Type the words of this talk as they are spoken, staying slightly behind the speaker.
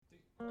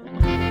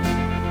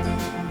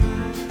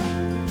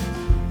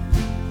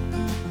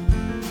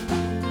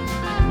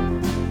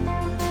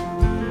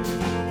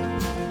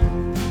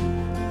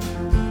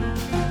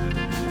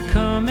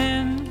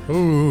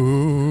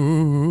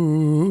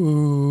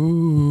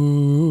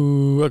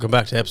Welcome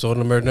back to episode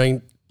number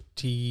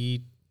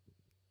 92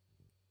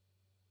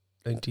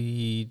 of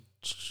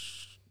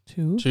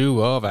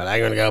an I'm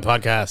Gonna Go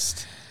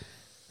podcast.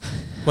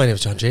 My name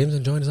is John James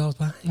and joined as always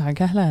by Lauren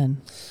Cahalane.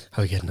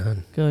 How are you getting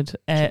on? Good.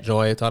 No,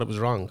 I thought it was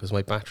wrong because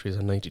my battery is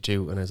on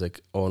 92 and I was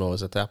like, oh no,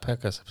 is it that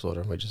podcast episode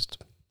or am I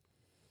just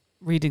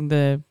Reading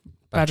the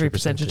battery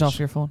percentage off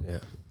your phone. Yeah.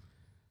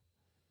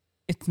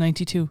 It's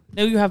 92.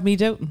 Now you have me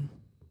doubting.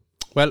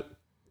 Well,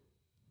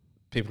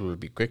 people will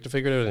be quick to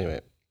figure it out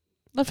anyway.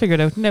 I'll figure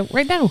it out now.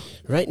 Right now.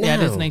 Yeah,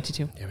 it is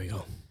 92. There we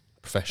go.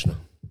 Professional.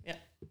 Yeah.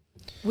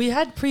 We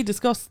had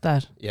pre-discussed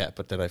that. Yeah,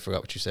 but then I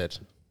forgot what you said.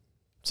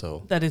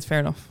 So That is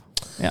fair enough.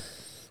 Yeah.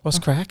 what's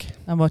crack?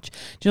 How much?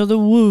 Do you know the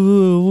woo,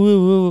 woo,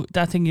 woo, woo,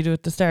 that thing you do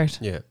at the start?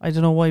 Yeah. I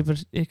don't know why,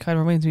 but it kind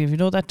of reminds me of, you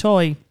know, that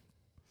toy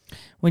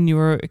when you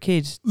were a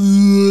kid?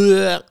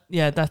 Yeah,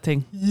 that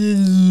thing.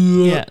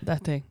 Yeah,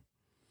 that thing.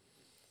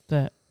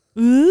 The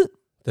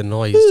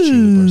noise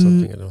tube or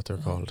something, I don't know what they're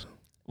called.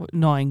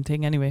 gnawing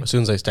thing anyway. As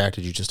soon as I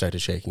started, you just started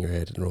shaking your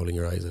head and rolling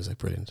your eyes. I was like,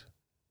 brilliant.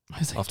 I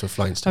was like, Off to a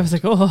flying I start. was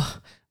like, oh,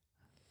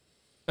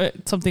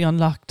 something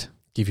unlocked.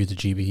 Give you the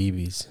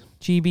GB-heebies.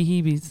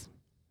 GB-heebies.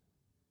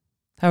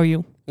 How are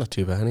you? Not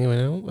too bad anyway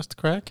now. What's the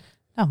crack?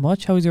 Not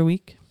much. How was your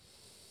week?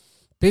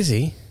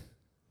 Busy.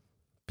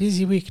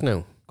 Busy week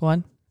now. Go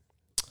on.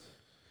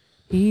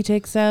 He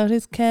takes out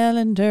his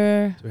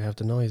calendar. Do we have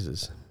the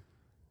noises?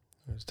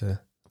 Where's the...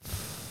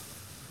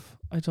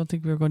 I don't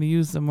think we were going to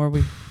use them, were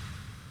we?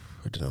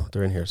 I don't know.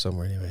 They're in here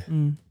somewhere anyway.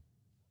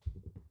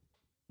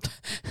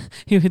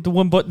 You hit the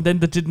one button then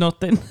that did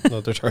nothing.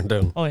 No, they're turned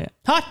down. Oh, yeah.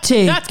 Hot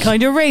take. That's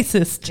kind of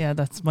racist. Yeah,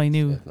 that's my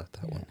new... Yeah, not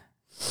that one.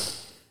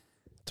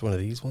 It's one of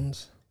these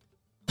ones.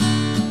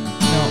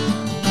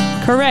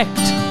 No. Correct.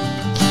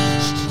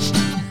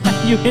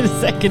 You hit a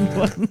second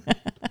one.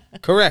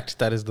 Correct.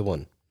 That is the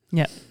one.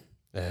 Yeah.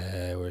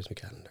 Where's my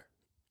calendar?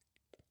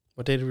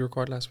 What day did we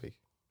record last week?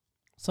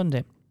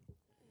 Sunday.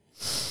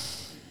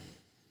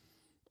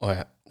 Oh,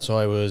 yeah. So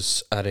I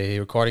was at a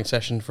recording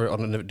session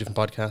on a different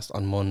podcast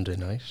on Monday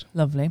night.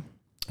 Lovely.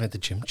 I had the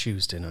gym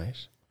Tuesday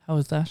night. How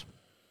was that?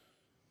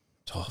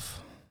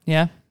 Tough.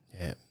 Yeah?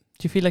 Yeah.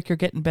 Do you feel like you're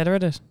getting better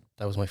at it?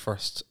 That was my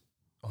first...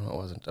 Oh, no, it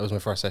wasn't. That was my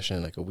first session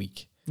in like a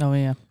week. Oh,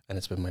 yeah. And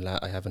it's been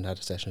I haven't had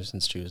a session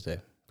since Tuesday.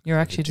 You're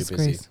actually too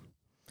disgraced. busy.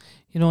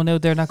 You know, now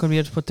they're not going to be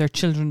able to put their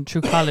children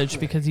through college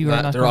because you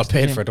are not. They're all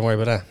paid for it. Don't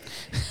worry about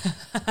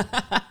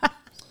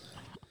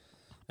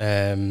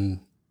that.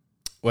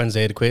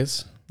 Wednesday, the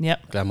quiz.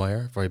 Yep.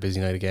 Glanmire, very busy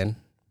night again.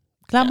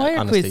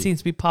 Glanmire quiz seems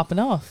to be popping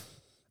off.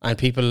 And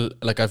people,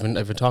 like I've been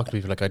talking to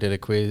people, like I did a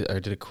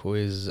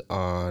quiz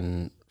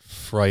on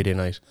Friday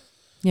night.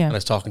 Yeah. And I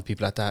was talking to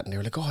people at that and they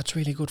were like, oh, it's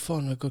really good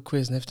fun, a good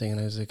quiz and everything. And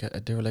I was like,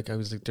 they were like,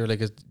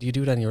 do you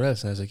do it anywhere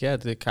else? And I was like, yeah,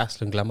 the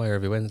Castle in Glanmire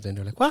every Wednesday. And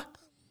they're like, what?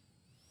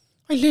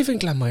 I live in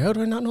Glanmire, how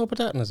do I not know about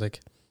that? And I was like,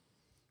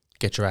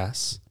 get your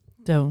ass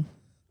down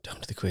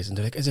to the quiz. And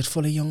they're like, is it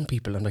full of young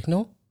people? I'm like,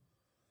 no.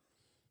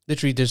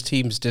 Literally, there's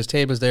tables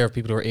there of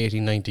people who are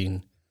 18,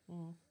 19.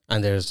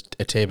 And there's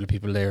a table of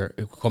people there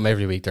who come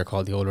every week. They're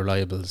called the Old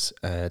Reliables.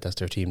 That's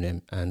their team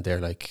name. And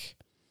they're like...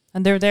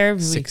 And they're there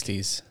every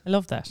 60s. Week. I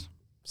love that.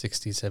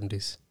 60s,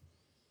 70s.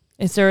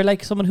 Is there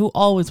like someone who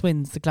always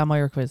wins the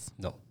Glanmire quiz?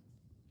 No.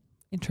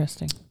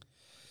 Interesting.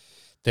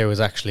 There was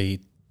actually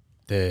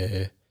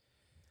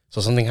So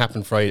something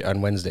happened Friday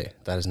and Wednesday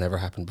that has never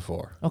happened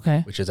before.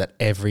 Okay. Which is that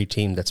every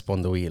team that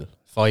spun the wheel,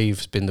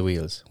 5 spin the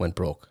wheels, went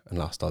broke and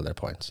lost all their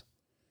points.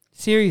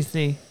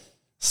 Seriously?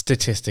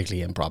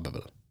 Statistically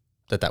improbable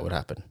that would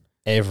happen.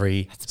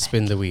 Every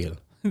spin the wheel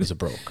was a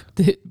broke.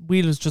 The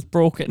wheel was just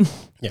broken.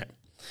 Yeah.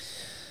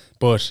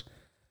 But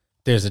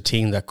there's a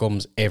team that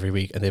comes every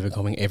week and they've been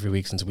coming every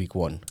week since week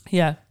 1.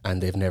 Yeah. And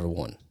they've never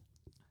won.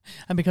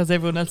 And because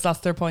everyone else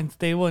lost their points,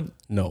 they won.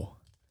 No.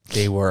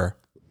 They were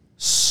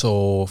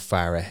so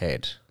far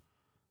ahead.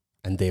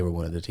 And they were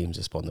one of the teams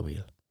that spun the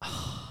wheel.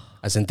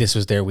 As in this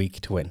was their week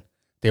to win.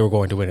 They were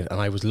going to win it.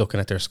 And I was looking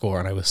at their score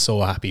and I was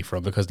so happy for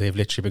them because they've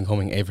literally been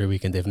coming every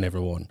week and they've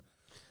never won.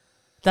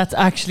 That's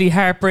actually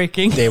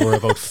heartbreaking. They were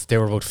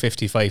about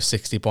 55,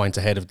 60 points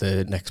ahead of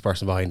the next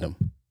person behind them.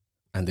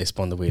 And they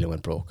spun the wheel and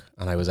went broke.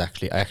 And I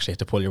actually had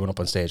to pull your one up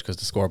on stage because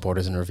the scoreboard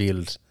isn't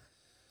revealed.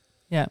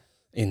 Yeah.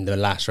 In the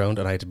last round,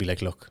 and I had to be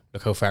like, look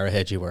how far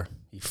ahead you were,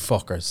 you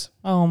fuckers.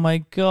 Oh my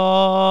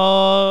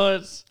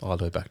God. All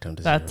the way back down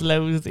to That's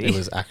 0. lousy. It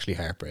was actually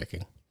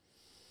heartbreaking.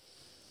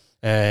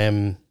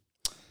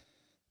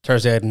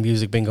 Thursday I had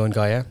music bingo in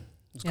Gaia.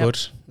 It was good.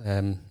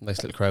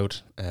 Nice little crowd.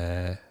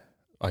 I'm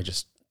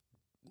just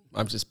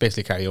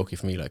basically karaoke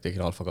for me, like they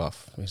can all fuck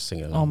off. I'm just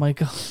singing along. Oh my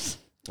God.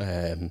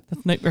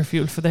 That's nightmare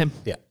fuel for them.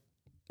 Yeah.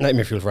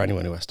 Nightmare fuel for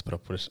anyone who has to put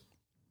up with it.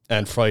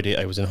 And Friday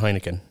I was in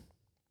Heineken.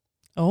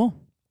 Oh.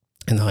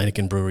 In the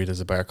Heineken brewery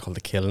there's a bar called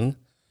The Kiln.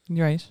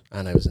 You're right.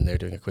 And I was in there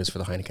doing a quiz for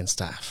the Heineken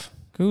staff.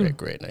 Cool.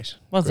 Great night.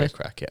 Was great it?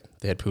 Crack, yeah.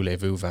 They had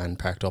Poulez-Vous van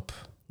parked up.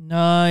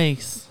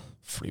 Nice.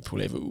 Free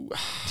Poulez-Vous.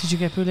 Did you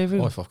get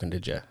Poulez-Vous? Oh, I fucking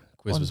did, yeah.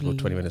 Quiz was about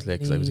 20 minutes late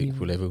because I was eating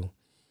Poulez-Vous.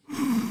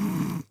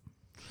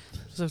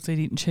 Just outside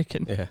eating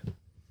chicken. Yeah.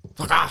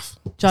 Fuck off.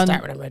 John,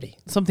 Start when I'm ready.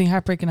 something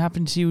heartbreaking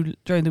happened to you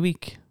during the week.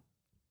 Something heartbreaking happened to you during the week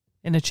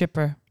in a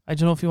chipper. I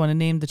don't know if you want to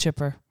name the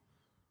chipper.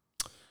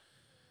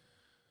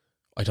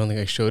 I don't think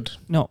I should.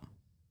 No.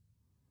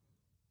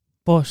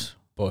 But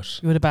But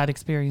you had a bad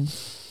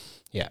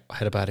experience. yeah, I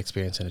had a bad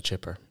experience in a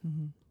chipper.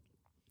 Mm-hmm.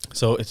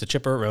 So it's a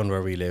chipper around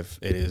where we live.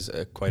 It is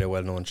quite a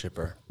well-known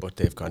chipper, but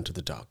they've gone to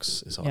the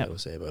dogs, is all I will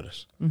say about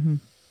it. Mm-hmm.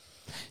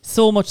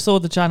 So much so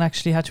that John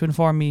actually had to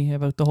inform me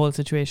about the whole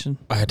situation.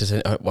 I had to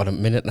say, a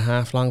minute and a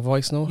half long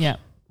voice note? Yeah.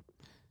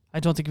 I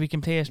don't think we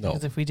can play it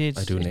because if we did...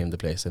 I do name the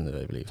place in it,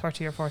 I believe.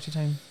 30 or 40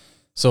 times.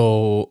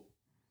 So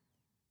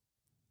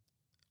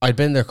I'd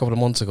been there a couple of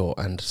months ago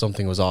and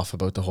something was off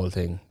about the whole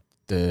thing.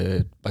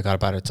 I got a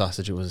battered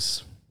sausage. It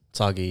was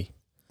soggy.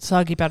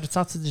 Soggy battered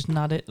sausage is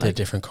not it. The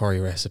different curry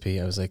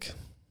recipe. I was like...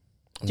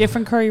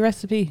 Different curry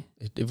recipe?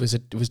 It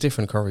was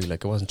different curry.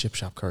 Like, it wasn't chip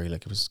shop curry.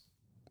 Like, it was...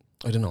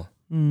 I don't know.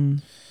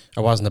 Mm.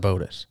 I wasn't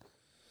about it.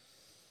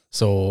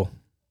 So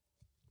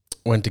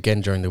went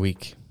again during the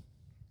week.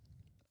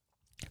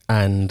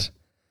 And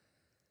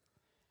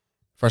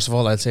first of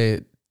all, I'd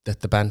say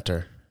that the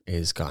banter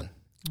is gone.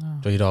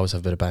 Oh. So you'd always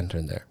have a bit of banter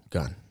in there.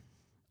 Gone.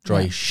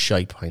 Dry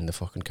shite behind the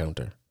fucking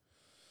counter.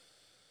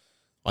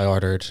 I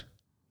ordered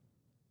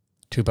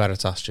 2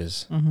 battered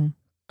sausages and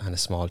a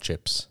small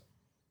chips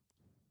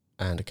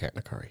and a carton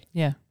of curry.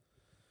 Yeah.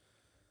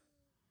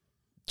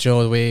 Do you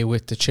know the way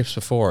with the chips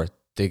before,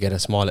 they get a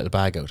small little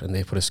bag out and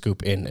they put a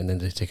scoop in and then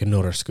they take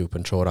another scoop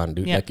and throw it on.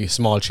 Like, your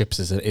small chips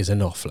is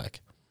enough,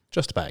 like.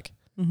 Just a bag.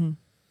 Mm-hmm.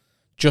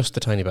 Just a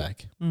tiny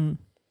bag. Mm.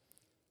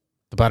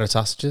 The battered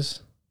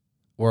sausages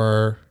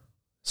were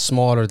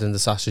smaller than the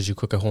sausages you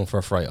cook at home for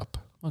a fry-up.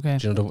 Okay.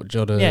 Do you know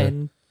the yeah,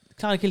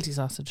 Clonakilty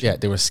sausage. Yeah,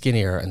 they were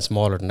skinnier and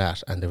smaller than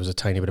that, and there was a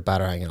tiny bit of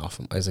batter hanging off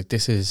them. I was like,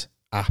 this is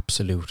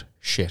absolute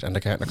shit. And the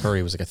carton of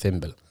curry was like a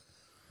thimble.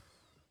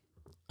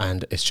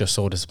 And it's just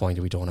so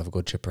disappointing we don't have a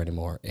good chipper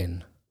anymore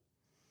in...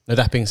 Now,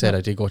 that being said,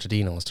 I did go to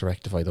Dino's to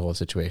rectify the whole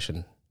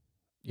situation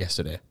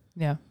yesterday.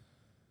 Yeah.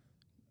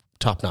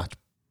 Top notch.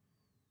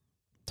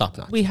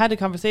 We had a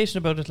conversation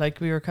about it,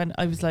 like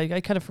I was like,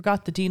 I kind of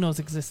forgot the Dino's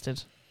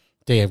existed.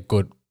 They have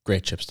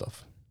great chip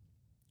stuff.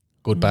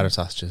 Good battered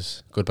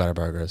sausages, good battered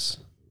burgers,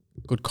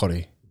 good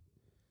curry.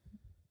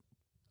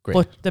 Great.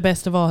 But the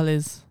best of all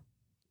is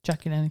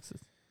Jackie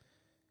Lennox's.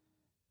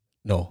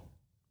 No.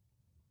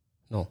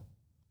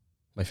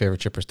 My favourite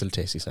chipper is still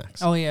Tasty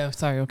Snacks. Oh yeah,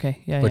 sorry,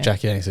 okay. Yeah. But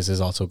Jackie Lennox's is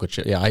also a good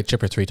chip. Yeah, I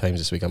chipper 3 times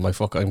this week. I'm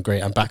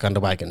great. I'm back on the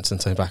wagon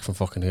since I'm back from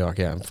fucking New York.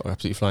 Yeah, I'm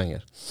absolutely flying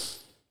it.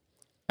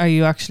 Are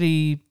you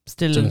actually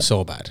still doing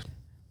so bad?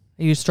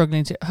 Are you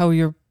struggling to... How are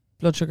your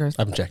blood sugars?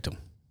 I haven't checked them.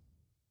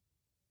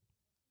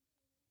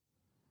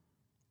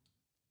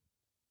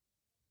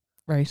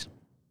 Right.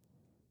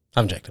 I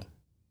haven't checked them.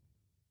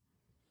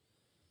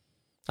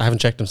 I haven't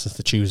checked them since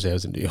the Tuesday I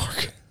was in New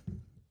York.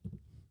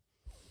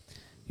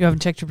 You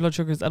haven't checked your blood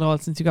sugars at all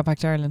since you got back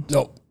to Ireland?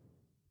 No.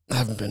 I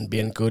haven't been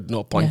being good.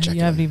 No point checking.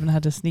 You haven't even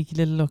had a sneaky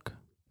little look?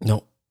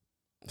 No.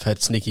 I've had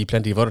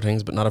plenty of other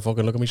things, but not a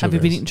fucking look at me sugars. Have you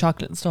been eating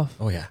chocolate and stuff?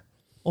 Oh, yeah.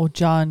 Oh,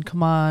 John,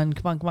 come on.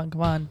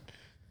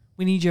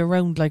 We need you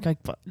around. Like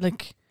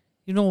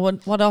you know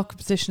what awkward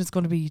position is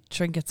going to be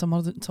trying to get some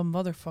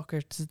other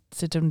fucker to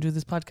sit down and do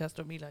this podcast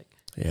with me, like.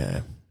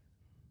 Yeah.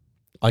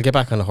 I'll get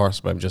back on the horse,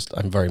 but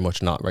I'm very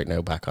much not right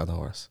now back on the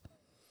horse.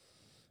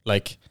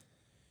 Like,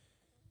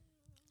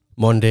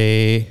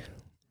 Monday,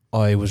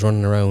 I was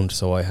running around,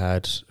 so I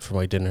had, for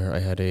my dinner, I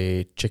had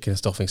a chicken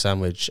stuffing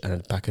sandwich and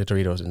a packet of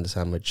Doritos in the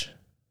sandwich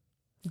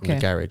from the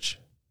garage.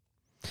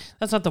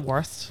 That's not the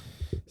worst.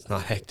 It's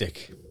not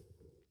hectic.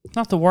 It's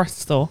not the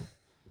worst, though.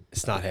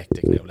 It's not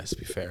hectic now, let's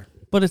be fair.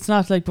 But it's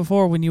not like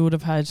before when you would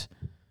have had,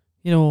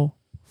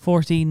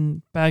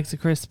 14 bags of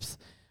crisps,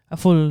 a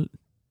full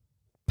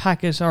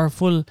packet or a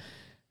full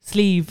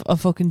sleeve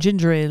of fucking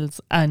ginger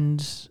ales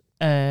and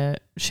a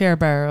share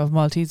bar of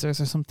Maltesers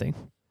or something.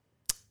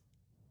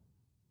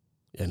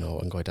 Yeah, no, it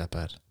wasn't quite that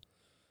bad.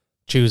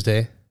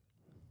 Tuesday,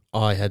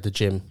 I had the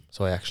gym,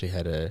 so I actually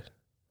had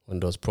one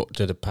of those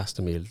did a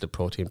pasta meal, the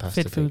protein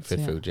pasta Fit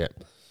food, yeah.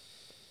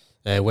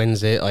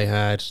 Wednesday, I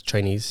had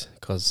Chinese,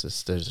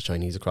 because there's a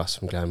Chinese across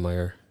from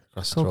Glanmire,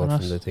 across the road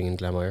from the thing in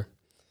Glanmire.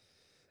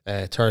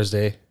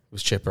 Thursday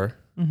was chipper.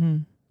 Mm-hmm.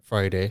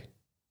 Friday,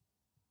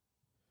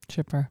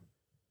 chipper.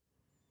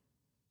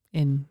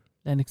 In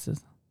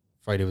Lennox's.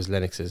 Friday was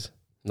Lennox's.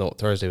 No,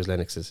 Thursday was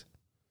Lennox's.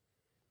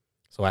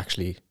 So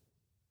actually,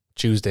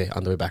 Tuesday,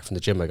 on the way back from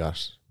the gym, I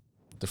got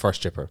the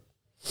first chipper.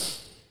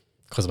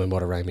 Because my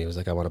mother rang me, was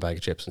like, I want a bag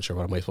of chips. And sure,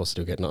 what am I supposed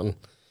to do? Get nothing.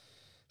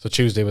 So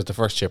Tuesday was the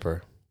first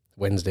chipper.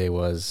 Wednesday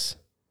was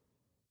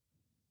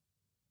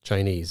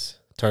Chinese.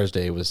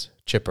 Thursday was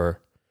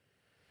chipper.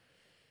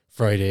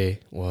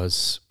 Friday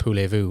was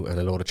Poulez-vous and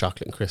a load of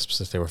chocolate and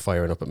crisps as they were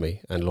firing up at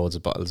me, and loads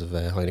of bottles of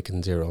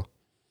Heineken Zero.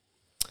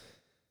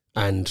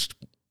 And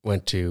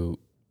went to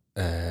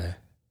a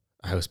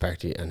house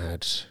party and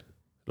had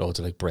loads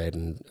of like bread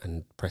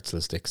and pretzel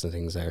sticks and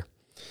things there.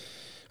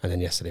 And then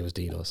yesterday was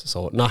Dino's.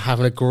 So not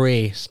having a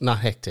great, not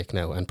hectic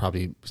now, and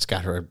probably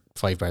scatter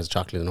 5 bars of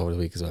chocolate in over the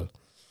week as well.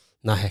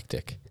 Not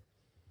hectic.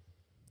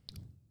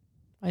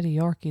 I had a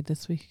Yorkie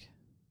this week.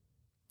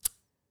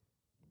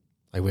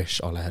 I wish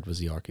all I had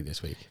was a Yorkie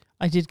this week.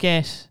 I did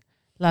get,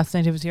 last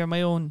night I was here on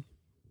my own,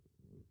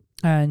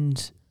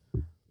 and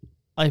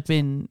I've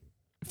been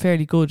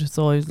fairly good,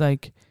 so I was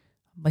like,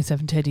 myself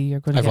and Teddy are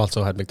going to I've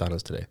also had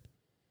McDonald's today.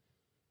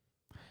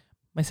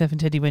 Myself and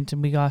Teddy went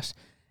and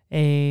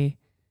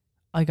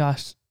I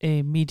got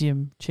a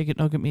medium chicken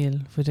nugget meal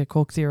with a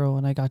Coke Zero,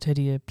 and I got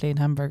Teddy a plain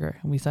hamburger,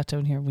 and we sat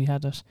down here and we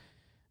had it.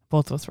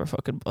 Both of us were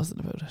fucking buzzing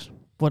about it.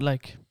 But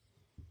like,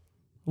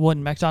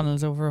 one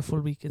McDonald's over a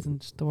full week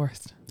isn't the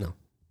worst. No.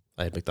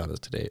 I had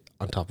McDonald's today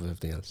on top of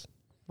everything else.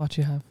 What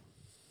you have?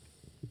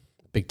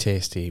 Big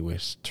Tasty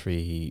with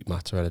 3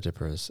 mozzarella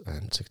dippers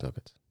and 6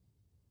 nuggets.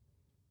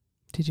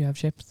 Did you have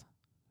chips?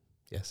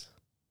 Yes.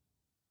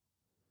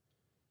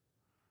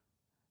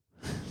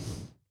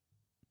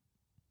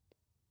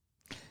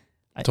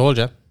 I told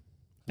you.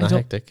 Not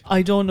hectic.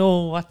 I don't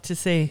know what to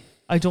say.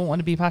 I don't want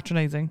to be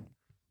patronising.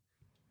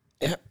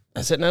 Yeah,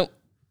 that's it now.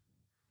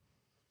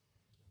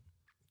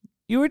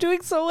 You were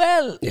doing so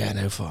well. Yeah,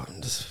 no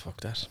fun. Just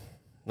fuck that.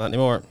 Not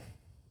anymore.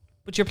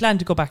 But you're planning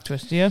to go back to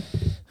it, do you?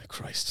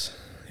 Christ.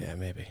 Yeah,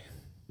 maybe.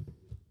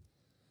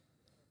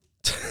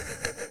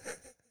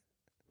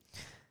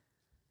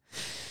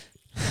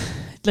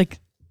 Like,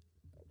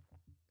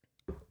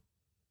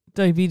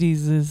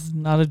 diabetes is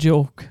not a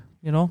joke,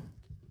 you know?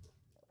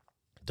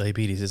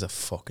 Diabetes is a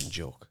fucking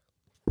joke.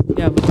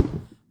 Yeah, but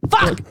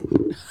fuck!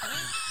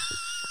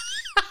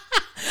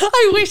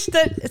 I wish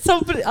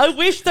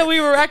that we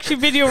were actually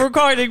video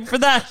recording for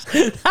that.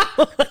 That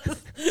was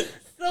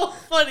so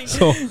funny.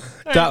 So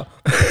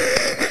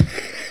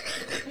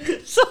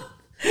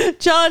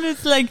John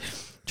is like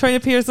trying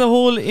to pierce a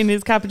hole in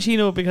his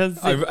cappuccino because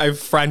I'm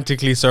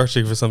frantically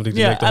searching for something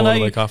to make the hole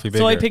in my coffee bigger.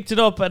 So I picked it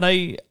up and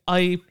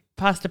I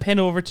passed a pen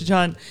over to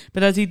John,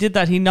 but as he did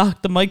that, he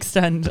knocked the mic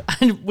stand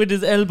and with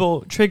his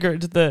elbow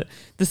triggered the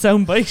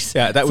sound bite.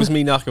 Yeah, that was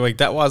me knocking away.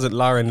 That wasn't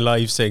Lauren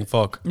live saying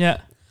fuck.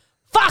 Yeah.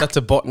 Fuck! That's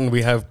a button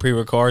we have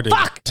pre-recorded.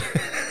 Fuck!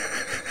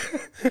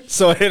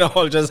 So it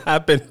all just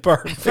happened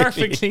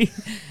perfectly.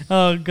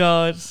 Oh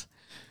God.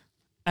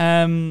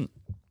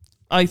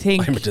 I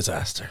think I'm a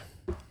disaster.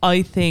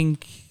 I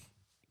think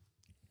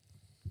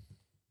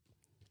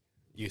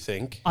You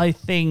think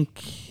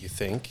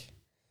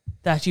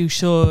that you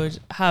should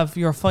have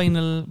your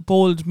final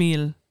bold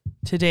meal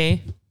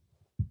today.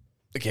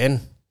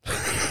 Again.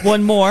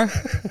 One more.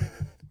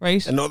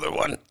 Right? Another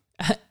one.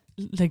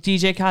 Like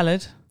DJ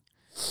Khaled.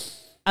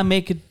 And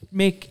make an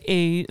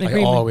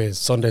agreement.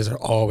 Sundays are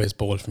always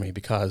bold for me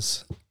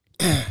because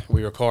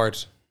we record.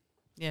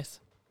 Yes.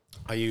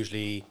 I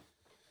usually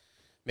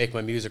make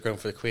my music round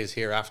for the quiz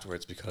here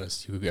afterwards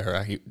because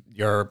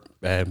your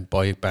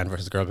boy band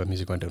versus girl band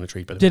music went down a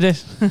treat. By the Did way.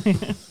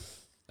 it?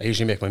 I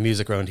usually make my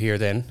music round here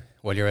then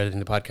while you're editing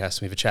the podcast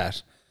and we have a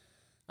chat.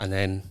 And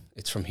then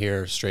it's from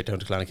here straight down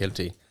to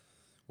Clonakilty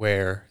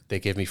where they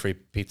give me free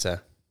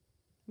pizza.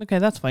 Okay,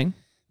 that's fine.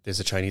 There's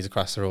a Chinese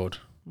across the road.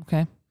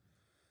 Okay.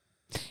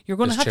 You're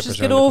going to have to just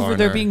chippers get around the over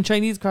there corner. being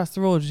Chinese across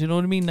the road. You know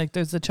what I mean? Like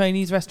there's a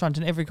Chinese restaurant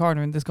in every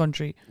corner in this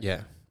country.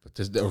 Yeah, but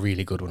there's a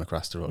really good one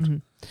across the road. Mm-hmm.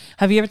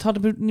 Have you ever thought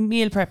about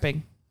meal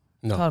prepping?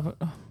 No.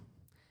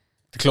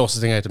 The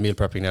closest thing I had to meal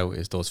prepping now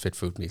is those fit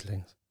food meal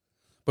things.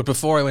 But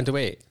before I went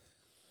away,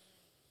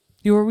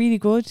 you were really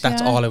good.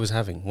 That's all I was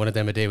having. One of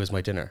them a day was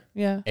my dinner.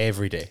 Yeah.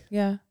 Every day.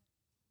 Yeah.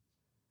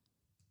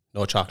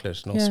 No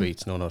chocolate, no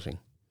sweets, no nothing.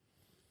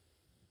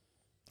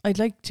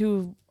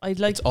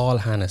 It's all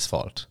Hannah's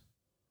fault.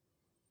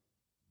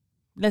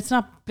 Let's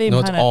not blame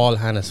Hannah. Hannah. It's all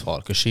Hannah's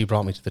fault because she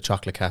brought me to the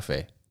chocolate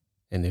cafe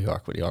in New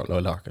York with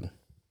Lloyd Larkin.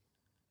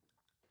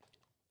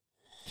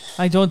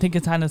 I don't think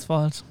it's Hannah's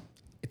fault.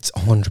 It's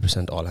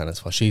 100% all Hannah's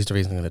fault. She's the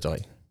reason I'm going to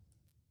die.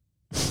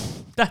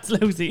 That's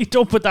lousy.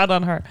 Don't put that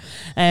on her.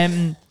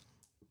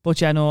 But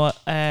yeah, no.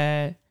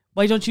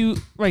 Why don't you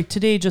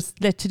today?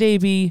 Just let today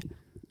be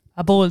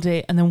a bold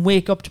day, and then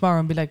wake up tomorrow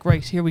and be like,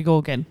 right, here we go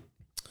again.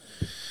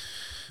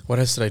 What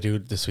else did I do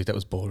this week that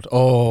was bold?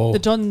 Oh, the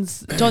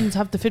Duns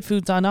have the fit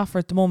foods on offer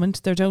at the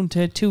moment. They're down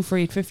to 2 for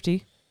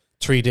 $8.50.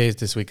 3 days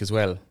this week as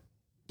well.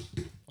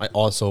 I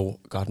also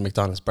got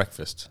McDonald's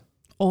breakfast.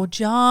 Oh,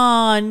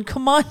 John,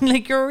 come on!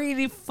 Like you're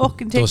really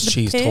fucking taking those the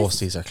cheese piss.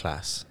 toasties are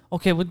class.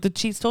 Okay, well the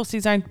cheese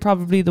toasties aren't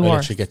probably the I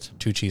worst. literally get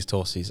 2 cheese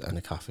toasties and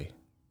a coffee.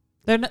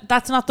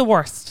 That's not the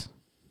worst.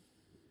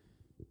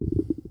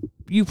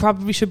 You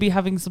probably should be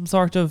having some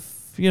sort of,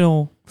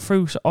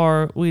 fruit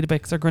or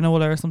Weetabix or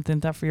granola or something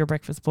like that for your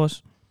breakfast,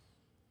 but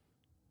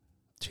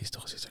cheese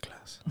toasties are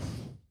class.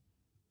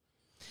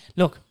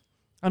 Look,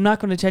 I'm not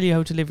going to tell you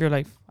how to live your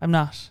life. I'm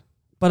not.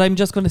 But I'm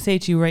just going to say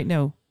to you right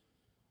now,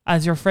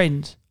 as your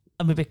friend,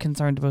 I'm a bit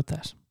concerned about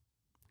that.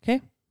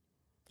 Okay?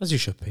 As you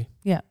should be.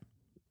 Yeah.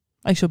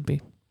 I should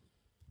be.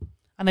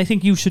 And I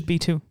think you should be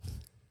too.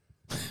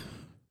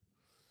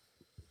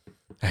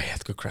 I have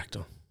to go crack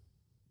though.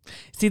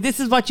 See, this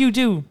is what you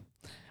do.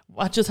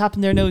 What just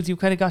happened there now is you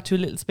kind of got to a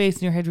little space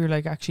in your head where you're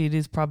like, actually, it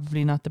is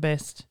probably not the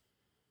best.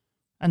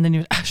 And then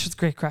you're, it's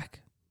great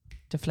crack.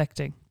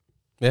 Deflecting.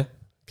 Yeah.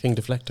 King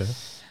deflector.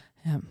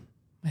 Yeah.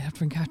 I have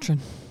to ring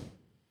Catherine.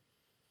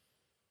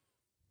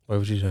 Why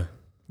would you do?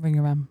 Ring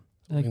your mum.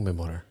 Like, Ring my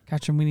mother.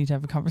 Catherine, we need to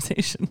have a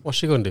conversation. What's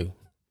she going to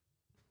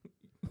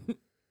do?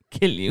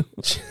 Kill you.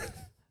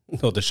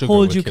 No, the sugar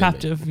Hold will you kill me.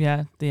 captive.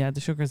 Yeah, the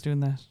sugar's doing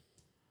that.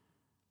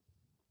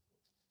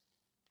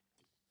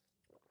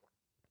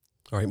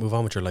 All right, move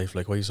on with your life.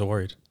 Like, why are you so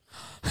worried?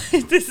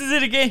 This is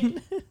it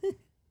again.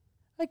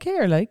 I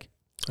care, like.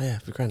 Oh, yeah,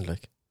 be grand,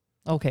 like.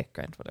 Okay,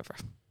 grand, whatever.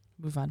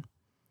 Move on.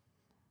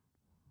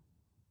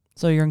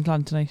 So you're in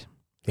Clon tonight?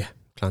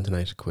 Plan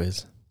tonight,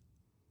 quiz.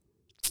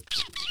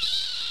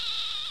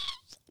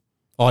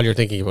 All you're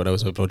thinking about now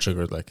is about blood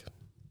sugar, like.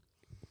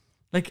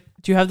 Like,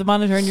 do you have the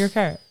monitor in your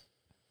car?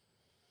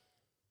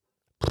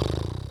 I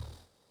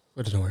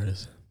don't know where it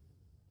is.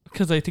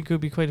 Because I think it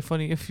would be quite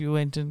funny if you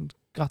went and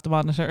got the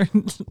monitor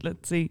and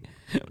let's see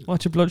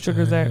what your blood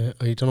sugar's there.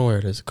 I don't know where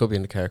it is. It could be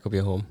in the car, it could be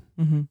at home.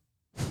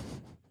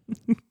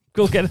 Mm-hmm.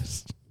 Go get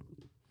it.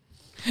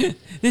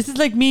 This is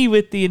like me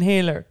with the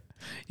inhaler.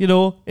 You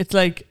know, it's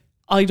like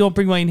I don't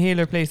bring my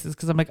inhaler places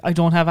because I'm like, I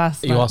don't have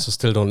asthma. You also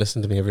still don't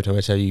listen to me every time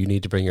I tell you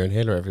need to bring your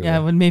inhaler everywhere. Yeah,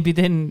 well, maybe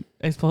then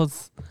I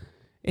suppose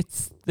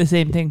it's the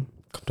same thing.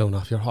 Come down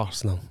off your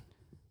horse now.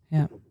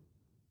 Yeah.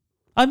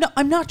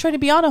 I'm not trying to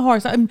be on a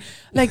horse. I'm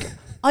like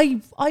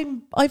I've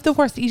the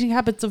worst eating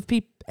habits of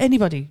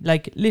anybody.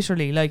 Like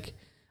literally, like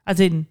as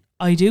in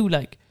I do.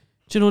 Like,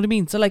 do you know what I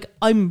mean? So like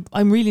I'm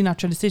really not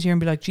trying to sit here and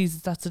be like,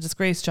 Jesus, that's a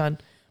disgrace, John.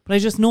 But I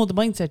just know the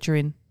mindset you're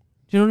in. Do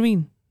you know what I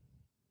mean?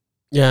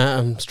 Yeah,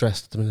 I'm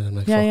stressed at the minute. I'm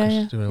like,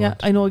 Yeah. do what I want.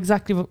 I know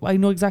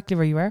exactly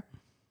where you are.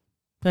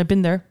 I've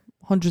been there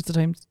hundreds of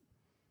times.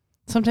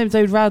 Sometimes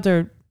I would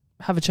rather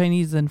have a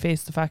Chinese than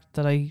face the fact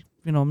that I'm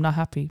not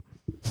happy.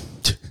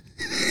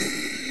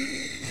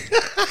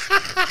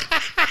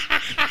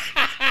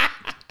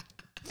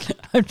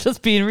 I'm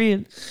just being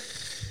real.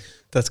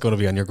 That's going to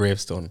be on your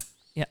gravestone.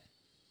 Yeah.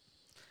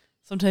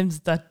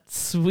 Sometimes that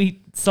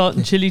sweet salt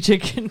and chili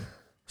chicken.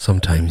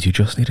 Sometimes you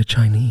just need a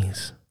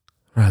Chinese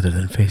rather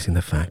than facing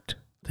the fact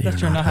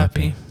that you're not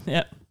happy.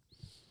 Yeah.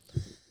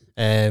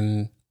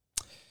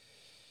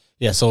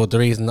 Yeah, so the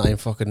reason I'm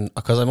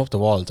because I'm up the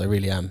walls, I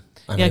really am.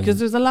 And yeah, because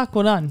there's a lot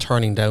going on.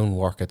 Turning down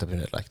work at the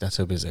minute, like that's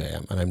how busy I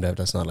am, and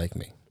that's not like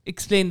me.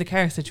 Explain the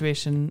car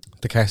situation.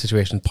 The car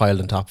situation piled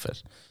on top of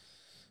it.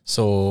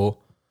 So,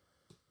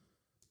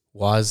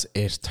 was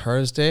it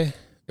Thursday?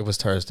 It was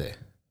Thursday.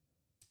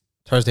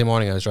 Thursday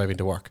morning I was driving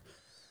to work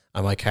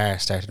and my car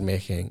started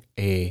making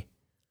a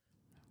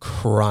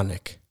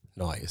chronic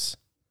noise.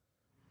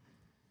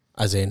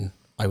 As in,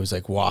 I was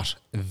like, what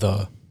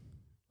the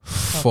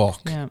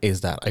fuck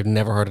is that? I've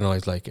never heard a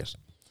noise like it.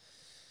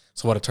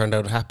 So what it turned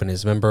out to happen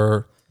is,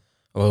 remember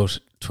about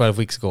 12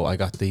 weeks ago, I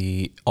got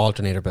the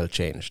alternator belt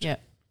changed. Yeah.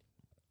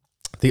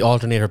 The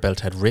alternator belt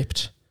had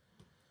ripped,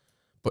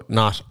 but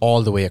not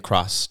all the way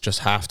across, just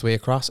half the way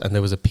across, and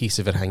there was a piece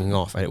of it hanging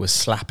off, and it was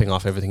slapping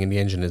off everything in the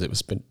engine as it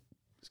was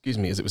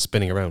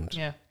spinning around.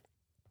 Yeah.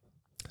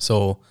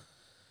 So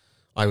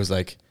I was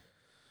like,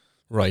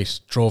 right,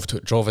 drove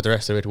it the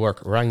rest of the way to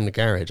work, rang the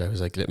garage. I was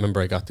like, remember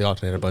I got the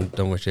alternator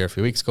done with you a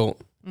few weeks ago.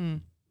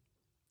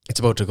 It's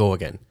about to go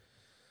again.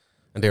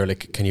 And they were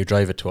like, can you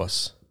drive it to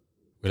us?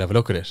 We'll have a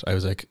look at it. I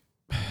was like,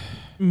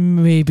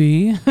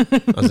 maybe.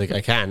 I was like,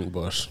 I can,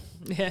 but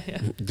yeah.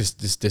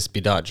 this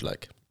be dodge,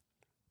 like.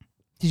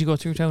 Did you go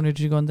through town or did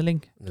you go on the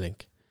link? The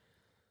link.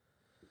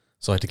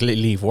 So I had to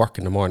leave work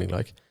in the morning,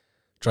 like,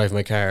 drive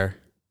my car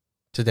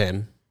to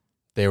them.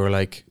 They were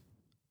like,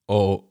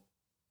 oh,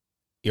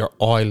 your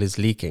oil is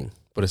leaking,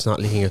 but it's not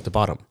leaking out the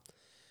bottom.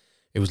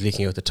 It was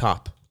leaking out the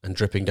top and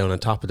dripping down on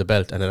top of the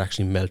belt, and it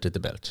actually melted the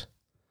belt.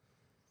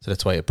 So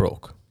that's why it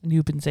broke. And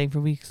you've been saying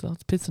for weeks, oh,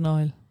 it's piss and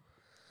oil.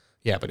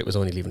 Yeah, but it was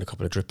only leaving a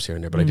couple of drips here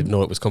and there, but I didn't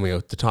know it was coming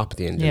out the top of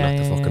the engine, Yeah, not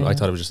the yeah, fucking... yeah. I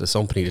thought it was just a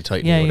sump needed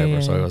tightening or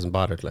whatever, so I wasn't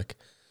bothered, like.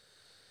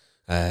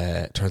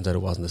 Turns out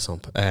it wasn't a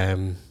sump.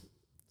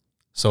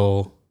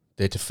 So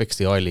they had to fix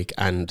the oil leak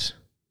and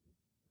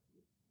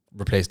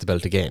replace the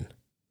belt again.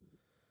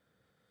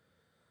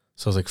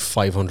 So it was like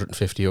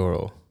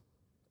 €550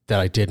 that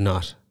I did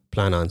not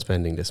plan on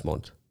spending this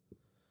month.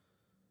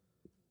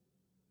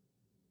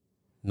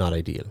 Not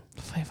ideal.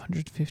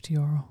 €550.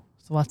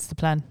 So what's the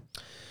plan?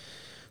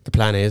 The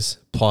plan is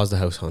pause the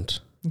house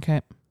hunt.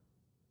 Okay.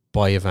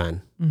 Buy a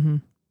van. Mm-hmm.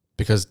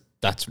 Because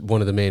that's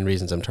one of the main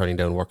reasons I'm turning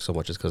down work so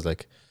much, is because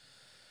like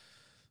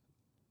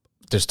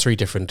there's 3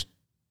 different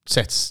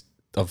sets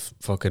of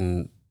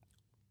fucking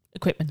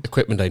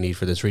equipment I need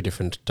for the 3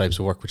 different types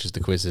of work, which is the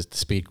quizzes, the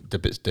speed,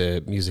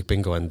 the music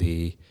bingo, and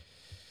the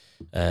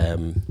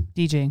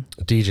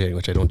DJing,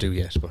 which I don't do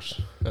yet,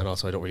 and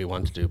also I don't really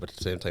want to do, but at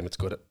the same time it's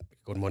good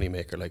money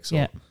maker, like, so.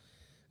 Yeah.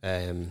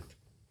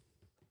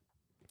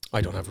 I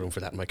don't have room for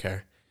that in my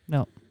car.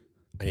 No.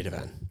 I need a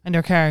van. And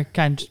your car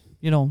can't,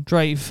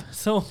 drive.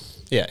 So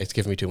yeah, it's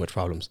giving me too much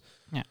problems.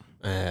 Yeah.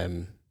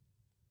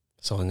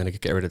 So I'm gonna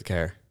get rid of the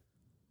car,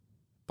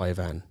 buy a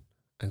van,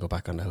 and go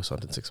back on the house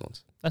hunt in 6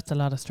 months. That's a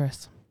lot of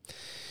stress.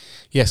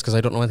 Yes, because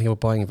I don't know anything about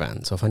buying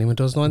vans. So if anyone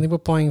does know anything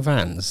about buying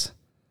vans,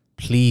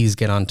 please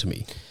get on to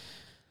me.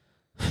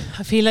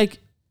 I feel like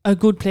a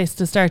good place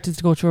to start is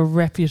to go to a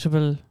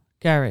reputable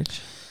garage.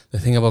 The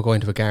thing about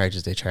going to a garage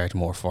is they charge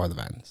more for the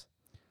vans.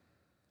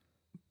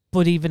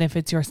 But even if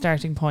it's your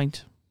starting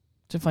point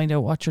to find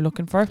out what you're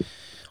looking for.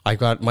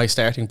 My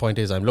starting point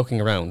is I'm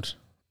looking around,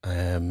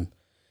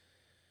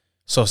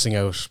 sussing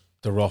out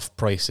the rough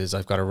prices.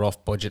 I've got a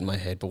rough budget in my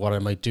head, but what I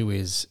might do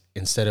is,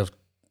 instead of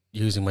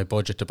using my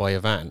budget to buy a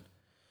van,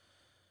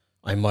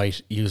 I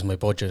might use my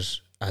budget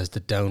as the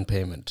down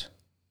payment.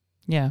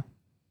 Yeah.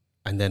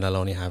 And then I'll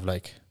only have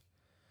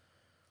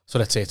so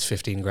let's say it's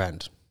 15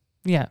 grand.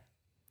 Yeah.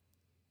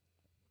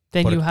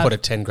 Then put a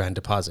 10 grand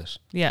deposit.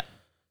 Yeah.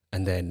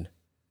 And then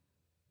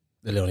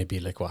it'll only be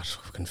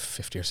fucking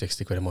 50 or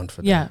 60 quid a month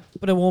for that. Yeah,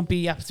 but it won't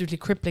be absolutely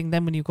crippling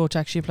then when you go to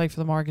actually apply for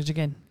the mortgage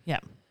again. Yeah.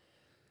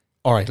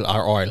 Or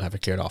I'll have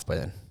it cleared off by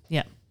then.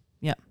 Yeah.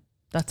 Yeah.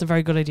 That's a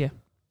very good idea.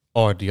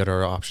 Or the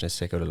other option is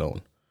take out a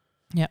loan.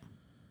 Yeah.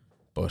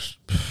 But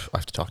I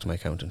have to talk to my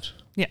accountant.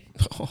 Yeah.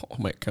 Oh,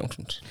 my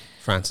accountant.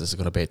 Francis is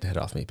going to bait the head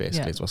off me,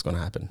 basically, is what's going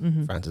to happen.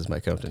 Mm-hmm. Francis is my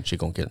accountant. She's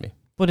going to kill me.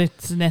 But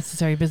it's a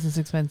necessary business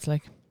expense,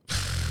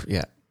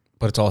 Yeah.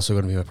 But it's also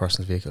going to be my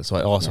personal vehicle. So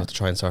I also have to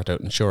try and sort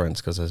out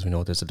insurance, because as we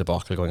know, there's a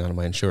debacle going on in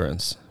my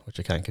insurance, which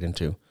I can't get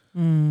into.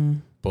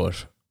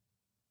 But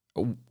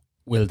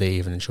will they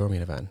even insure me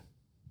in a van?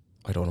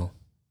 I don't know.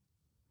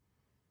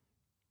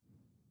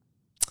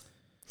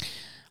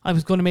 I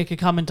was going to make a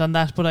comment on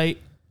that, but I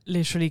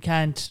literally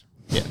can't.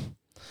 Yeah.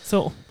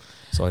 So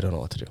I don't know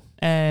what to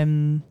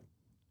do.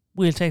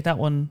 We'll take that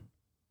one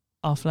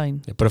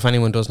offline. Yeah, but if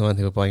anyone does know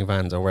anything about buying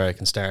vans or where I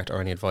can start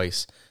or any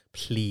advice,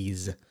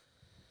 please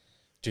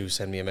do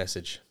send me a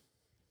message.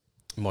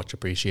 Much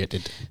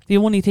appreciated. The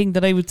only thing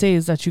that I would say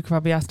is that you could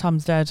probably ask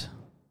Tom's dad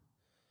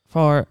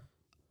for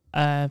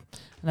an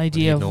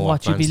idea of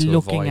what you'd be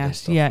looking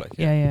at.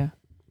 Yeah.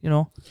 You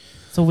know,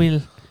 so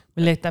we'll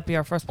let that be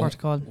our first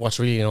protocol. What's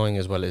really annoying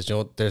as well is,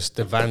 there's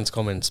the vans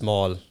come in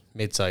small,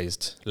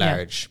 mid-sized,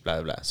 large, blah,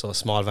 blah, blah. So a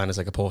small van is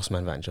like a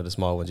postman van. The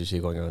small ones you see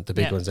going around. The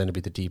big ones then would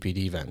be the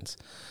DPD vans.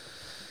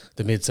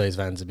 The mid-sized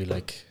vans would be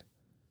like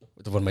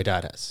the one my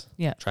dad has.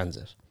 Yeah.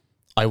 Transit.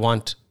 I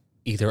want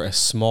either a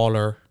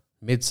smaller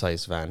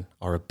mid-sized van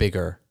or a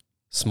bigger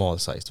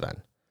small-sized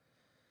van.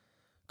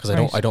 Because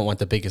I don't want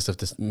the biggest of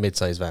the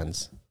mid-sized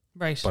vans.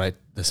 Right. But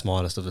the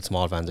smallest of the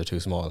small vans are too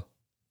small.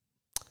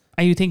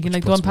 Are you thinking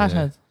like the one Pat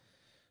has?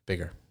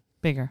 Bigger.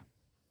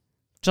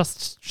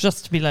 Just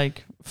to be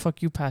like,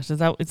 fuck you, Pat. Is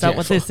that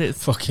what this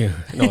is? Fuck you.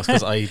 No, it's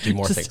because I do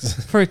more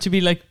things. For it to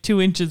be like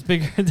 2 inches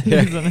bigger than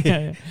this one.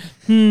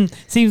 Yeah.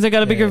 Seems I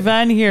got a bigger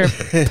van here,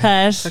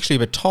 Pat. It's actually a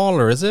bit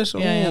taller, is it?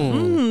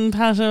 Yeah.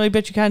 Pat, I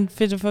bet you can't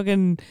fit a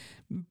fucking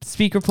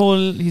speaker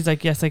pole. He's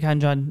like, yes, I can,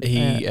 John.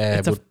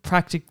 It's a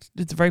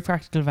very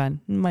practical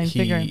van. Mine's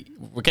bigger.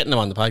 We're getting him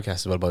on the podcast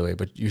as well, by the way,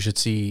 but you should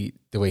see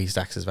the way he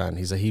stacks his van.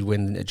 He'd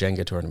win a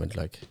Jenga tournament,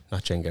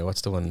 not Jenga,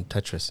 what's the one?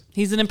 Tetris.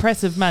 He's an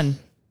impressive man,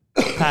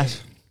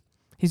 Pat.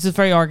 He's just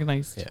very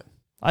organised. Yeah.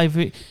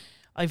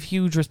 I've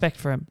huge respect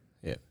for him.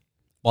 Yeah.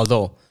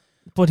 Although,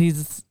 but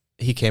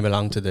he came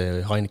along to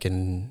the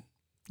Heineken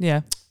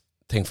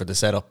thing for the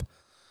setup,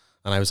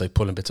 and I was like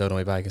pulling bits out of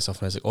my bag and stuff,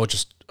 and I was like,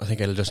 I think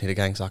I'll just need a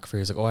gang sock for you.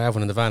 He was like, I have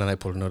one in the van, and I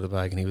pulled another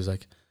bag, and he was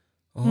like,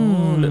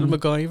 little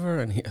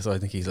MacGyver, and so I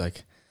think he's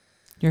like,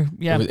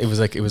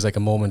 It was like a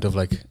moment of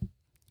like,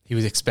 he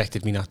was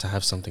expected me not to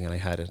have something, and I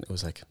had it. And it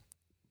was like,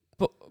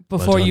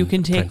 before well you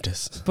done, can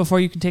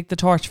take the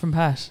torch from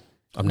Pat.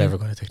 I'm never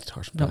going to take the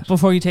torch from Pat.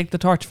 Before you take the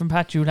torch from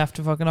Pat, you'll have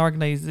to fucking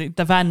organise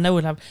the van. Now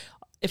would have.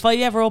 If I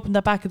ever open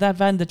the back of that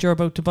van that you're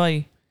about to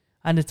buy,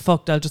 and it's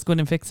fucked, I'll just go in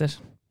and fix it.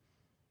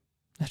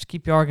 I have to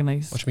keep you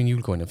organised. What do you mean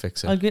you'll go in and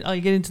fix it? I'll get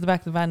into the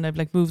back of the van and I'd be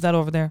like, move that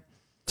over there.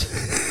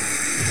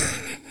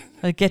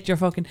 I'll get your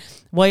fucking.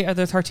 Why are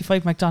there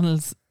 35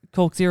 McDonald's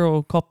Coke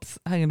Zero cups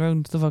hanging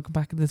around the fucking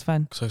back of this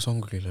van? Because I was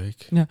hungry,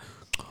 like. Yeah.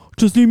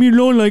 Just leave me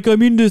alone, like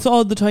I'm in this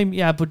all the time.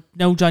 Yeah, but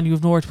now, John, you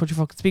have nowhere to put your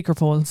fucking speaker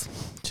phones.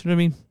 Do you know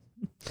what I mean?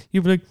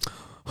 You'd be like,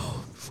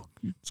 fuck,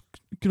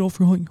 get off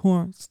your hind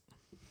horse.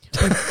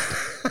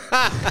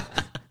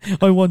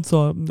 I once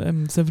saw a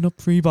 7-Up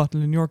free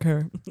bottle in your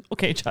car.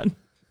 Okay, John.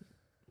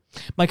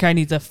 My car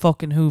needs a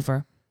fucking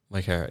Hoover.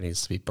 My car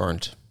needs to be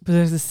burnt. But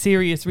there's a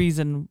serious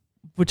reason,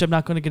 which I'm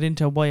not going to get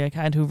into, why I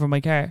can't Hoover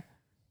my car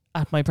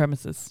at my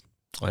premises.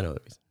 I know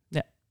the reason.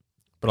 Yeah.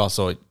 But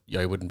also,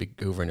 I wouldn't be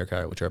Hoovering your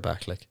car with your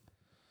back, like.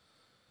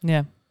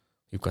 Yeah.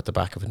 You've got the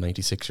back of a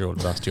 96-year-old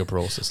with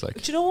osteoporosis, like.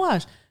 But you know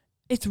what?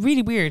 It's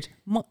really weird.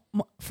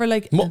 For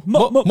like...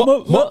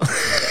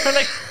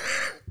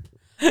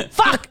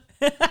 Fuck!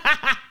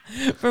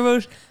 For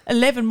about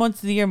 11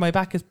 months of the year, my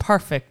back is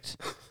perfect.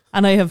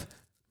 And I have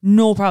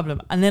no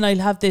problem. And then I'll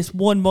have this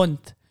 1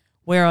 month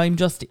where I'm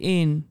just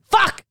in...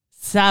 Fuck!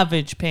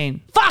 Savage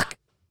pain. Fuck!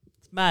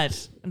 It's mad.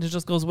 And it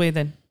just goes away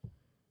then.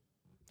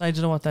 I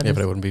don't know what that is. Yeah,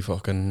 but I wouldn't be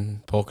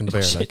fucking poking the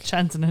bear, like.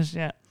 Chancing it,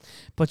 yeah.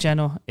 But yeah,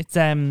 no. It's...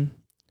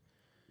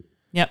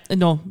 Yeah,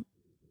 no.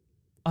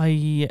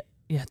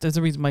 Yeah, there's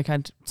a reason why I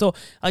can't. So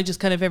I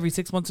just kind of every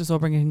 6 months or so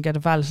bring it and get it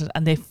validated,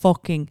 and they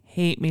fucking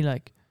hate me.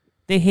 Like,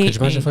 They hate Could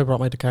you imagine me. if I brought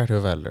my car to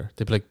a Velder?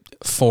 They'd be like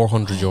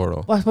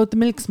 €400. What about the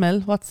milk smell?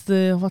 What's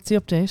the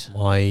update?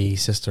 My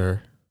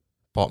sister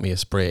bought me a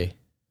spray,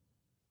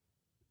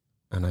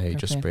 and I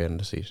just play. sprayed on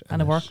the seat, And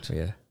it worked?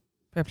 Yeah.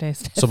 Fair play,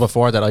 Steph. So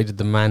before that, I did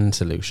the man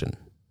solution.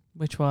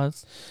 Which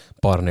was?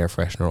 Bought an air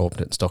freshener,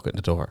 opened it, and stuck it in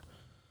the door.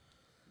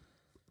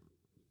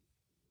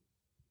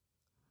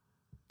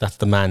 That's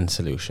the man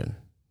solution.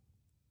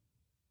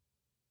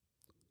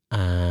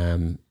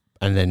 And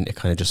then it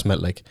kind of just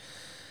smelled like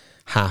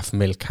half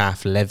milk,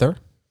 half leather,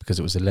 because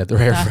it was a leather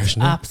air That's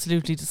freshener.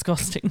 absolutely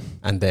disgusting.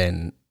 And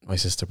then my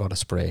sister bought a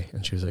spray,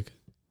 and she was like,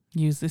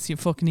 Use this, you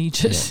fucking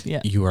eat it.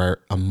 Yeah. you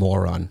are a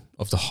moron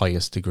of the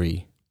highest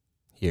degree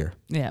here.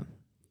 Yeah.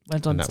 Well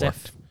done, And that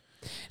Steph. worked.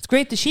 It's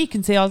great that she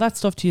can say all that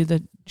stuff to you,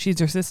 that she's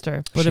your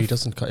sister. But She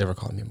doesn't ever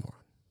call me a moron.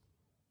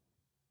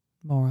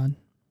 Moron.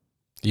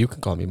 You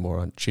can call me a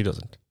moron. She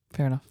doesn't.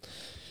 Fair enough.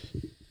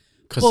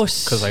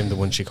 Because I'm the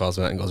one she calls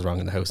when anything goes wrong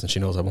in the house, and she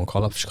knows I won't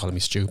call up. She's calling me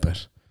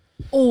stupid.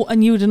 Oh,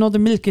 and you had another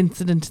milk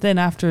incident then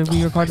after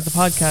we recorded the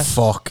podcast.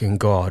 Fucking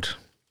God.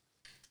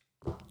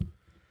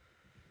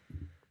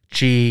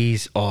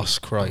 Jesus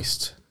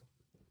Christ.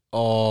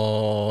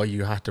 Oh,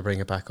 you had to bring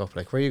it back up.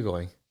 Like, where are you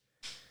going?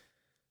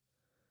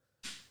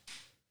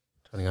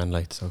 Turning on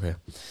lights, okay.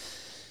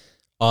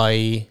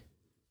 I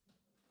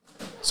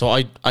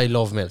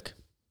love milk.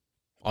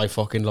 I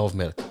fucking love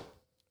milk.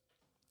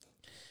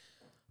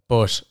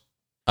 But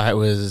it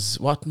was,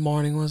 what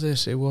morning was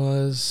it? It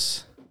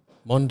was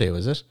Monday,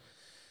 was it?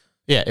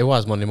 Yeah, it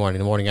was Monday morning,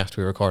 the morning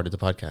after we recorded the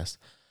podcast.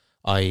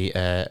 Are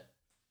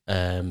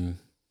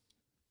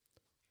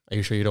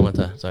you sure you don't want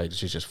that? Sorry,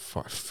 she's just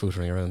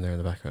footering around there in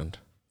the background.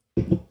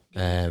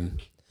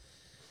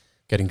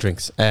 Getting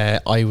drinks. I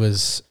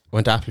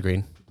went to Apple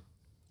Green.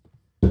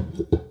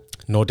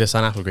 No diss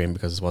on Apple Green,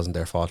 because it wasn't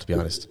their fault, to be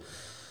honest.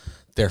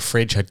 Their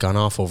fridge had gone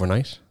off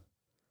overnight.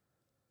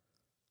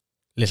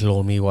 Little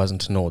old me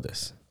wasn't to know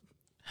this.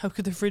 How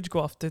could the fridge go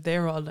off? They're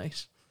there all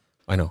night.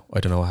 I know. I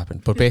don't know what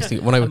happened. But basically,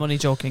 when I'm only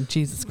joking.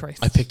 Jesus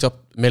Christ. I picked up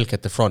milk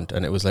at the front,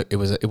 and it was like, it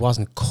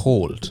wasn't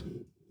cold,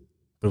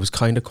 but it was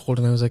kind of cold,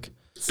 and I was like,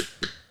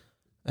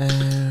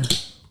 I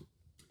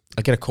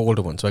get a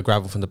colder one, so I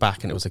grabbed it from the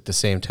back, and it was like the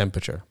same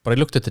temperature. But I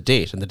looked at the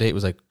date, and the date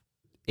was like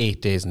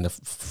 8 days in the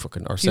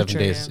fucking, or Future,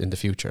 7 days in the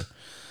future.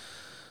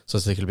 So I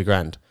was like, it'll be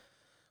grand.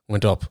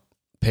 Went up,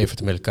 paid for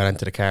the milk, got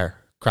into the car,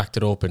 cracked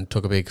it open,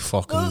 took a big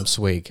fucking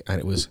swig, and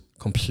it was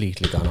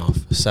completely gone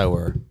off.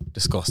 Sour,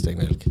 disgusting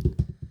milk.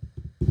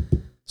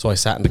 So I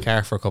sat in the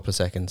car for a couple of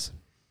seconds,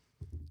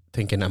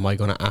 thinking, am I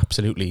going to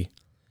absolutely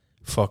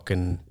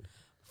fucking...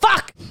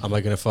 Fuck! Am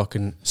I going to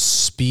fucking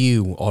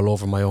spew all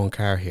over my own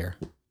car here?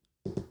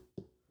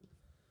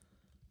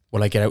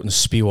 Will I get out and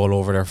spew all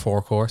over their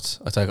forecourts?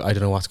 I was like, I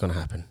don't know what's going to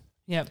happen.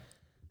 Yeah.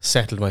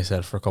 Settled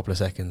myself for a couple of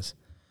seconds,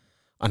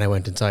 and I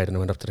went inside and I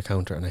went up to the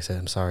counter and I said,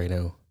 I'm sorry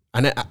now.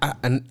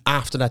 And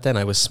after that, then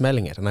I was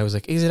smelling it, and I was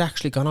like, is it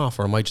actually gone off,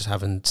 or am I just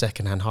having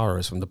secondhand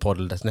horrors from the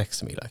puddle that's next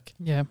to me? Like,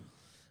 Yeah.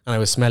 and I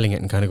was smelling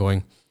it and kind of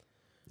going,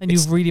 And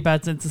you've really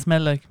bad sense of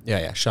smell, like.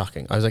 yeah,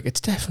 shocking. I was like,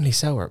 it's definitely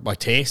sour. I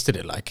tasted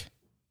it, like,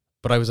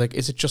 but I was like,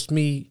 is it just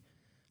me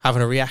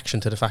having a reaction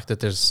to the fact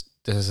that there's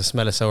a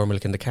smell of sour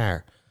milk in the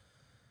car?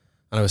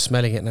 And I was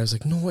smelling it, and I was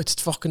like, no, it's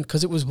fucking,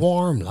 because it was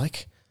warm,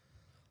 like.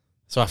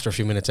 So after a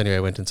few minutes anyway, I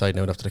went inside and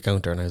I went up to the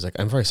counter, and I was like,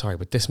 I'm very sorry,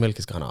 but this milk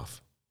has gone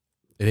off.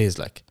 It is,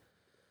 like,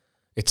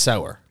 it's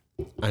sour.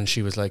 And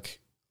she was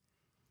like,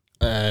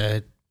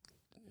 because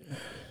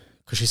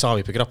she saw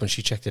me pick it up, and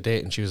she checked the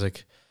date, and she was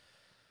like,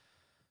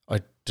 I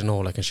don't know,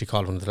 like, and she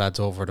called one of the lads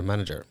over, the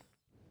manager,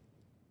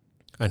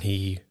 and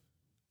he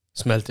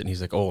smelt it, and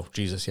he's like, oh,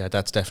 Jesus, yeah,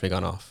 that's definitely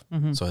gone off.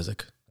 Mm-hmm. So I was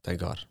like, thank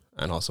God.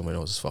 And also my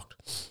nose is fucked.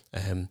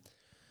 And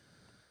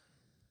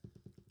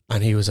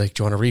he was like,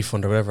 do you want a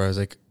refund or whatever? I was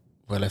like,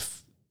 well,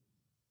 if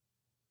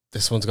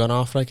this one's gone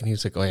off, like, and he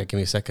was like, oh yeah, give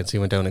me a second. So he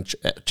went down and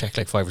checked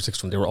like 5 or 6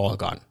 of them. They were all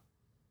gone.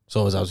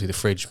 So it was obviously the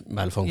fridge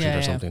malfunctioned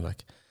or something,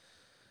 like.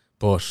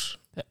 But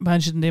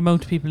imagine the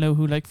amount of people now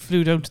who like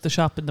flew down to the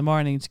shop in the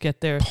morning to get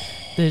the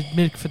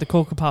milk for the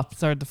Cocoa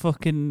Pops or the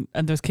fucking,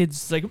 and there's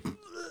kids like,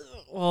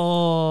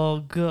 oh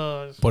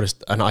God.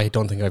 and I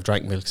don't think I've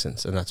drank milk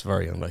since, and that's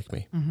very unlike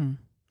me. Mm-hmm.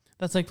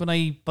 That's like when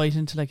I bite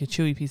into like a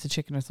chewy piece of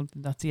chicken or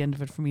something. That's the end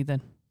of it for me.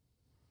 Then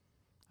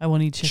I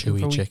won't eat chicken.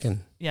 Chewy for chicken.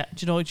 weeks. Yeah.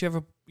 Do you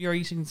know you're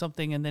eating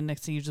something and then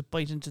next thing you just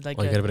bite into like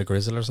you get a bit of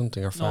grizzle or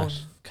something, or fat.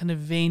 kind of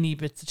veiny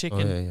bits of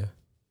chicken. Oh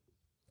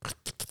yeah.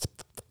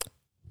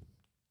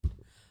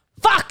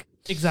 Fuck!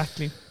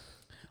 Exactly.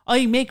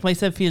 I make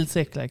myself feel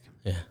sick, like.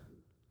 Yeah.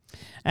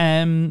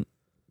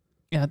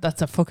 Yeah,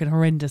 that's a fucking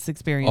horrendous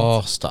experience.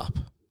 Oh, stop.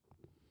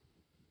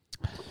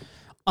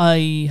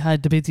 I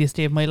had the busiest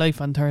day of my life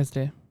on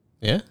Thursday.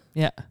 Yeah?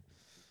 Yeah.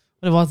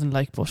 Well, it wasn't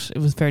like, but it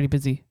was fairly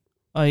busy.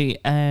 I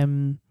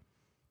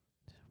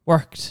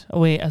worked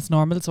away as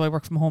normal, so I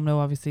work from home now,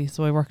 obviously.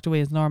 So I worked away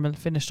as normal,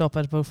 finished up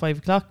at about 5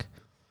 o'clock,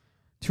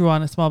 threw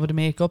on a small bit of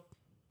makeup,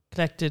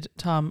 collected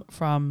Tom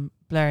from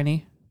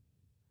Blarney,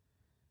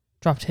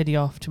 dropped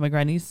Hedy off to my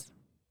granny's,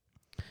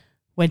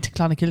 went to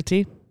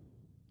Clonakilty,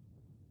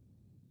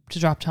 to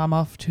drop Tom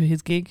off to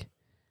his gig,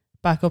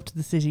 back up to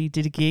the city,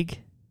 did a gig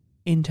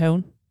in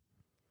town,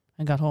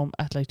 and got home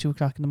at like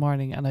 2:00 in the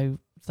morning. And I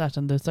sat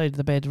on the side of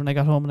the bed when I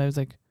got home, and I was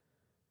like,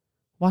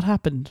 "What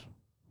happened?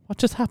 What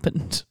just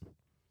happened?"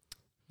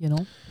 You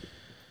know?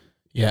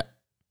 Yeah,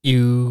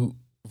 you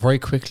very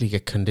quickly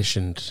get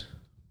conditioned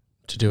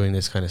to doing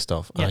this kind of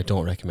stuff, and I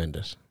don't recommend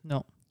it.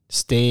 No.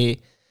 Stay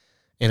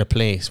in a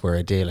place where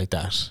a day like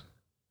that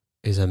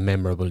is a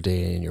memorable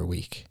day in your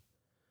week,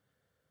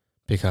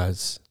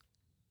 because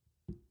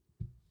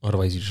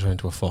otherwise you just turn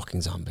into a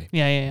fucking zombie.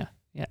 Yeah.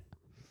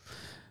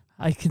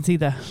 I can see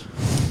that.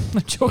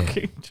 I'm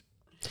joking.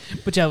 Yeah.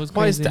 But yeah, it was crazy.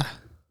 Why is that?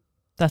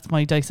 That's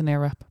my Dyson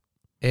Airwrap.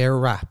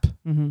 Airwrap?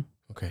 Mm-hmm.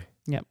 Okay.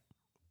 Yep.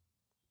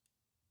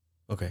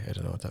 Okay, I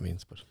don't know what that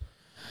means, but...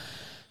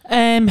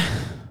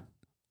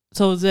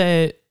 So it was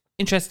an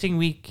interesting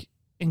week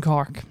in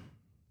Cork.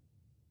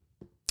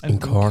 In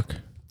Cork?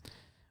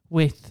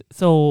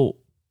 So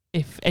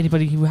if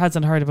anybody who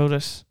hasn't heard about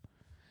it,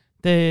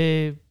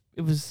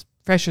 it was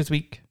Freshers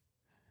Week.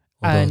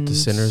 And the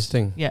Sinners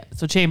thing? Yeah,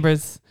 so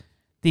Chambers,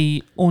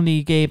 the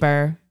only gay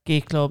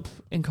club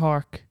in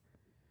Cork,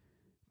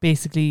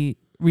 basically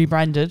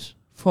rebranded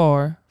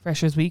for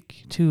Freshers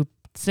Week to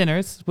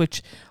Sinners,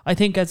 which I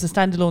think as a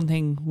standalone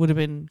thing would have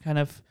been kind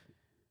of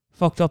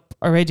fucked up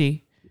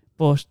already,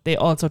 but they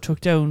also took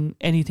down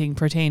anything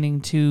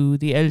pertaining to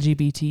the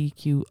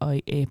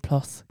LGBTQIA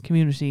plus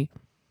community.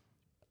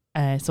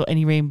 So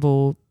any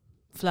rainbow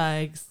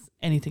flags,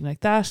 anything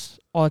like that,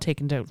 all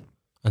taken down.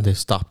 And they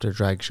stopped their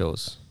drag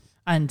shows.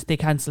 And they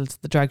cancelled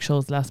the drag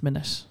shows last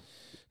minute.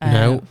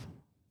 Now,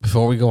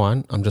 before we go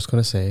on, I'm just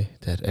going to say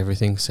that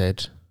everything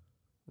said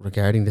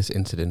regarding this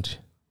incident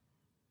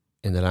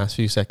in the last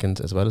few seconds,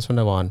 as well as from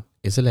now on,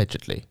 is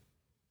allegedly.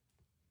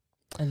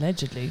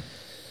 Allegedly?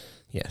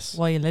 Yes.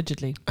 Why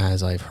allegedly?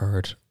 As I've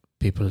heard,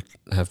 people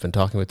have been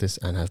talking with this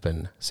and have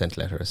been sent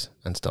letters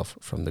and stuff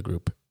from the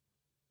group.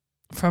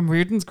 From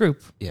Reardon's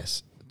group?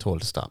 Yes,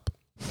 told to stop.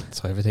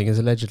 So everything is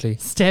allegedly.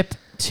 Step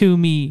to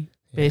me,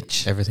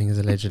 bitch. Everything is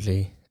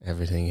allegedly.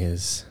 Everything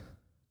is...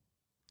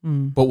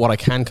 But what I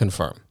can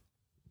confirm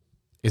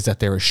is that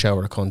they're a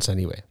shower of cunts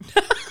anyway.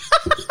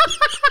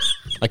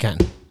 I can.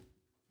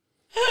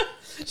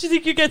 Do you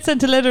think you get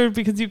sent a letter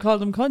because you call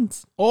them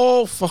cunts?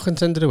 Oh, fucking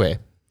send it away.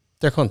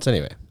 They're cunts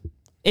anyway.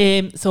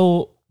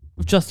 So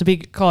just a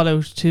big call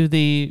out to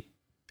the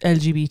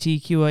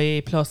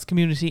LGBTQIA plus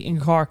community in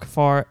Cork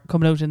for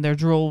coming out in their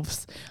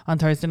droves on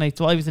Thursday night.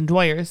 So I was in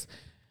Dwyer's,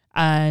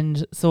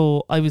 and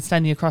so I was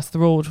standing across the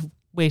road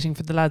waiting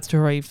for the lads to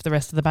arrive, the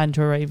rest of the band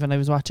to arrive, and I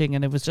was watching,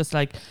 and it was just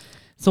like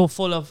so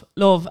full of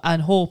love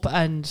and hope,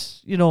 and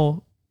you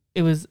know,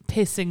 it was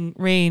pissing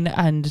rain,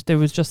 and there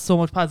was just so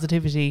much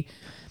positivity,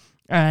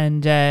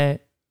 and I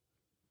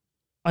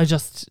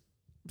just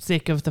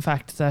sick to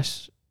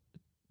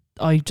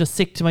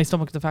my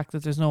stomach the fact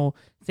that there's no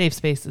safe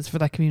spaces for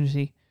that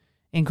community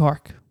in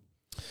Cork.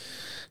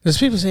 There's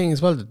people saying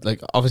as well that,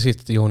 like, obviously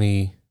it's the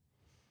only...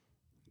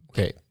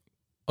 Okay,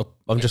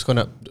 I'm just going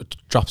to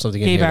drop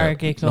something in here. Gay bar,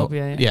 gay club,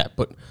 yeah. Yeah,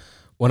 but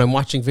when I'm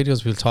watching videos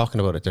of people talking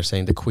about it, they're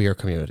saying the queer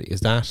community.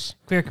 Is that...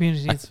 Queer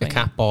community is a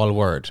catball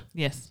word?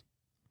 Yes.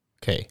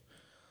 Okay.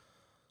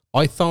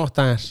 I thought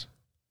that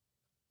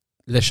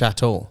Le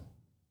Chateau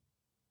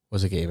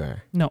was a gay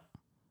bar. No.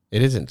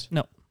 It isn't?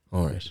 No.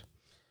 All right.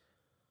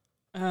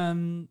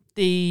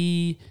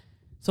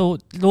 So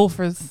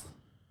Loafers.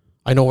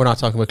 I know we're not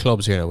talking about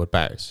clubs here now, with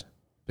bars,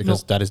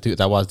 because that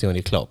was the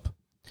only club.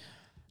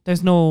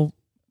 There's no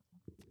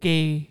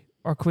gay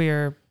or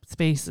queer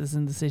spaces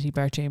in the city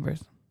bar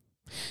Chambers.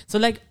 So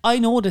like I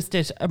noticed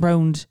it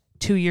around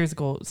 2 years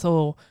ago.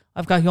 So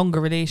I've got younger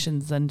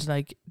relations, and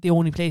like the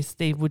only place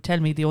they would tell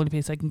me the only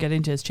place I can get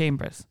into is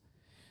Chambers.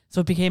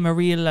 So it became a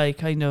real like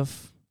kind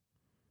of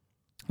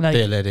like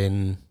they let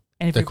in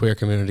the queer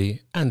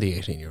community and the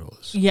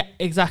 18-year-olds. Yeah,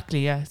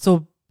 exactly. Yeah.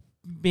 So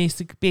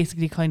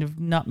basically kind of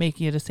not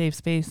making it a safe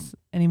space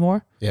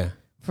anymore. Yeah.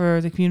 For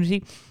the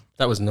community.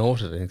 That was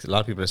noted. I think a lot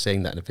of people are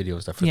saying that in the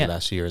videos, that for the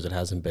last years it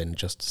hasn't been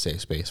just a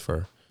safe space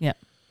for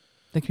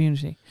the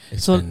community.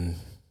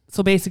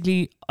 So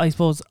basically, I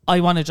suppose I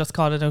want to just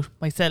call it out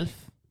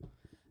myself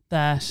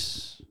that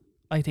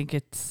I think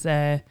it's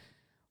I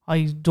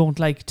don't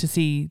like to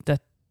see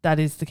that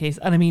is the case.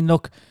 And I mean,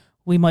 look,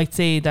 we might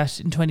say that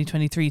in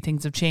 2023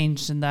 things have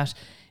changed, and that,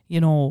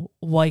 you know,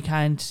 why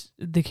can't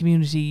the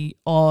community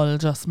all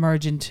just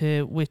merge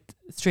into with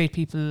straight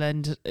people,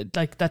 and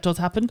like that does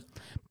happen.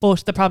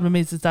 But the problem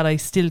is that I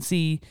still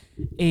see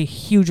a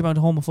huge amount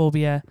of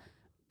homophobia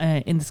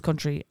in this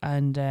country,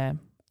 and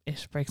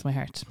it breaks my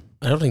heart.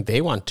 I don't think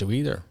they want to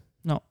either.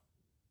 No.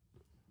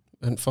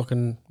 And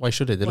fucking, why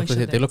should they? They look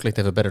like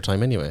they have a better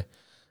time anyway.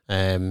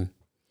 But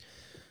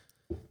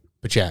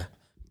yeah,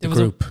 the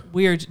group.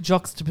 Weird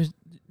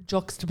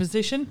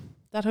juxtaposition.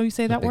 That how you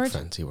say that word?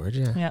 Fancy word,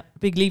 yeah. Yeah,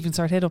 big leaving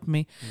cert head up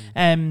me.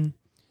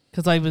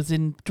 Because I was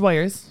in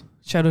Dwyer's.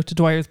 Shout out to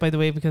Dwyer's, by the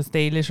way, because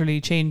they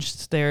literally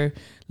changed their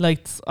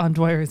lights on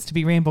Dwyer's to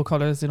be rainbow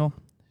colours, you know.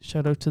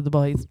 Shout out to the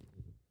boys.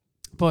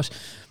 But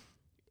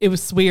it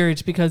was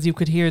weird because you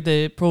could hear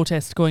the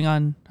protest going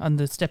on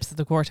the steps of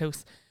the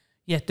courthouse,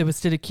 yet there was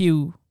still a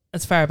queue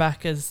as far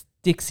back as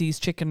Dixie's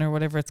Chicken or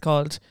whatever it's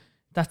called.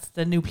 That's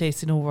the new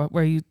place,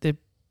 where the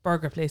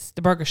burger place,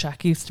 the Burger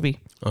Shack used to be.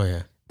 Oh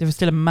yeah. There was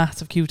still a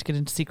massive queue to get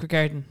into Secret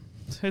Garden.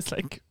 So it's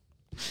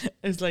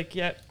like,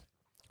 yeah.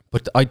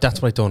 But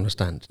that's what I don't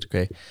understand.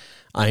 Okay,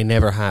 I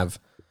never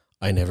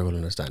will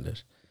understand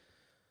it.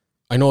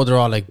 I know they're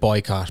all like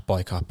boycott,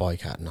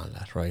 and all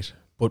that, right?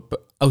 But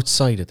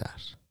outside of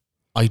that,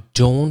 I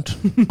don't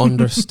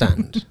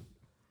understand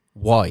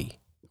why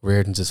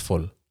Reardon's is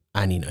full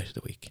any night of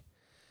the week.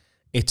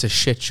 It's a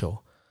shit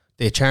show.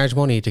 They charge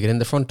money to get in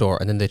the front door,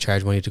 and then they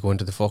charge money to go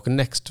into the fucking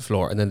next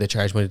floor, and then they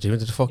charge money to go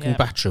into the fucking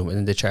bathroom, and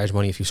then they charge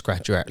money if you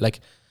scratch your arm. Like,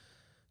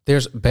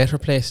 there's better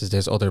places,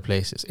 there's other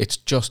places. It's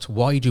just,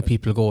 why do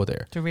people go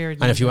there? To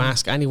Reardon's. And if you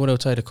ask anyone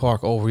outside of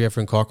Cork, were you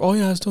ever in Cork? Oh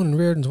yeah, I was down in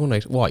Reardon's one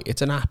night. Why?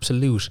 It's an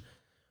absolute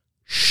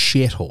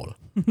shithole.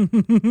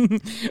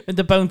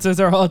 The bouncers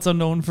are also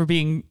known for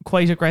being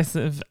quite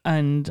aggressive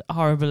and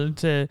horrible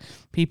to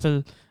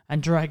people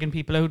and dragging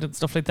people out and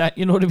stuff like that.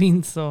 You know what I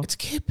mean? So it's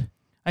Kip.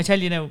 I tell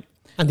you now.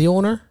 And the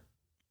owner?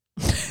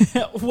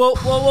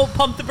 whoa,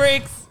 pump the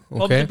brakes.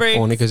 Pump the brakes.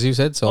 Only because you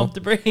said so. Pump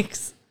the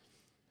brakes.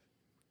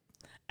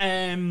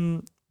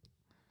 It's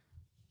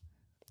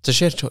a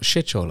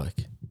shit show,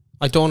 like.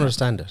 I don't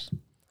understand it.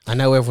 And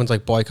now everyone's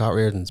like boycott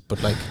Reardon's,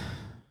 but like,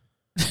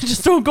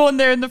 just don't go in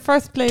there in the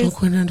first place. Don't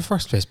go in there in the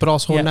first place. But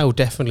also now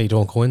definitely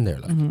don't go in there,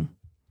 like. Mm-hmm.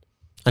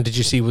 And did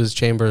you see was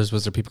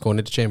there people going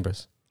into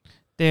Chambers?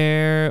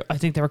 I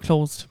think they were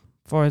closed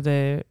for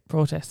the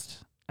protest.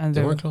 And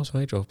they weren't closed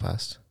when I drove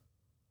past.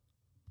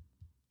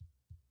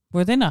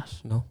 Were they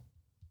not? No.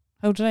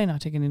 How did I not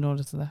take any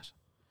notice of that?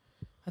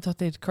 I thought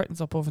they had curtains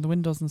up over the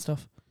windows and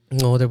stuff.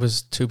 No, there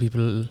was two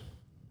people.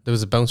 There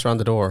was a bouncer on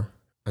the door,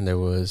 and there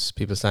was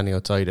people standing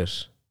outside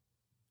it.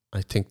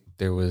 I think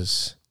there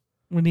was.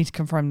 We need to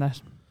confirm that.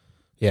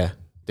 Yeah,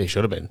 they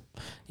should have been.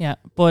 Yeah,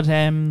 but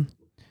I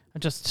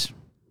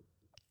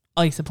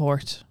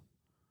support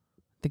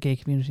the gay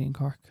community in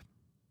Cork.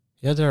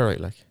 Yeah, they're alright,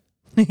 like.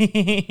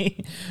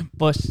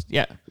 But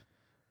yeah,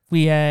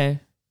 we.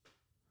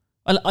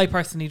 Well, I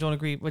personally don't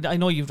agree. I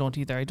know you don't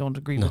either. I don't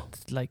agree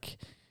with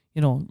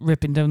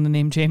ripping down the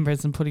name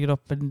Chambers and putting it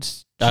up. And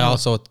I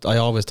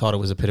always thought it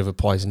was a bit of a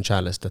poison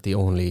chalice that the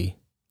only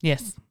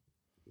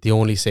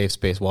safe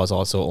space was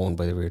also owned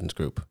by the Reardon's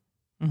group.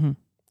 Mm-hmm.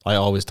 I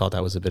always thought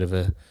that was a bit of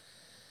a.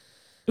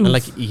 And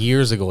like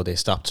years ago, they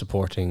stopped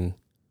supporting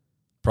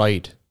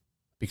Pride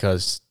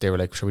because they were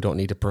like, sure, we don't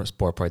need to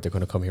support Pride. They're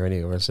going to come here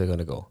anyway, or else they're going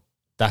to go.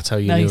 That's how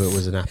you knew it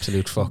was an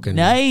absolute fucking...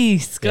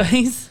 Nice, guys.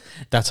 Yeah.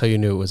 That's how you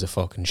knew it was a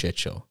fucking shit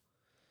show.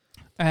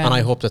 And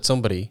I hope that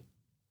somebody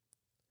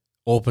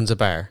opens a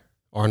bar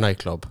or a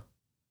nightclub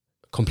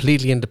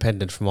completely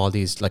independent from all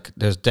these... Like,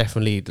 there's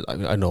definitely... I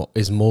don't know,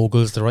 is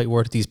moguls the right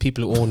word? These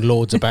people who own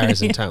loads of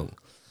bars in town.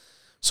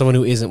 Someone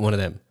who isn't one of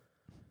them.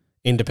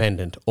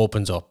 Independent,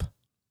 opens up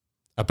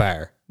a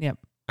bar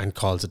and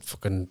calls it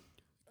fucking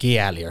Gay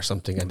Alley or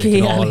something. And they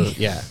can all...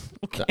 Yeah.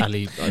 Okay.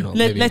 Ali, I know,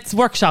 let's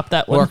workshop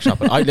that one. Workshop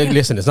it.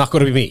 Listen, it's not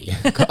going to be me.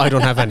 I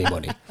don't have any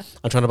money.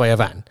 I'm trying to buy a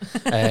van.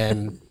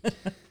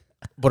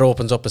 But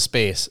opens up a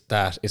space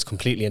that is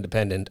completely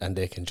independent and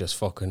they can just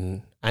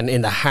fucking... And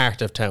in the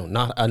heart of town,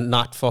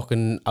 not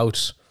fucking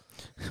out...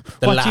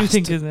 What do you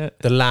think is it?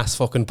 The last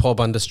fucking pub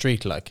on the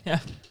street, like.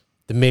 Yeah.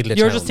 The middle of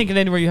You're town. just thinking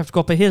anywhere you have to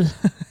go up a hill.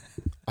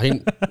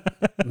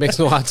 Makes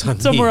no odds on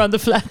Somewhere me. on the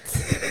flats.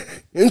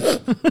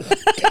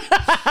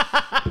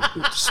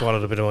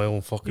 Swallowed a bit of my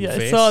own fucking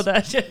face. I saw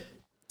that. Yeah.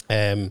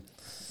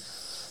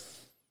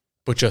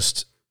 But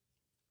just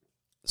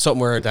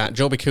somewhere that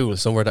Joe be cool,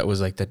 somewhere that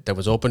was like that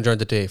was open during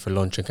the day for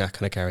lunch and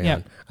kind of carry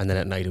on, and then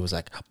at night it was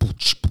like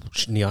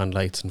neon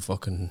lights and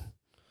fucking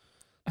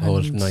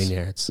whole 9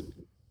 yards,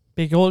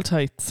 big old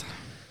tights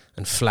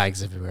and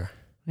flags everywhere.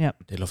 Yeah,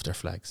 they love their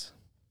flags.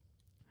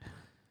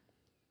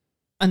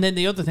 And then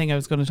the other thing I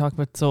was going to talk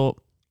about, so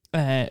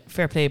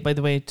fair play, by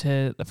the way,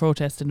 to the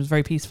protest, and it was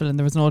very peaceful and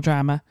there was no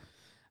drama,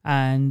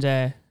 and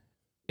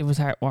it was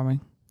heartwarming.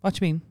 What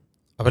do you mean?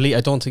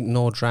 I don't think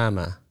no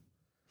drama.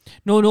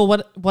 No.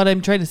 What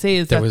I'm trying to say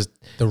is there was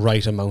the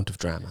right amount of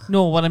drama.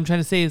 No, what I'm trying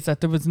to say is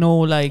that there was no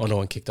like. Oh, no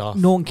one kicked off.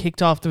 No one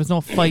kicked off. There was no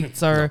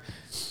fights or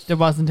there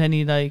wasn't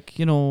any like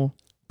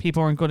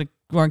people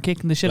weren't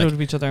kicking the shit out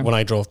of each other. When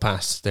I drove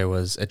past, there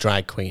was a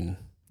drag queen.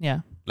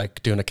 Yeah.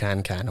 Like doing a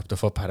can up the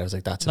footpath. I was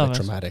like, that's a bit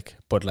dramatic.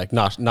 But like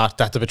not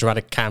that's a bit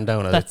dramatic, calm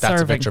down. That's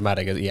a bit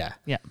dramatic. Yeah.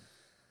 Yeah.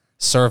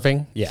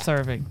 Serving? Yeah.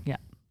 Serving, yeah.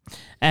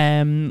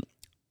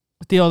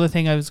 The other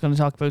thing I was going to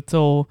talk about,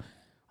 so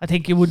I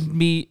think it wouldn't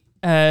be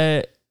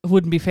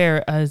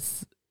fair,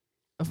 as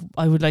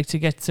I would like to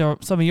get some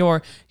of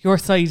your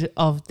side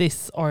of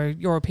this or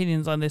your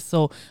opinions on this.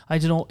 So I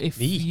don't know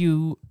if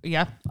you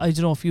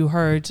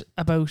heard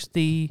about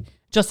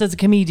just as a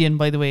comedian,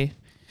 by the way,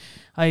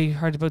 I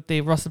heard about the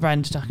Russell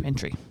Brand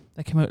documentary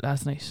that came out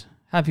last night.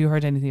 Have you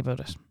heard anything about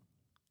it?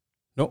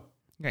 No.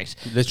 Great.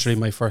 Literally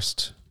my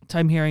first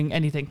time hearing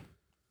anything.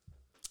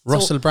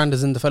 Russell Brand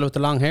is in the fellow with the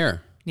long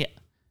hair. Yeah.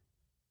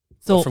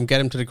 So from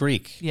Get Him to the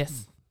Greek.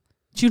 Yes.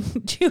 Do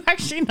you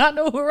actually not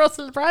know who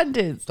Russell Brand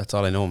is? That's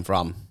all I know him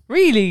from.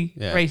 Really?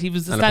 Yeah. Right, he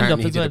was a And stand-up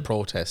apparently as he well. did a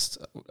protest.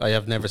 I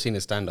have never seen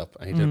his stand-up.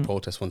 And he did a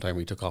protest one time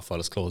where he took off all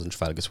his clothes in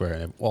Trafalgar Square.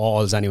 And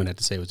all anyone had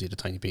to say was he had a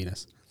tiny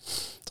penis.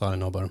 That's all I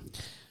know about him.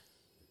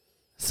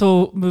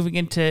 So moving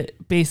into,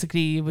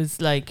 basically it was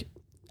like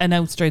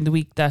announced during the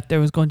week that there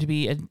was going to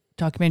be a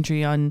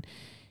documentary on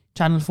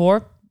Channel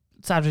 4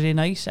 Saturday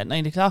night at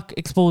 9 o'clock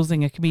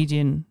exposing a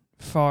comedian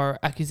for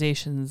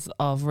accusations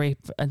of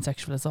rape and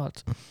sexual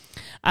assault.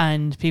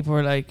 And people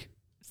were like,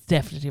 it's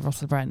definitely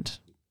Russell Brand.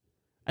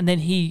 And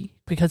then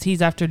because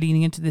he's after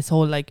leaning into this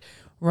whole like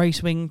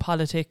right-wing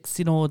politics,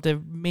 you know,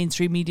 the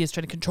mainstream media is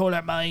trying to control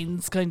our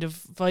minds kind of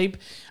vibe,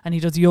 and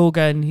he does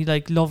yoga and he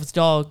like loves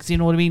dogs, you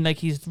know what I mean? Like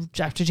he's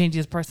after changing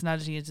his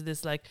personality into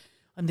this like,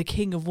 I'm the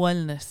king of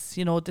wellness,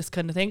 you know, this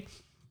kind of thing.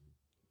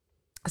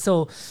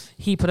 So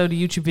he put out a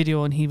YouTube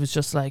video and he was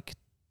just like,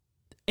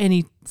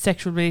 any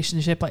sexual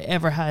relationship I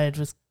ever had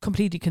was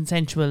completely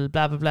consensual,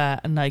 blah, blah, blah.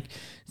 And like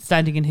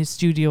standing in his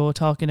studio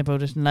talking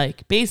about it and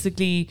like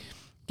basically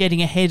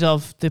getting ahead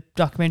of the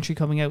documentary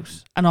coming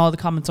out. And all the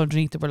comments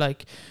underneath that were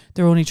like,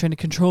 they're only trying to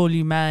control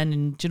you, man.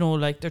 And, you know,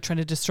 like they're trying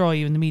to destroy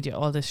you in the media,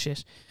 all this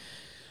shit.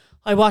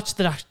 I watched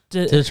Did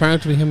it turn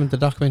out to be him in the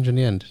documentary in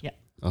the end? Yeah.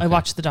 Okay. I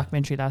watched the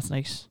documentary last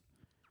night.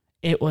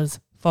 It was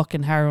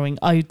fucking harrowing.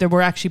 There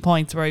were actually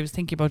points where I was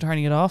thinking about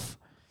turning it off.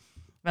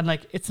 And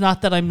like, it's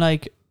not that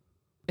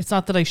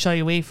I shy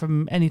away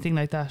from anything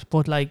like that,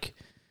 but like,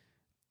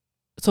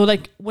 so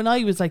like when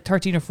I was like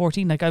 13 or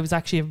 14, like I was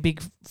actually a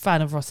big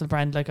fan of Russell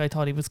Brand. Like I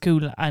thought he was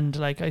cool. And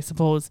like, I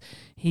suppose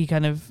he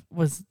kind of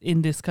was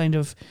in this kind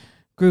of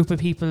group of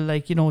people,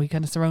 like, you know, he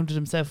kind of surrounded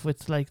himself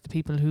with like the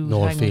people who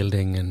Noel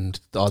Fielding and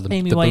all the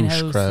Amy Bush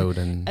Winehouse crowd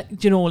and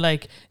you know,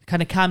 like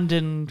kind of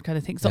Camden kind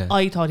of thing. So yeah.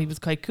 I thought he was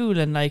quite cool,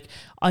 and like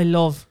I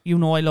love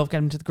Get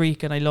Him to the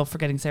Greek, and I love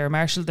Forgetting Sarah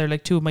Marshall. They're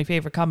like two of my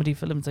favourite comedy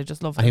films. I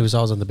just love them. And he was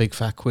always on the Big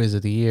Fat Quiz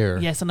of the Year.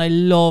 Yes, and I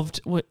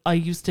loved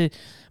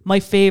my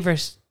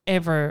favourite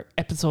ever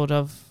episode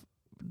of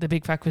the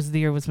Big Fat Quiz of the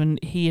Year was when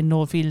he and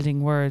Noel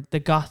Fielding were the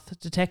goth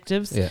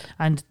detectives. Yeah.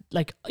 And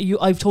like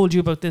I've told you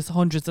about this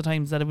hundreds of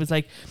times, that it was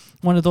like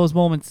one of those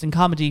moments in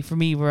comedy for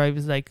me where I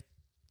was like,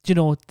 you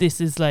know,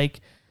 this is like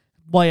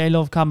why I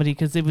love comedy,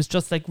 because it was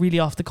just like really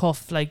off the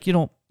cuff, like, you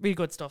know, really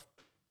good stuff.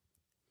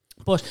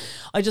 But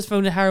I just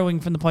found it harrowing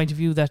from the point of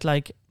view that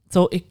like,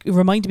 so it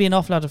reminded me an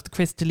awful lot of the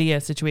Chris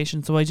D'Elia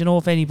situation. So I don't know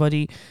if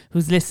anybody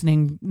who's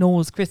listening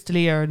knows Chris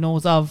D'Elia or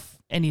knows of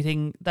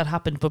anything that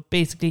happened, but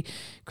basically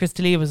Chris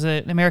D'Elia was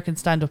an American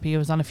stand-up. He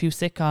was on a few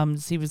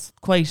sitcoms. He was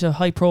quite a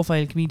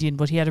high-profile comedian,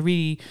 but he had a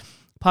really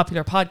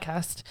popular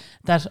podcast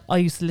that I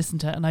used to listen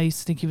to, and I used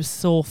to think he was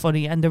so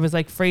funny. And there was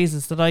like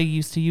phrases that I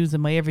used to use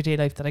in my everyday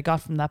life that I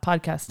got from that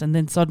podcast, and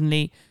then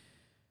suddenly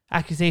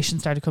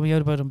accusations started coming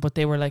out about him, but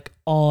they were like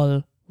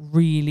all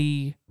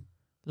really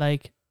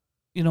like,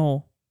 you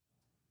know,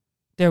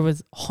 there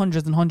was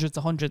hundreds and hundreds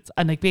of hundreds,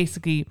 and like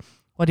basically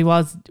what he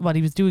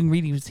was doing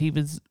really was he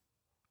was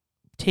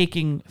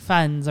taking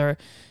fans or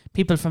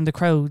people from the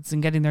crowds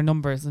and getting their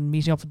numbers and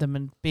meeting up with them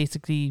and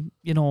basically,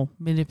 you know,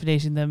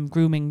 manipulating them,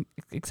 grooming,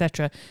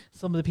 etc.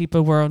 Some of the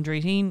people were under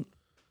 18.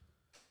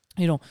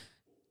 You know,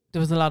 there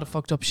was a lot of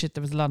fucked up shit.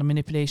 There was a lot of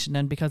manipulation,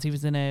 and because he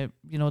was in a,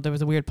 you know, there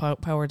was a weird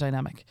power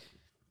dynamic.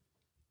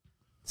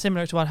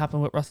 Similar to what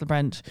happened with Russell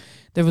Brand.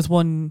 There was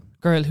one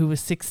girl who was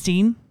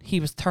 16.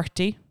 He was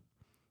 30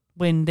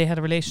 when they had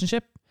a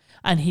relationship,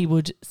 and he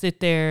would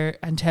sit there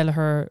and tell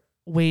her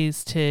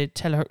ways to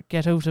tell her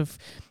get out of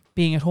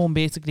being at home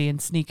basically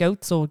and sneak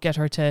out. So get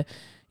her to,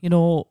 you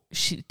know,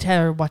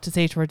 tell her what to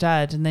say to her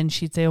dad, and then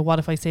she'd say, oh, what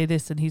if I say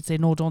this? And he'd say,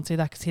 no, don't say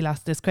that, because he'll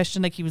ask this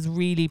question. Like, he was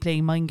really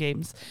playing mind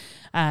games.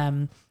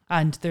 And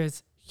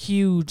there's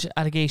huge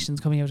allegations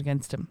coming out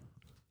against him.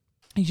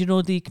 You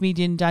know the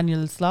comedian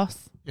Daniel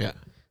Sloss? Yeah.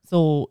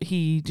 So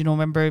he, you know,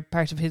 remember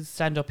part of his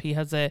stand-up, he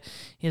has a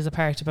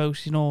part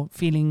about, you know,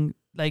 feeling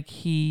like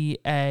he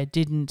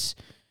didn't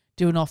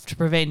do enough to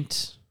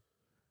prevent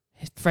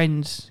his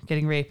friend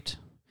getting raped,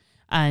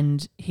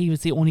 and he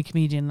was the only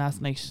comedian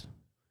last night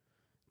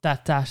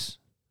that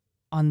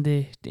in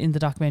the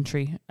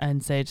documentary,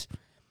 and said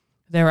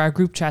there are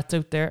group chats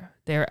out there.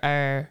 There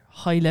are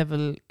high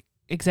level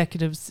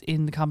executives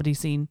in the comedy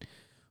scene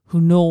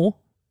who know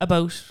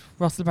about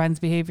Russell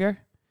Brand's behaviour,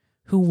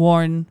 who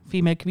warn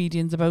female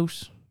comedians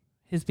about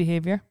his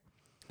behaviour,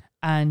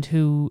 and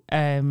who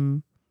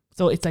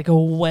so it's like a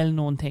well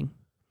known thing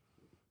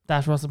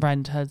that Russell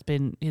Brand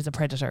is a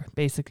predator,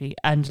 basically.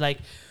 And like,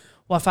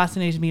 what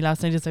fascinated me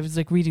last night is I was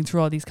like reading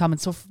through all these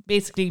comments. So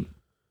basically,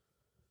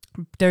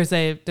 there's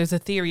a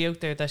theory out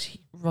there that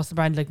Russell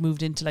Brand like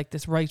moved into like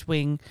this right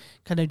wing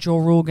kind of Joe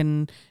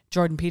Rogan,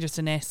 Jordan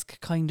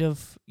Peterson-esque kind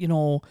of, you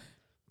know,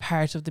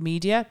 part of the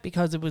media,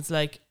 because it was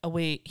like a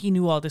way he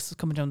knew all this was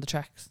coming down the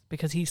tracks,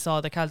 because he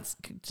saw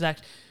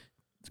that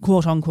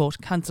quote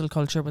unquote cancel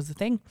culture was the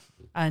thing.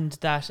 And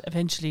that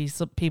eventually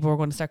some people were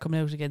going to start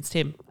coming out against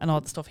him and all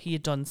the stuff he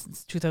had done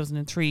since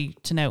 2003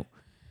 to now.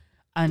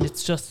 And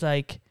it's just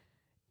like,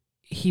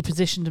 he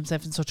positioned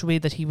himself in such a way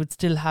that he would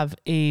still have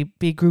a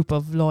big group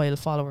of loyal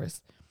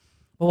followers.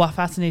 But what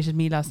fascinated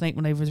me last night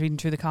when I was reading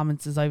through the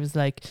comments is I was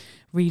like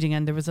reading,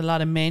 and there was a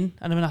lot of men,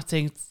 and I'm not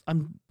saying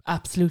I'm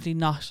absolutely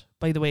not,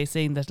 by the way,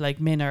 saying that like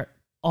men are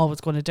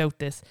always going to doubt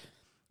this,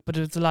 but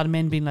there was a lot of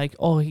men being like,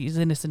 oh, he's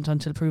innocent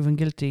until proven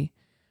guilty.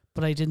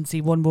 But I didn't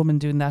see one woman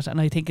doing that, and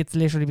I think it's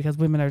literally because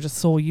women are just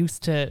so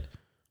used to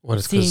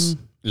it's because,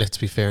 let's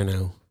be fair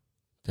now,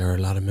 there are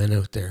a lot of men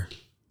out there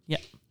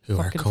who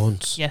are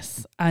cunts.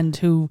 Yes, and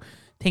who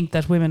think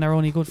that women are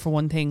only good for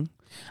one thing,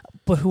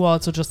 but who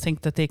also just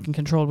think that they can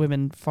control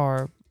women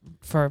for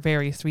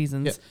various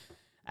reasons.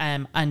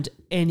 Yeah. And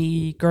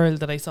any girl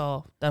that I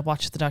saw that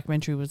watched the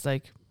documentary was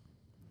like,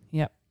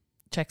 yeah,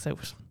 checks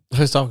out.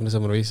 I was talking to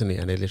someone recently,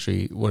 and they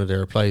literally, one of their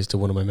replies to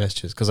one of my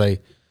messages, because I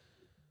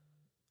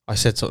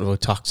said something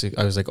about toxic.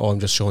 I was like, oh, I'm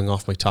just showing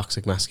off my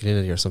toxic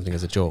masculinity or something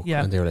as a joke.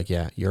 Yeah. And they were like,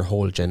 yeah, your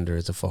whole gender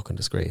is a fucking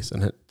disgrace.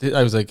 And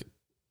I was like,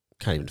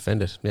 can't even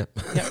defend it. Yeah.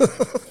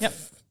 Yep.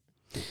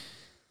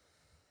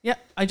 Yeah.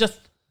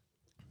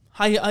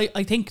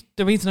 I think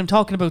the reason I'm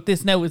talking about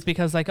this now is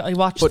because like I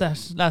watched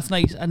that last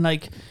night, and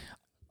like,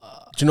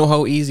 do you know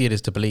how easy it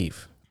is to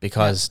believe?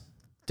 Because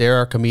there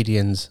are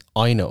comedians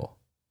I know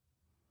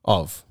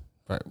of,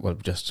 right? Well,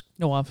 just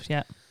know of,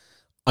 yeah.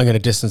 I'm going to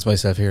distance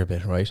myself here a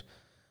bit, right?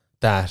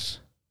 That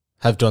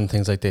have done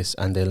things like this,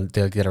 and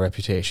they'll get a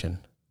reputation.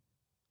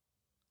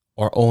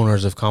 Or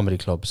owners of comedy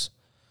clubs.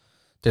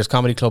 There's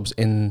comedy clubs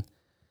in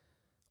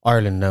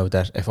Ireland now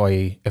that if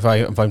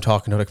I'm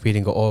talking to a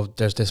comedian, go, oh,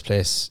 there's this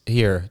place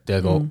here,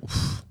 they'll go,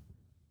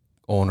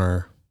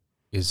 owner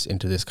is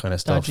into this kind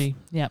of stuff. Dodgy,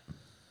 yeah.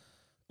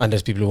 And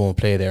there's people who won't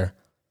play there.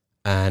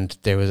 And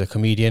there was a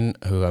comedian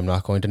who I'm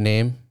not going to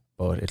name,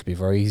 but it'll be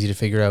very easy to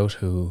figure out,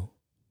 who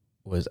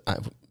was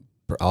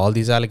all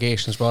these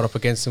allegations brought up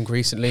against him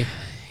recently,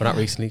 but not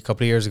recently, a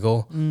couple of years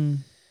ago.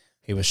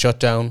 He was shut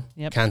down,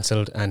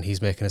 cancelled, and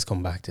he's making his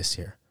comeback this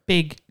year.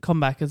 Big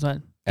comeback as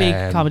well.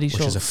 Big comedy show.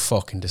 Which is a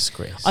fucking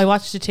disgrace. I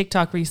watched a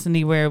TikTok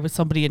recently where it was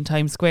somebody in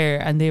Times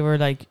Square, and they were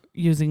like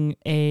using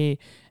a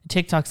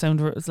TikTok sound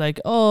where it was like,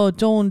 oh,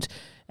 don't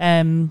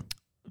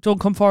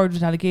come forward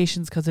with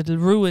allegations because it'll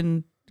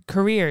ruin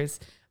careers.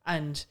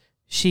 And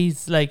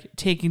she's like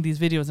taking these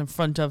videos in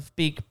front of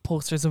big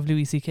posters of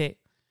Louis C.K.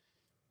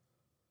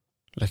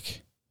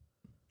 Like,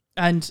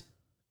 and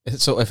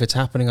so if it's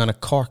happening on a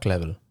Cork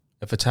level,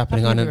 if it's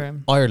happening on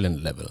an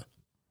Ireland level,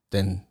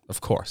 then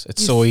of course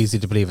it's so easy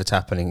to believe it's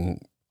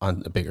happening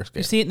on a bigger scale.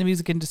 You see it in the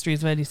music industry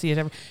as well. You see it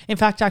every. In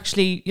fact,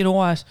 actually, you know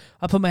what?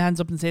 I'll put my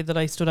hands up and say that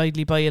I stood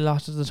idly by a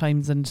lot of the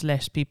times and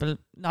let people,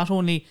 not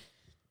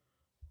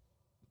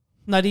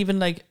even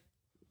like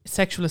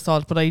sexual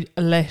assault, but I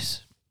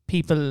let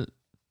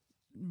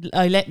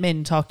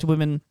men talk to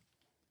women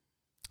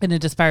in a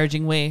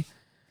disparaging way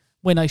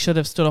when I should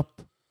have stood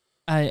up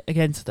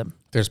against them.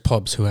 There's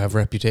pubs who have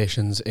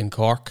reputations in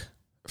Cork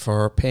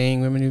for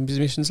paying women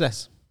musicians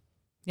less.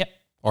 Yep.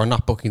 Or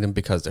not booking them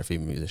because they're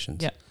female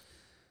musicians. Yep.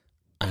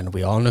 And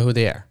we all know who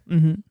they are.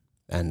 Mm-hmm.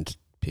 And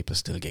people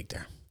still gig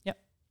there. Yep.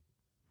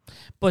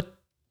 But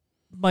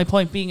my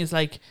point being is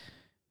like,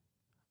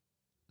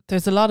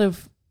 there's a lot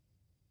of,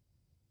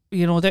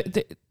 you know,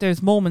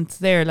 there's moments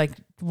there, like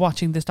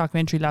watching this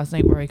documentary last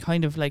night, where I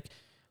kind of like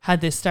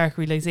had this stark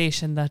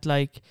realization that,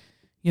 like,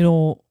 you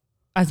know,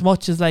 as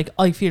much as like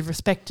I feel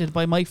respected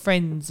by my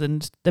friends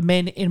and the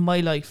men in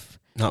my life,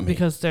 not me,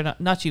 because they're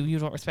not you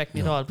don't respect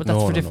me at all, but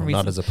that's for different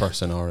reasons. Not as a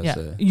person or as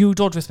a... You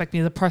don't respect me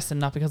as a person,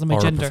 not because of my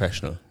gender. Or a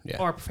professional,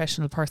 Or a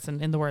professional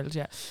person in the world,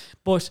 yeah.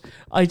 But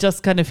I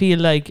just kind of feel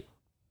like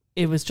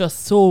it was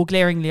just so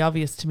glaringly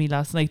obvious to me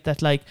last night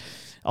that, like,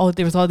 oh,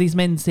 there was all these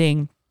men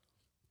saying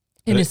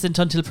innocent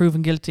until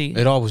proven guilty.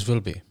 It always will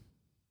be.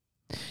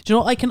 Do you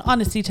know, I can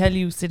honestly tell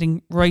you,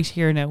 sitting right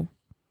here now,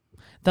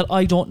 that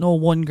I don't know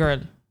one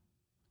girl,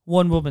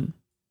 one woman,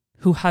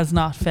 who has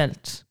not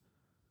felt,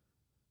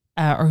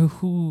 or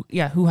who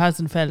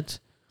hasn't felt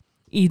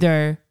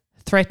either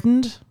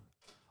threatened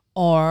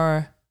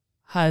or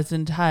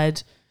hasn't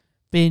had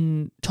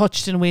been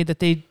touched in a way that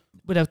they,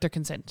 without their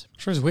consent.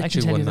 Sure, I was with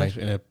you one night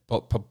in a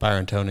pub bar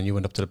in town, and you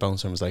went up to the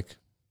bouncer and was like,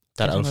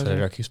 that outfit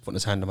there keeps putting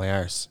his hand on my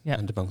arse,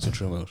 and the bouncer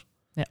threw him out.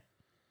 Yeah.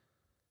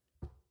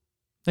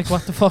 Like,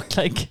 what the fuck?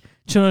 Like, do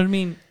you know what I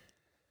mean?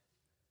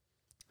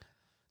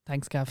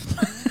 Thanks, Gav.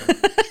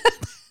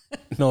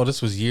 No,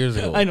 this was years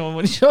ago. I know, I'm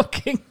only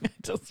joking. I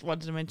just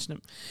wanted to mention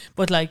him.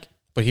 But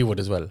But he would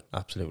as well,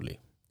 absolutely.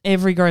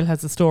 Every girl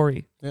has a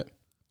story. Yeah.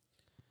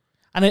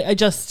 And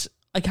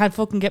I can't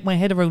fucking get my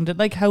head around it.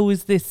 Like, how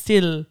is this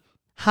still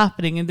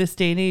happening in this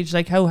day and age?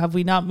 Like, how have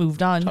we not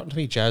moved on? Talking to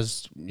me,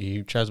 Jazz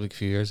Week a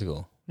few years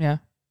ago. Yeah.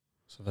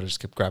 So I just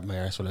kept grabbing my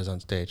arse while I was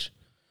on stage.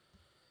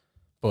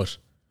 But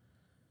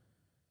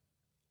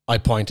I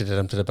pointed at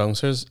him to the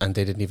bouncers, and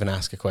they didn't even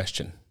ask a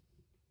question.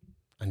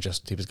 And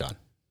just, he was gone.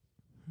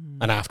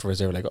 And afterwards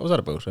they were like, what was that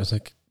about? I was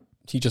like,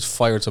 he just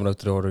fired someone out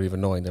the door without even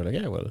knowing. They're like,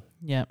 yeah, well.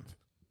 Yeah.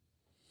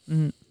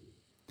 I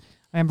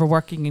remember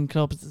working in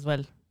clubs as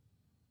well.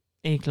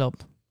 A club.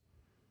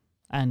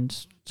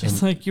 and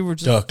just like you were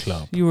The just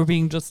club. you were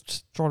being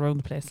just thrown around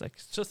the place. Like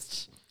it's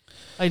just,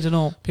 I don't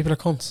know. People are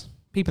cunts.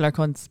 People are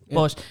cunts, Yeah.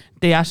 but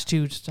the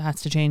attitude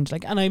has to change.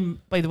 Like, and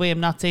I'm, by the way, I'm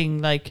not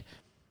saying like,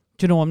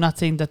 do you know, I'm not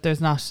saying that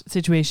there's not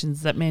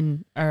situations that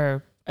men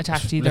are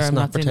attacked either. Let's I'm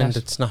not not saying pretend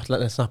that. it's not.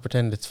 Let's not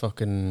pretend it's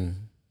fucking.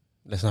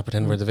 Let's not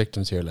pretend we're the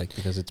victims here, like,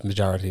 because it's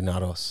majority,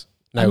 not us.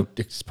 Now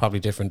it's probably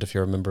different if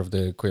you're a member of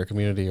the queer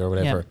community or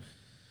whatever. Yeah.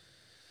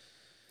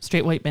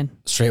 Straight white men.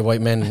 Straight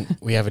white men,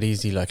 we have it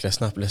easy. Like,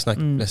 let's not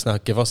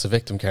give us a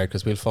victim card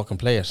because we'll fucking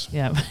play it.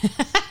 Yeah.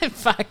 In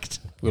fact,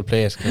 We'll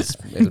play it because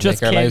it'll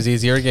Just make our Ken. lives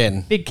easier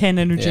again. big Ken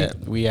energy. Yeah,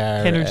 we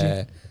are.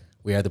 Energy.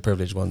 We are the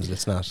privileged ones.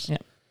 Let's not. Yeah.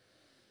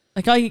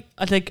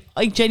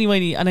 I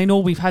genuinely, and I know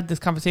we've had this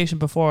conversation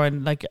before,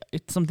 and like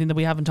it's something that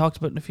we haven't talked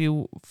about in a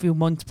few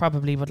months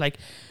probably, but like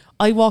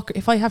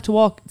if I have to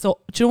walk, so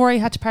do you know where I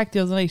had to park the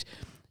other night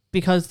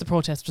because the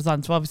protest was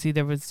on? So obviously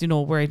there was, you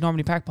know, where I'd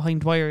normally park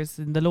behind wires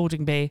in the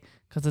loading bay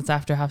because it's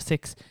after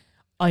 6:30.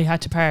 I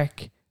had to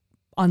park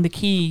on the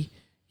quay,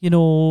 you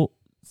know,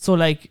 so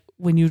like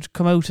when you'd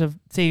come out of,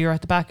 say you're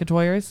at the back of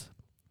Dwyer's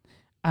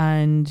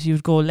and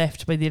you'd go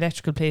left by the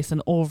electrical place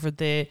and over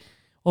the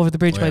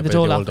bridge by the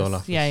Dole old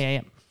office. Yeah.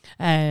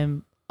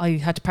 I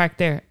had to park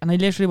there and I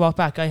literally walked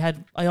back.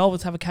 I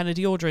always have a can of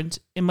deodorant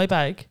in my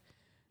bag,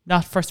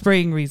 not for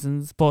spraying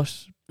reasons,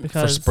 but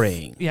because for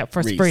spraying. Yeah,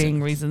 for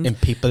spraying reasons. In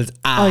people's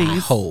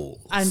Eyes. holes.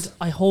 And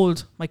I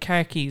hold my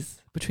car keys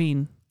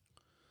between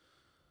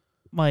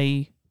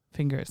my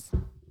fingers.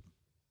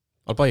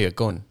 I'll buy you a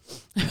gun.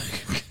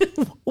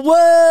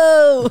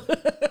 Whoa!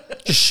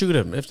 Just shoot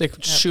him. If they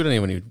shoot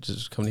anyone, you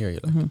just come near you.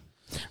 Like.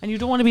 And you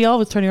don't want to be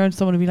always turning around to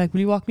someone and be like,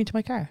 will you walk me to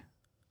my car?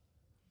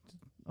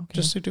 Okay.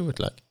 Just to do it,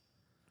 like.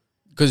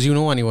 Because you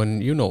know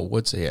anyone you know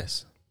would say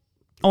yes.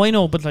 Oh, I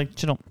know, but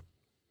like, you know.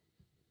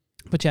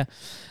 But yeah,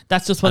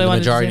 that's just what And I the wanted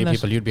to say. majority of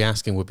people you'd be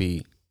asking would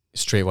be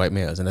straight white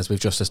males, and as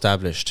we've just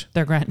established,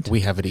 They're grand.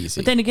 we have it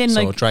easy. But then again,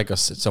 so like, drag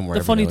us somewhere.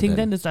 the every funny now and thing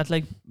then is that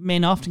like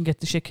men often get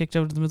the shit kicked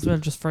out of them as well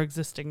just for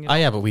existing. You know? Ah,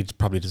 yeah, but we'd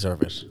probably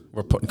deserve it.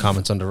 We're putting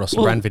comments under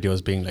Russell Well, Brand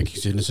videos being like,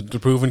 he's innocent until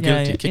proven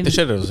Yeah, guilty. yeah. Kick the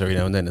shit out of us every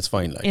now and then. It's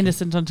fine. Like,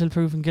 Innocent until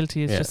proven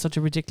guilty is Yeah. just such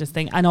a ridiculous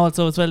thing. And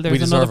also as well, we there's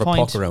deserve another a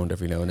point. puck around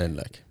every now and then.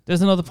 Like,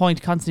 There's another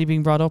point constantly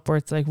being brought up where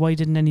it's like, why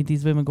didn't any of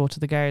these women go to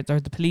the guards or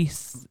the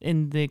police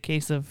in the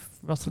case of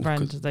Russell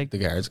Brand? It's like, the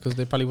guards, because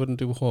they probably wouldn't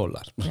do a whole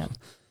lot. yeah.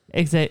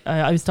 Exactly.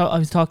 I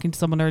was talking to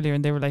someone earlier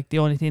and they were like, the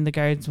only thing the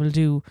guards will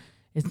do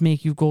is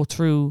make you go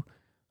through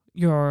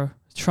your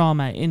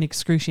trauma in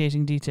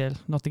excruciating detail.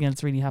 Nothing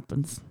else really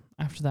happens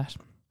after that.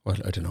 Well,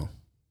 I don't know.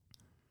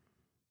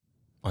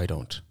 I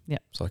don't. Yeah.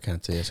 So I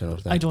can't say yes or no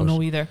to that. I don't but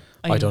know either.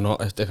 I don't know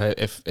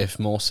if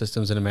most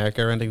systems in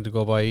America are anything to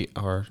go by,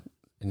 or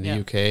in the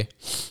Yeah. UK,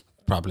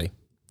 probably.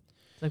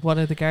 Like, what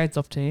are the guards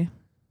up to?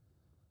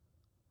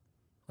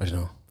 I don't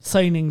know.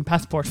 Signing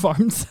passport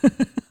forms.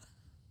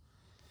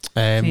 So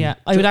Um, yeah,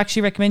 I would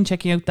actually recommend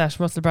checking out that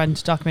Russell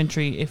Brand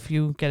documentary if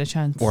you get a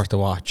chance. worth a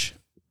watch.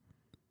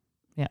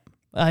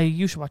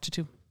 You should watch it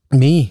too.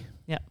 Me?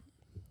 Yeah.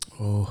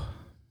 Oh,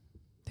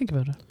 Think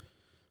about it.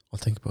 I'll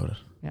think about it.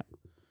 Yeah.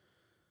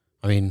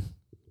 I mean,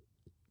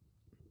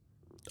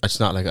 it's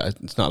not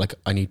like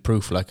I need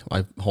proof. Like,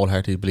 I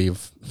wholeheartedly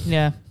believe.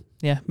 Yeah.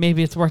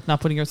 Maybe it's worth not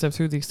putting yourself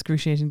through the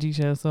excruciating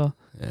details. So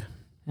Yeah.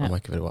 Yeah. I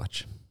might give it a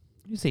watch.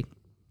 you see.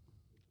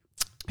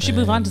 We should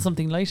move on to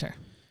something lighter.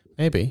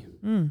 Maybe.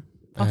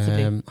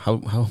 Possibly.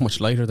 How much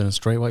lighter than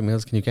straight white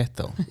males can you get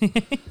though?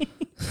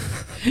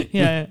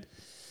 Yeah.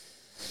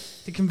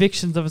 The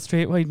convictions of a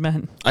straight white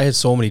man. I had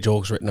so many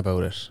jokes written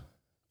about it,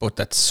 but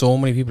that so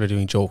many people are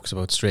doing jokes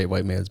about straight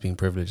white males being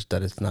privileged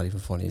that it's not even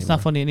funny It's anymore.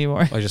 not funny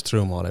anymore. I just threw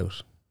them all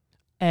out.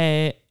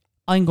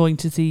 I'm going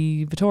to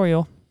see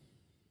Vittorio.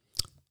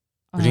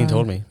 Regine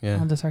told me, yeah.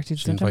 On the 30th of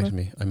She September. invited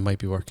me. I might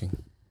be working.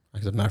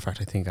 As a matter of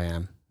fact, I think I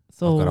am.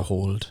 So, I've got a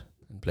hold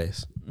in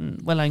place.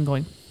 well, I'm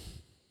going.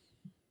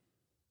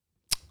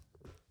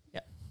 Yeah.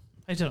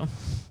 I don't know.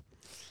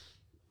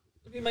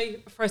 It'll be my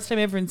first time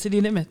ever in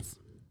City Limits.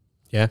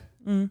 Yeah.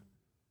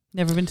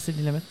 Never been to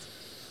City Limits.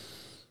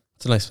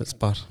 It's a nice little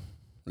spot.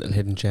 Little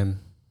hidden gem.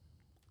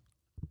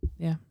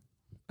 Yeah.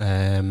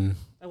 I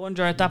I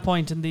wonder at that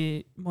point in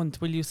the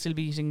month, will you still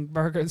be eating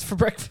burgers for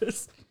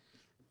breakfast?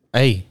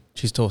 Hey,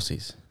 cheese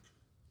toasties.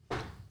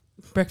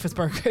 Breakfast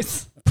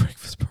burgers.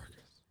 Breakfast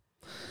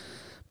burgers.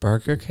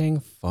 Burger King,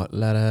 foot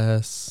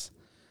lettuce.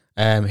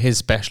 His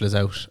special is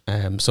out.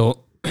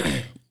 So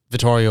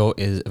Vittorio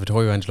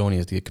Angeloni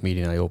is the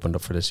comedian I opened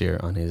up for this year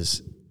on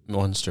his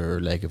monster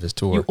leg of his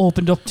tour. You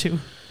opened up to.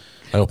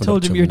 I opened told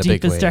up to him your in a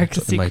big deepest, way.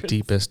 darkest My secrets.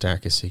 deepest,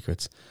 darkest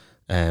secrets.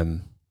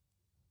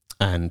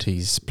 And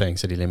he's playing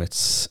City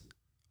Limits.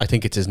 I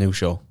think it's his new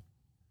show,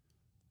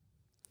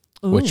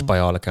 which Ooh. by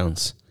all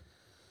accounts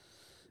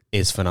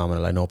is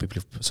phenomenal. I know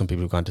some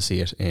people have gone to see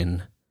it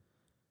in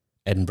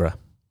Edinburgh,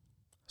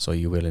 so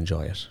you will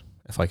enjoy it.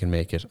 If I can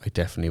make it, I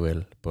definitely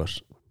will,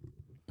 but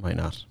might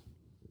not.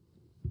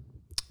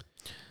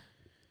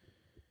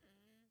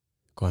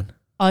 Go on.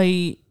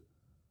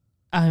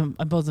 I'm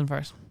buzzing for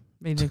it.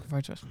 Really looking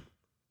forward to it.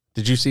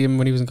 Did you see him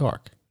when he was in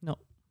Cork? No.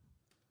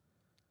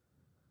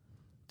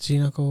 Did you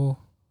not go?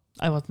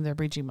 I wasn't there.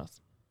 Bridgie was.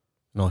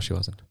 No, she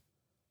wasn't.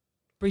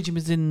 Bridgie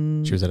was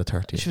in. She was at a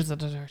 30th. She was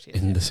at a 30th.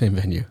 In the same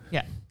venue.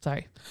 Yeah,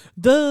 sorry.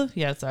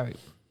 Sorry.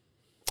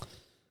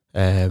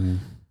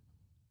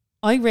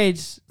 I read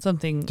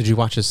something. Did you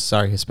watch a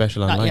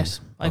special online? Not yet.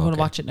 I'm going to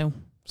watch it now.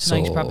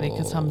 Tonight probably,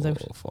 because Sam's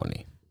out.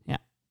 Funny. Yeah,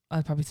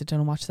 I'll probably sit down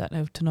and watch that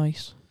now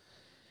tonight.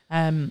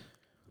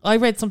 I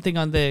read something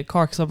on the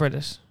Cork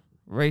subreddit,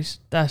 right,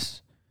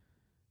 that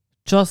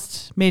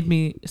just made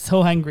me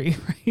so angry,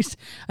 right?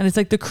 And it's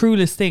like the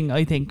cruelest thing,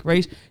 I think,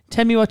 right?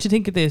 Tell me what you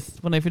think of this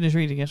when I finish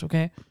reading it,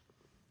 okay?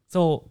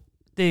 So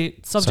the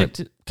subject...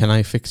 Sorry, can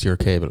I fix your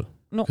cable?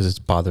 No. Because it's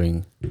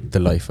bothering the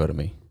life out of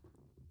me.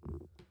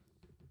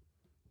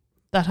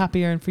 That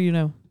happy Aaron for you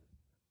now?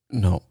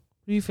 No.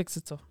 You fix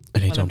it so. I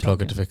need to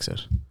unplug it to fix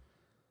it.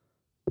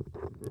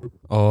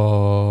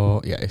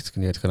 Oh, yeah, it's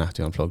going to have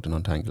to be unplugged and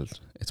untangled.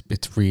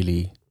 It's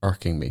really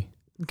irking me.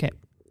 Okay.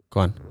 Go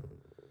on.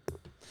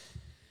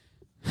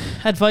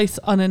 Advice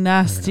on a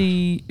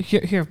nasty...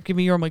 Here, give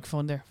me your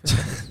microphone there.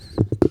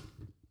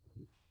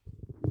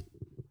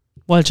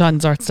 While John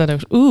sorts that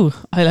out. Ooh,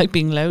 I like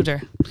being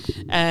louder.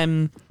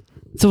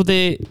 So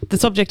the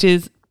subject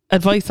is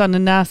advice on a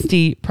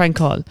nasty prank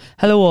call.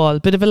 Hello all.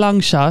 Bit of a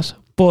long shot,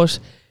 but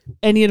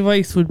any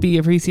advice would be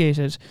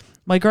appreciated.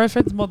 My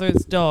girlfriend's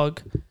mother's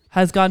dog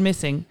has gone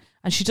missing,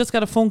 and she just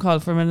got a phone call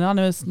from an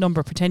anonymous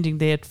number pretending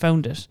they had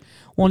found it,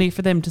 only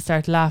for them to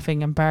start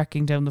laughing and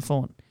barking down the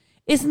phone.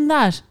 Isn't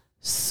that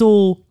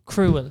so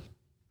cruel?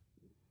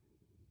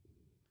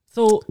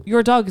 So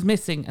your dog is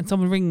missing and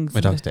someone rings. My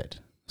dog's dead.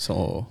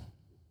 So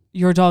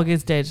your dog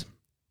is dead.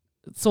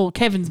 So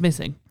Kevin's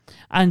missing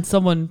and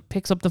someone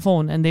picks up the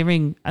phone and they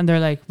ring and they're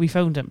like, we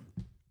found him.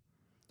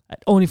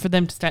 Only for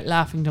them to start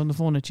laughing down the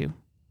phone at you.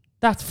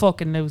 That's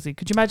fucking lousy.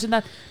 Could you imagine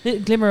that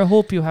little glimmer of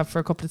hope you have for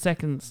a couple of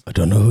seconds? I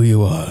don't know who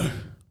you are.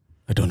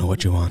 I don't know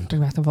what you want.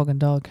 Bring back the fucking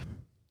dog.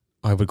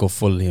 I would go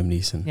full Liam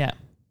Neeson. Yeah.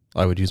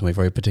 I would use my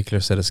very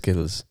particular set of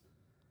skills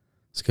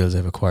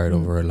I've acquired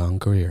over a long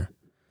career.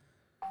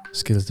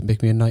 Skills that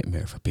make me a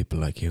nightmare for people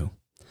like you.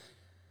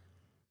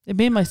 It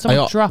made my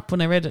stomach drop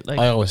when I read it. Like,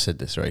 I always said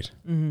this, right?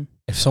 Mm-hmm.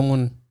 If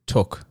someone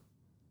took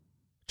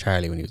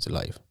Charlie when he was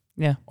alive,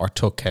 yeah, or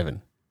took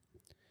Kevin,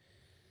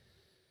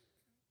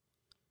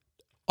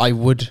 I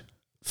would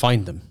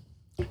find them.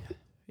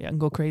 Yeah, and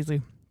go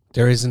crazy.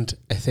 There isn't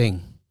a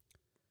thing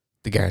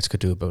the guards could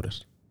do about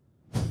it.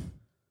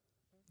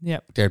 Yeah.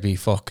 There'd be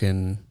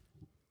fucking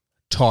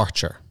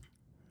torture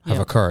have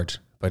occurred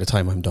by the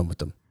time I'm done with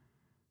them.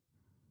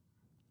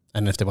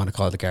 And if they want to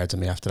call the guards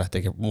on me after that,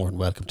 they get more than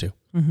welcome to.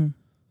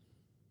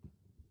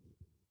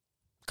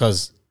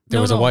 Because there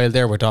was a while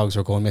there where dogs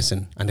were going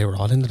missing and they were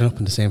all ended up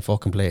in the same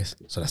fucking place.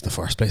 So that's the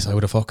first place I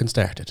would have fucking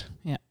started.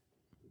 Yeah.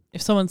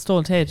 If someone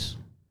stole Ted,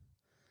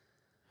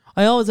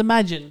 I always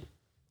imagine...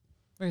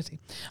 Where is he?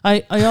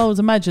 I always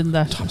imagine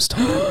that... Tom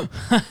Stone.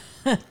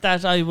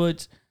 that I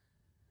would...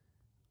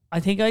 I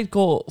think I'd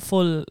go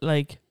full,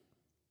 like,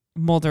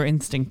 mother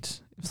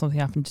instinct if something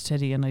happened to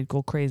Teddy, and I'd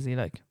go crazy,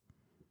 like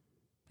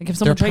if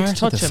someone tried to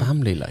touch him.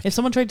 Family, like. If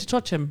someone tried to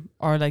touch him,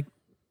 or like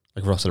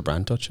Russell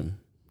Brand touch him.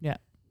 Yeah.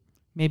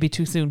 Maybe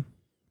too soon.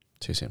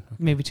 Too soon. Okay.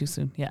 Maybe too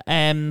soon, yeah.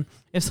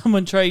 If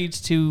someone tried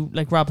to,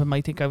 like, rob him,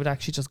 I think I would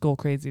actually just go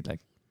crazy,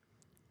 like.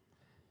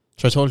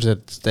 So I told you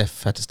that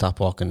Steph had to stop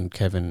walking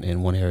Kevin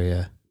in one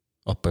area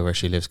up by where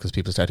she lives because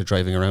people started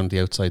driving around the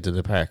outside of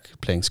the park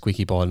playing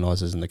squeaky ball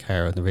noises in the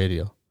car on the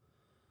radio.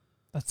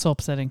 That's so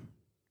upsetting.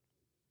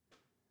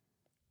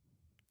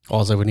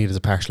 All I would need is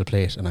a partial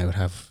plate and I would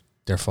have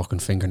their fucking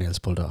fingernails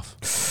pulled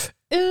off.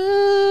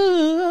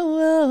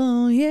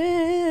 Oh,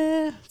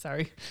 yeah.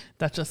 Sorry.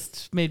 That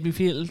just made me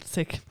feel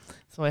sick.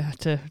 So I had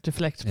to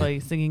deflect by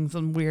singing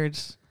some weird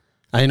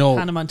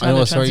Hannah Montana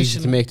it's very easy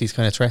transition. to make these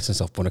kind of threats and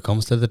stuff, but when it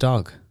comes to the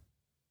dog,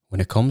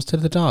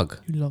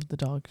 you love the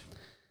dog.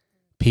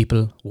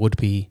 People would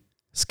be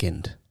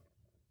skinned.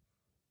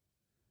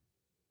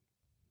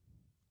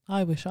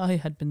 I wish I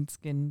had been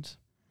skinned.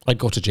 I'd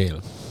go to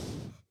jail.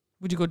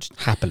 Would you go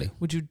happily?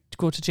 Would you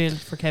go to jail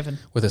for Kevin?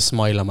 With a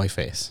smile on my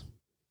face.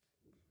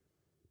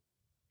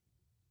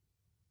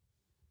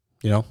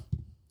 You know?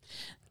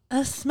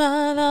 A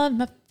smile on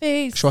my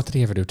face. Sure, what did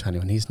he ever do to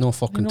anyone? He's no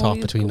fucking top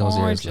between those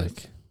ears.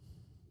 Like,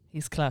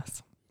 he's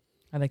class.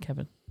 I like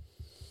Kevin.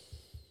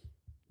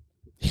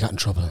 He got in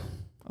trouble.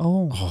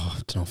 Oh,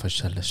 I don't know if I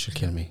should tell this. She'll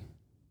kill me.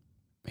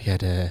 He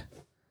had an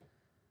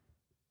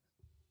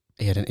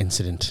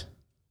incident,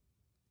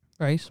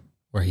 right,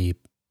 where he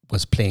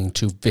was playing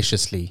too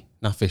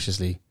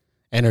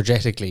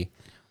energetically,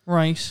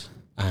 right,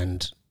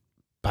 and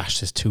bashed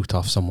his tooth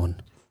off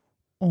someone.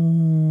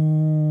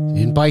 Oh, He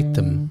didn't bite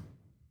them.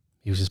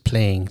 He was just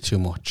playing too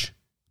much,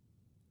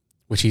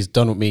 which he's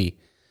done with me.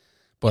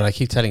 But I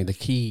keep telling you, the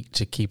key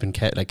to keeping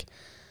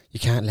you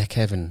can't let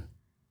Kevin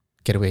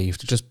get away. You have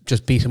to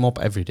just beat him up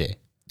every day.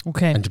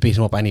 Okay. And to beat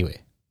him up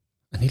anyway.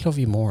 And he'll love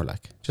you more,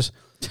 like. Just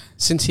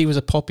since he was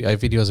a puppy, I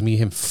have videos of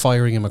him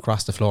firing him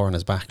across the floor on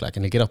his back, like,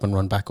 and he'll get up and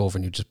run back over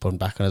and you just put him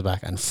back on his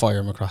back and fire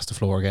him across the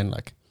floor again,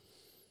 like.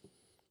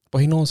 But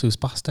he knows who's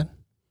boss then.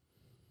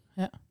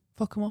 Yeah.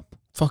 Fuck him up.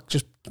 Fuck,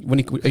 just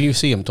when you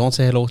see him, don't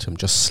say hello to him.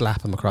 Just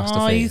slap him across the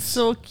face. Oh, he's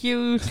so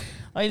cute.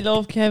 I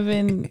love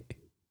Kevin.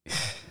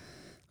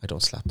 I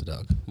don't slap the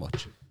dog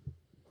much.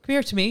 Come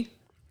here to me.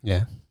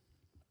 Yeah.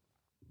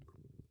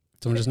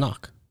 Someone just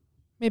knock.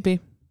 Maybe.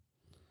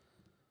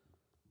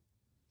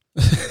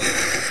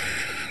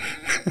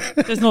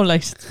 There's no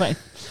light. It's fine.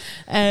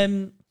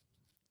 Do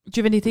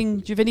you have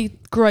anything? Do you have any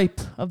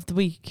gripe of the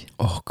week?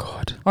 Oh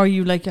God. Or are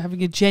you like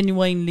having a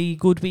genuinely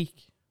good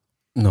week?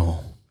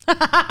 No.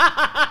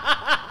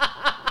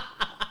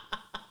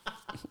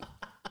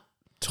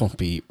 Don't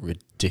be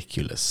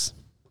ridiculous.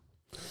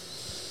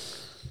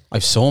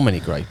 I've so many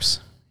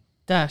gripes.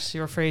 That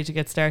you're afraid to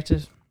get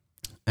started.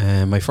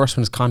 My first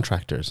one is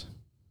contractors.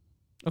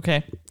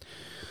 Okay.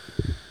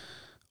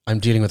 I'm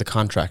dealing with a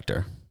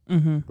contractor.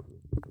 Mm-hmm.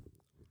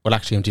 Well,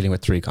 actually, I'm dealing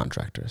with 3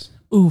 contractors.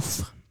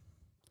 Oof.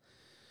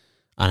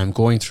 And I'm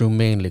going through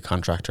mainly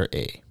contractor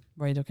A.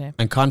 Right, okay.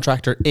 And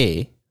contractor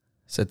A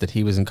said that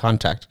he was in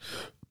contact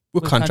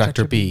with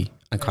contractor B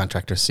and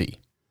contractor C.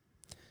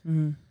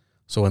 Mm-hmm.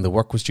 So when the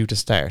work was due to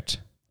start,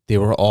 they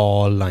were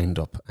all lined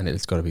up and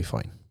it's going to be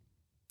fine.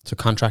 So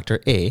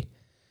contractor A,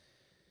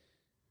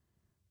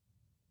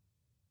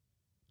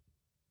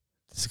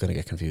 this is going to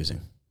get confusing.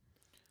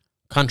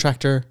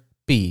 Contractor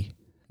B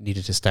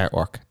needed to start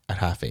work at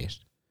 8:30.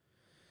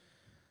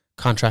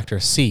 Contractor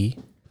C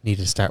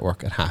needed to start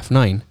work at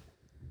 9:30.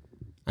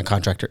 And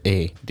contractor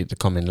A needed to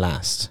come in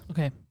last.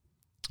 Okay.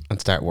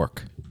 And start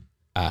work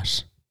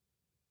at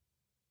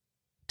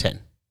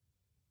 10.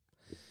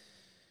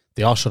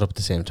 They all showed up at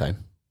the same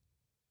time.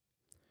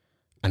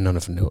 And none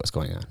of them knew what was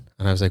going on.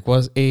 And I was like,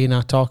 was A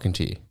not talking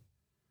to you?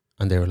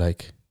 And they were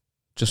like,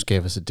 just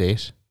gave us a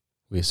date.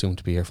 We assumed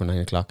to be here for 9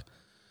 o'clock.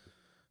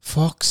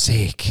 Fuck's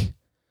sake.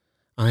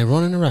 And I'm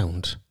running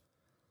around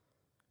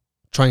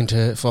trying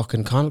to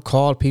fucking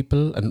call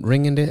people and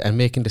ringing it and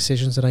making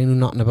decisions that I knew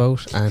nothing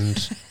about.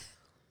 And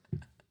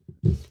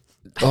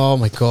oh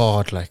my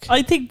God, like.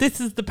 I think this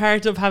is the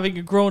part of having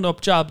a grown-up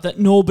job that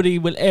nobody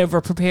will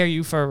ever prepare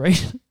you for,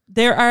 right?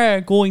 There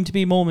are going to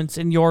be moments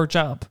in your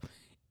job,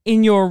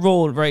 in your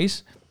role,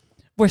 right,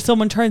 where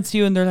someone turns to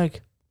you and they're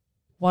like,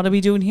 what are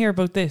we doing here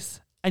about this?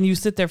 And you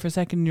sit there for a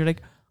second and you're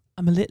like,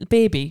 I'm a little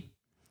baby.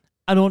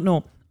 I don't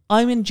know.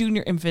 I'm in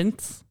junior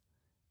infants.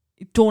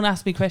 Don't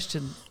ask me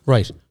questions.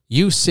 Right.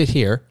 You sit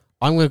here.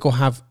 I'm going to go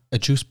have a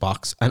juice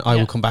box and I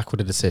will come back with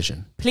a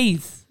decision.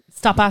 Please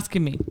stop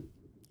asking me.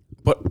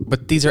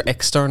 But these are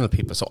external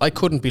people, so I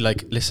couldn't be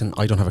like, listen,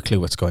 I don't have a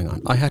clue what's going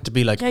on. I had to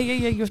be like, yeah.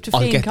 You have to.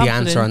 I'll feign get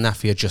confidence. the answer on that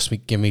for you. Just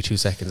give me 2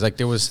 seconds. Like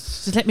there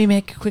was. Just let me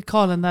make a quick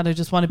call on that. I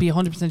just want to be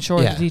 100% sure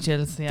of the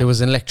details. Yeah. There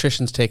was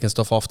electricians taking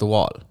stuff off the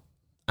wall,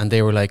 and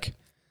they were like,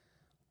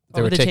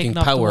 they were taking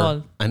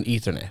power and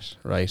Ethernet,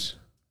 right?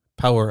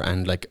 Power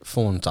and like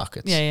phone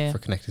sockets for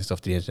connecting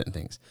stuff to the internet and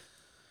things.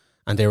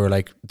 And they were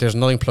like, there's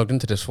nothing plugged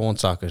into this phone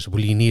socket.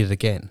 Will you need it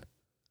again?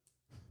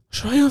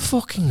 Should I not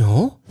fucking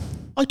know?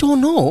 I don't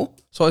know.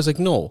 So I was like,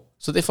 no.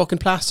 So they fucking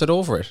plastered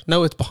over it.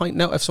 Now it's behind.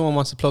 Now if someone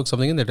wants to plug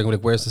something in there, they're going to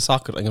be like, where's the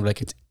socket? I'm going to be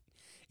like,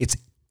 it's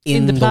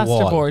in the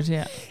plasterboard,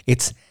 yeah.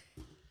 It's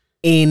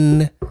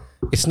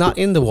not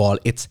in the wall.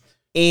 It's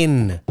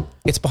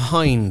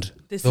behind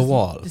the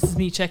wall. This is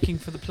me checking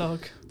for the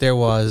plug. There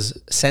was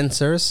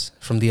sensors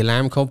from the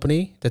alarm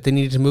company that they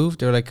needed to move.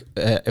 They were like,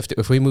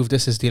 if we move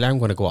this, is the alarm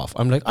going to go off?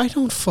 I'm like, I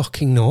don't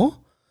fucking know.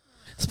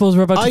 Suppose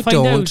we're about to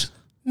find out.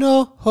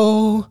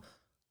 No.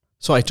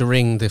 So I had to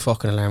ring the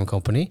fucking alarm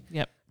company.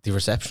 Yep. The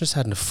receptionist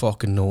hadn't a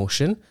fucking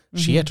notion. Mm-hmm.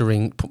 She had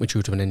to put me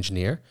through to an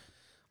engineer.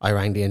 I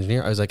rang the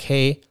engineer. I was like,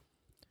 hey,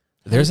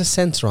 there's a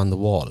sensor on the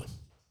wall.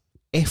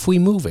 If we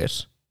move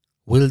it,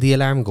 will the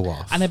alarm go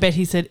off? And I bet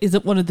he said, is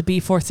it one of the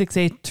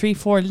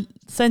B46834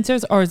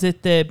 sensors or is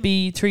it the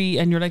B3?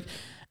 And you're like,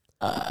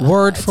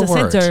 word for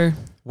word. Sensor.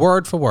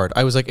 Word for word.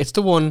 I was like, it's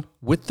the one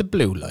with the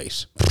blue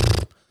light.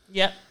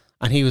 Yeah.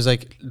 And he was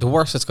like, the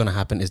worst that's going to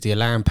happen is the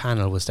alarm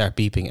panel will start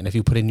beeping. And if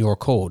you put in your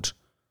code,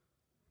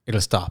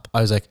 it'll stop.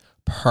 I was like,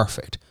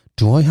 perfect.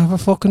 Do I have a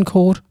fucking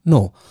code?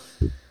 No.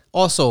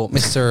 Also,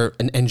 Mr.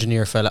 an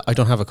engineer fella, I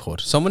don't have a code.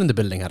 Someone in the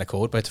building had a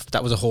code, but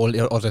that was a whole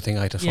other thing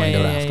I had to find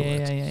out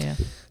afterwards. Yeah.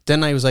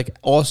 Then I was like,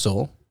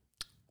 also,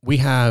 we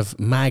have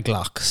mag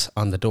locks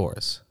on the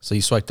doors. So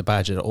you swipe the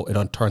badge,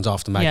 it turns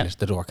off the magnet,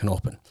 the door can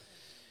open.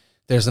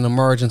 There's an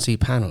emergency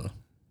panel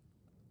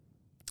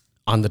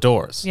on the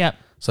doors. Yeah.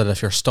 So that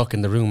if you're stuck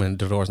in the room and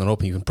the door's not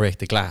open, you can break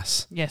the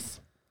glass. Yes.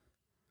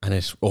 And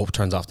it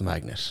turns off the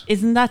magnet.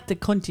 Isn't that the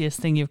cuntiest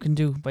thing you can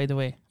do, by the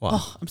way? What?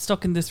 Oh, I'm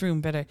stuck in this room,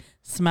 better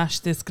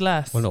smash this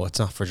glass. Well, no, it's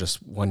not for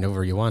just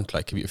whenever you want.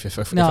 Like, if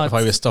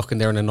I was stuck in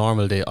there on a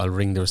normal day, I'll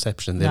ring the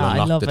reception and they'll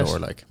unlock the door.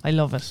 Like, I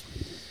love it.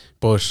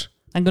 But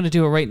I'm going to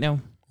do it right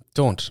now.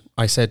 Don't.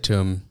 I said to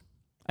him,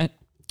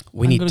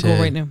 we need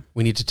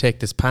to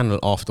take this panel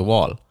off the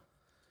wall.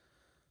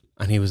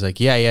 And he was like,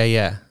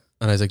 yeah.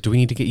 And I was like, do we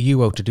need to get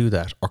you out to do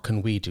that? Or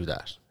can we do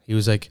that? He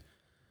was like,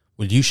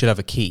 well, you should have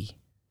a key.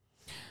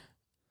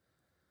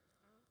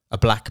 A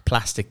black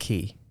plastic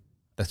key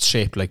that's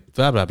shaped like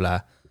blah, blah, blah.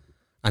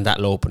 And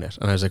that'll open it.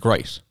 And I was like,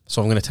 right. So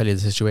I'm going to tell you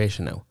the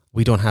situation now.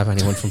 we don't have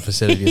anyone from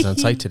facilities on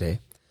site today.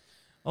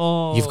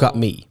 Oh. You've got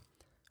me.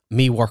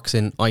 Me works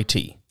in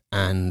IT,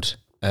 and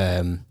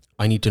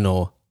I need to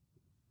know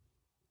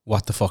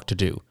what the fuck to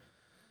do.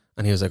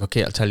 And he was like,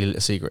 okay, I'll tell you a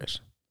little secret.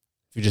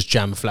 If you just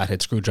jam a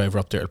flathead screwdriver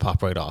up there, it'll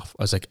pop right off.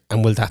 I was like,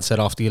 and will that set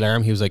off the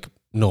alarm? He was like,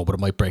 no, but it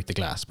might break the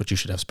glass, but you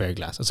should have spare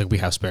glass. I was like, we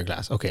have spare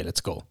glass. Okay,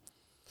 let's go.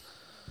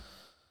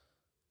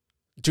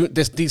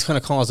 These kind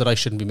of calls that I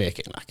shouldn't be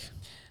making, like.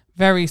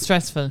 Very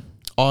stressful.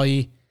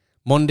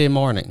 Monday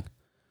morning.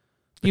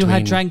 You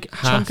had drank a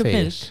chunk of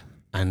milk.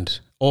 And,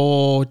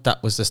 that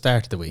was the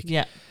start of the week.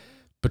 Yeah.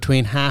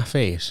 Between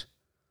 8:30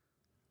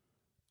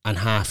 and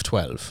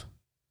 12:30,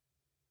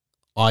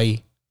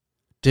 I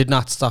did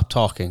not stop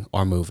talking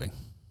or moving.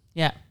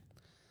 Yeah.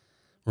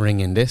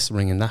 Ringing this,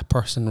 ringing that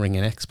person,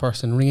 ringing X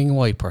person, ringing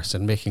Y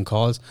person, making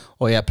calls.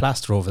 Oh yeah,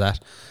 plaster over that.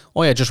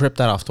 Oh yeah, just rip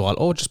that off the wall.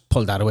 Oh, just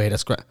pull that away.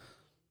 That's great.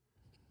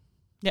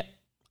 Yeah,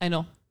 I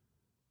know.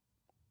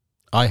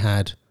 I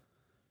had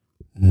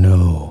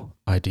no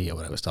idea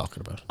what I was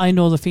talking about. I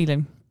know the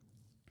feeling.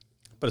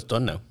 But it's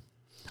done now.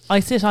 I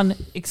sit on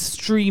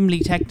extremely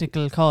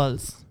technical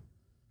calls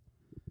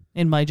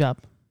in my job.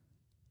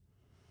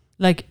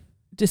 Like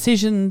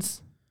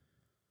decisions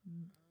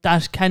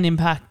that can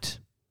impact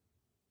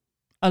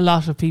a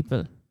lot of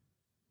people.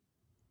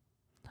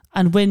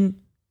 And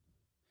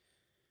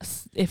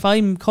if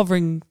I'm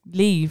covering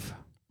leave,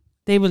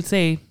 they will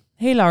say,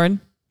 hey Lauren,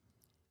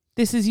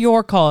 this is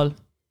your call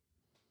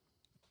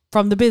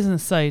from the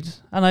business side.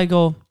 And I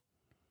go,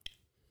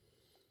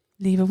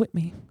 leave it with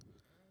me.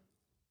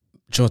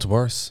 Do you know what's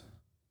worse?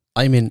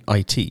 I'm in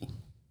IT.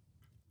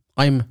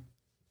 I'm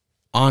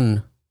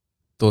on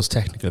those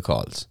technical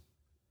calls.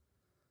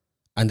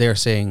 And they're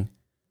saying,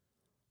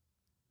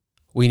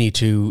 we need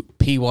to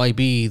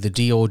PYB, the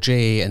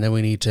DOJ, and then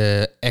we need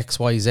to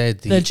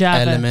XYZ, the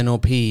Java.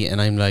 LMNOP.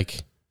 And I'm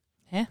like,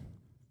 yeah,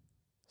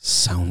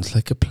 sounds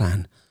like a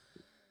plan.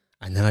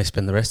 And then I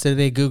spend the rest of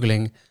the day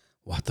Googling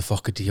what the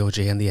fuck a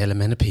DOJ and the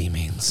LMNOP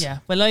means. Yeah,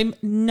 well, I'm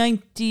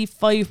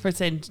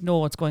 95% know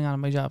what's going on in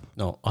my job.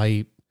 No,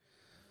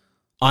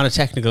 on a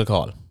technical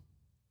call,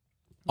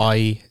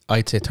 I'd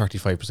say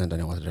 35% I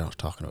know what they're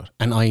talking about.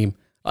 And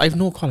I've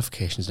no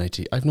qualifications in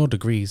IT. I've no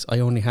degrees. I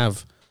only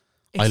have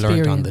Experience. I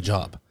learned on the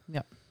job.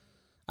 Yeah.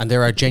 And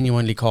there are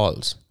genuinely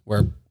calls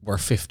where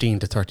 15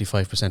 to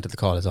 35% of the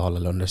call is all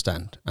I'll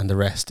understand. And the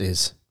rest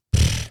is,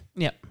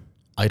 yeah,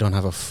 I don't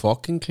have a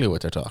fucking clue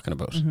what they're talking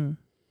about. Mm-hmm.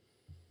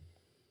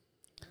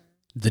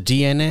 The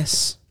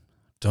DNS,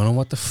 don't know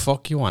what the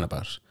fuck you want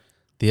about.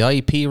 The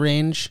IP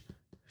range,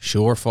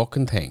 sure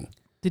fucking thing.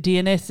 The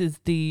DNS is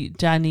the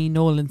Danny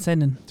Nolan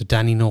Sennen. The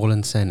Danny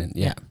Nolan Sennen,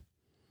 yeah.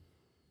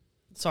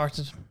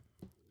 Sorted.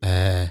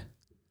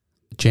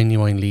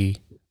 Genuinely,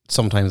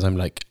 sometimes I'm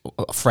like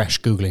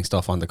fresh Googling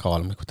stuff on the call.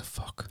 I'm like, what the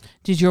fuck?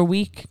 Did your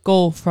week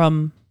go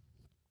from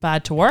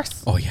bad to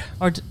worse? Oh, yeah.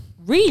 Or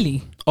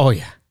really? Oh,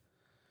 yeah.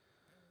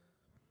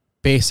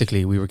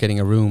 Basically, we were getting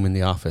a room in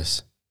the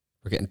office.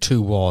 We're getting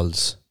 2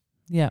 walls.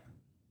 Yeah.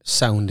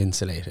 Sound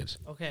insulated.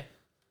 Okay.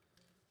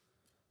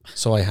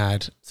 So I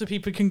had... So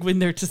people can go in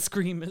there to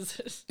scream, is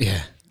it?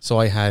 Yeah. So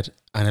I had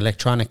an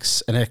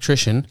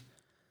electrician,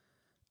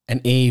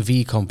 an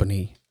AV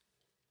company,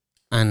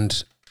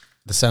 and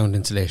the sound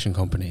insulation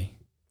company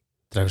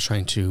that I was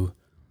trying to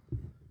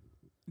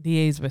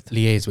liaise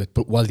with.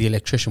 But while the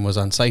electrician was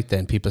on site,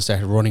 then people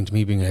started running to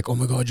me being like, oh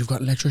my God, you've got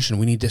an electrician.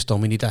 We need this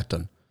done. We need that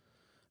done.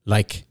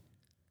 Like,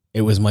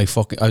 it was my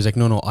fucking... I was like,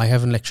 no, I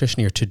have an electrician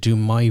here to do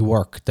my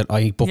work that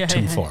I booked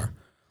him for.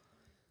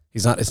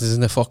 He's not... This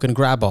isn't a fucking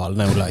grab all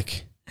now,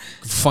 like...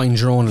 Find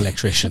your own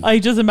electrician. I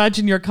just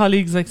imagine your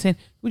colleagues like saying,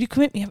 would you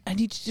come with me? I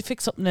need you to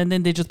fix something. And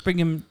then they just bring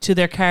him to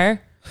their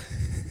car.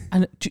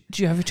 And do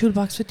you have a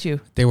toolbox with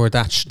you? They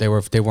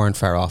weren't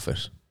far off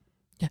it.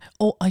 Yeah.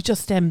 Oh, I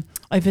just I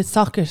have a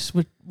socket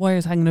with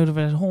wires hanging out of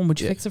it at home. Would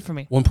you fix it for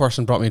me? One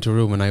person brought me into a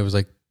room and I was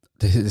like,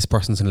 this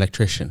person's an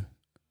electrician.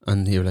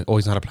 And he was like, oh,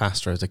 he's not a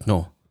plasterer. I was like,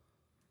 no.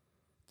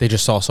 They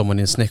just saw someone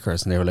in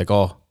Snickers and they were like,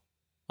 oh,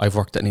 I've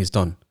worked it and he's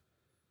done.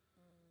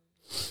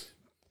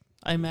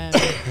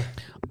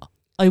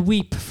 I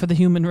weep for the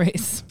human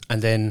race.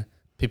 And then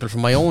people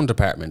from my own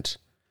department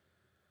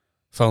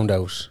found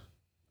out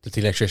that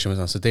the electrician was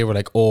on. So they were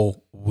like,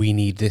 oh, we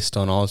need this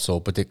done also.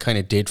 But they kind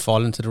of did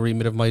fall into the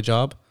remit of my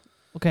job.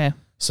 Okay.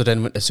 So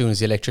then as soon as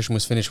the electrician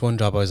was finished one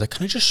job, I was like,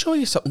 can I just show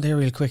you something there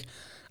real quick?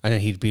 And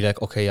then he'd be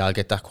like, okay, I'll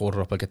get that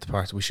quota up. I'll get the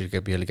parts. We should be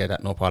able to get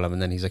that, no problem.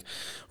 And then he's like,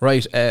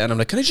 right. And I'm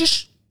like, can I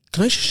just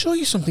show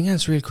you something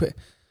else real quick?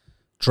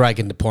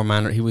 Dragging the poor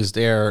man. He was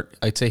there.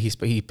 I'd say he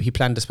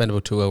planned to spend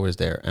about 2 hours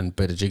there, and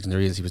by the jigs and the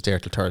reels, he was there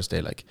till Thursday,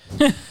 like.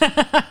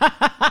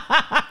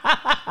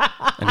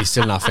 And he's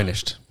still not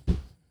finished.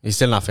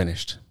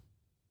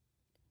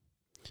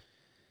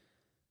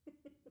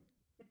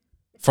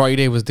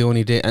 Friday was the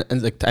only day,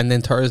 and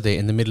then Thursday,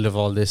 in the middle of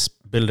all this,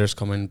 builders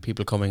coming,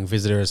 people coming,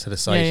 visitors to the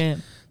site.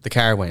 The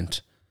car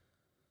went.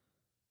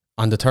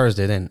 On the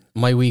Thursday, then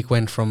my week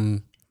went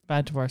from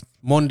bad to worse.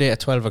 Monday at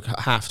 12 or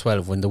half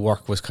 12, when the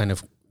work was kind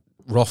of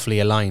roughly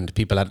aligned.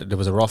 There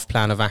was a rough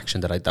plan of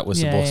action that was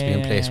supposed to be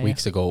in place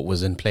weeks ago. It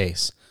was in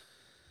place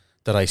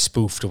that I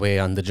spoofed away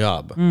on the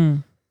job.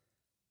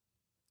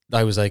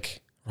 I was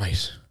like,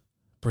 right,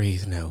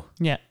 breathe now.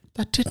 Yeah.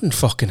 That didn't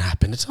fucking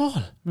happen at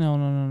all.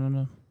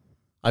 No.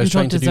 I was you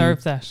don't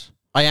deserve that.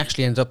 I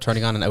actually ended up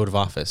turning on an out of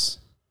office.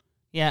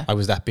 Yeah. I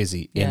was that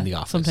busy in the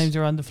office. Sometimes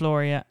you're on the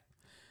floor, yeah.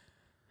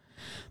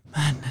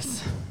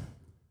 Madness.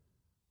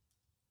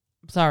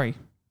 Sorry.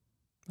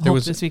 I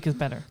hope this week is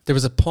better. There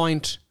was a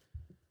point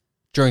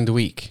during the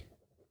week.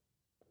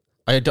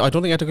 I don't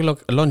think I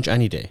took a lunch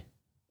any day.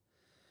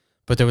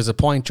 But there was a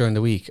point during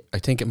the week, I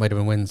think it might have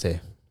been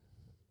Wednesday,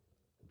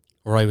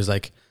 where I was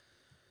like,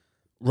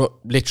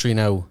 literally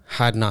now,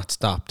 had not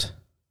stopped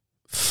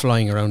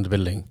flying around the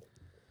building,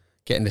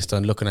 getting this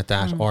done, looking at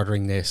that,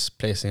 ordering this,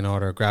 placing an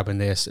order, grabbing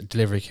this,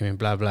 delivery came in,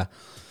 blah, blah.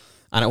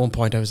 And at one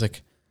point I was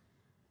like,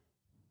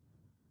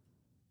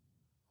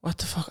 what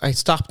the fuck? I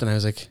stopped and I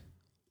was like,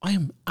 I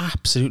am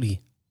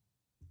absolutely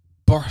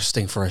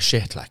bursting for a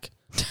shit, like.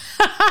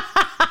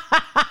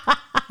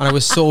 And I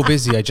was so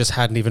busy, I just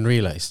hadn't even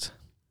realised.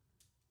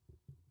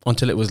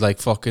 Until it was like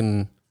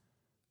fucking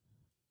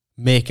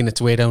making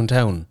its way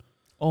downtown.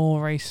 Oh,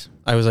 right.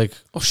 I was like,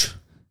 oh,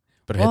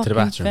 better head to the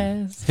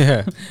bathroom. Fast,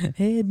 yeah.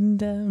 Heading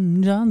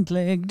down John's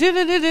leg.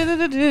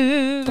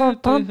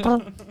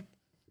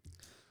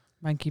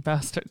 Manky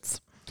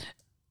bastards.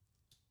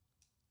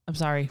 I'm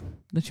sorry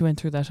that you went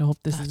through that. I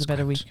hope this is a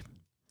better week.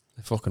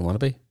 I fucking want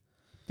to be.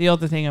 The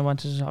other thing I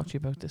wanted to talk to you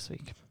about this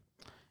week.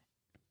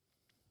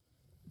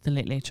 The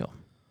Late Late Show.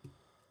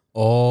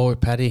 Oh,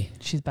 Paddy.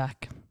 She's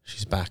back.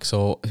 She's back.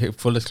 So,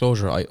 full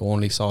disclosure, I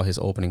only saw his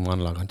opening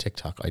monologue on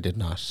TikTok. I did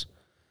not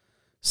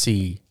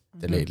see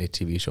the Late Late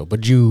TV show.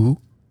 But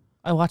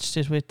I watched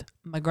it with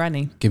my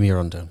granny. Give me a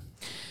rundown.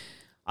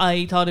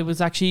 I thought it was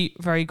actually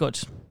very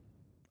good.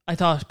 I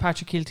thought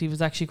Patrick Kilty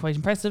was actually quite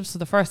impressive. So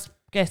the first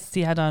guests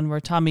he had on were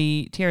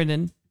Tommy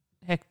Tiernan,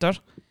 Hector,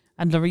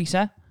 and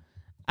Loretta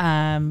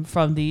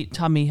from the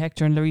Tommy,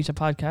 Hector and Loretta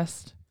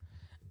podcast.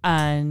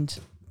 And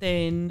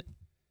then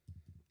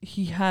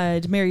he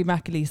had Mary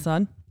McAleese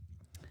on.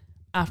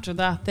 After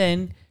that,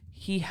 then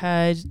he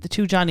had the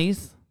two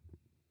Johnnies.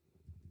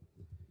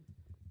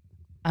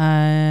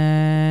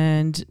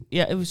 And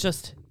yeah, it was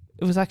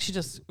actually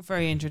just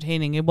very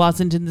entertaining. It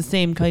wasn't in the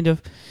same kind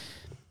of,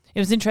 it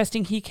was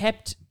interesting. He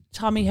kept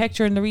Tommy,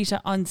 Hector and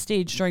Loretta on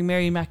stage during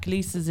Mary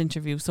McAleese's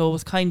interview. So it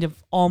was kind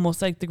of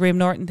almost like the Graham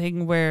Norton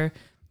thing where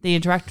they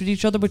interact with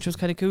each other, which was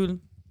kind of cool.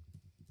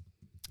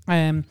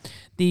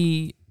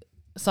 The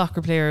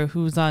soccer player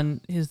who's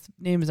on, his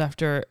name is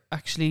after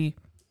actually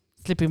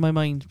slipping my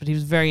mind, but he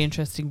was very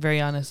interesting,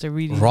 very honest.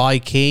 Roy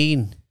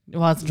Keane. It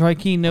wasn't Roy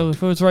Keane. No,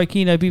 if it was Roy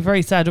Keane, I'd be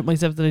very sad with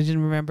myself that I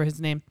didn't remember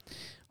his name.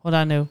 Hold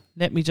on now.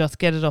 Let me just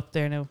get it up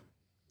there now.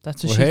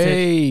 That's what she said.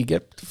 Hey,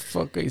 get the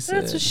fuck I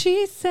said. That's what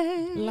she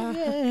said.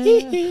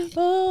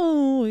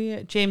 Oh,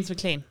 yeah. James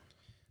McLean.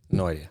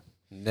 No idea.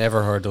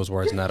 Never heard those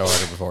words in that order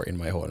before in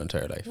my whole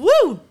entire life.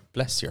 Woo!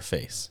 Bless your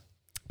face.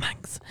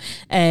 Thanks.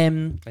 I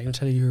can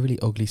tell you're a really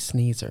ugly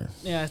sneezer.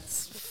 Yeah,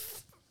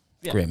 it's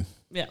grim.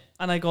 Yeah,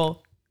 and I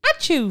go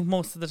at you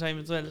most of the time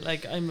as well.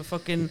 Like I'm a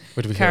fucking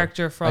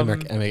character from. I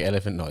make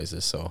elephant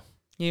noises, so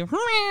you.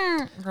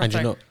 And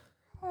you know,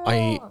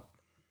 I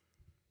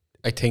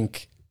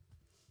think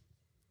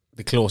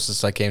the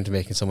closest I came to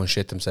making someone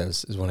shit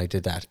themselves is when I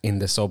did that in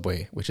the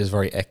subway, which is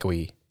very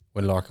echoey.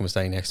 When Larkin was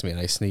standing next to me and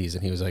I sneezed,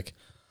 and he was like,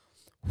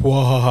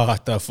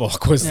 "What the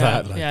fuck was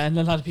that?" Like, yeah, and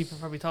a lot of people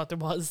probably thought there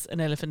was an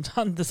elephant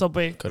on the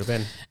subway. Could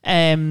have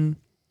been.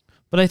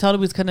 But I thought it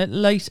was kind of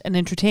light and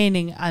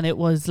entertaining, and it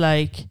was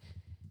like,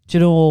 you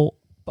know,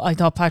 I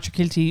thought Patrick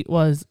Kilty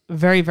was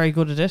very, very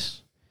good at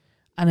it,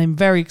 and I'm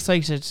very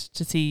excited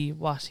to see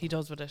what he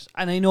does with it.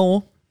 And I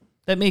know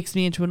that makes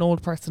me into an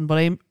old person, but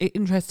I'm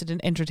interested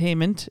in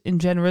entertainment in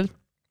general,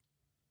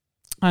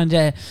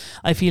 and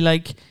I feel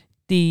like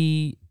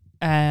the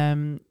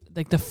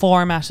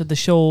format of the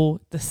show,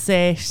 the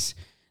set,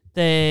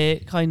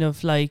 the kind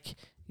of like,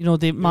 you know,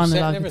 the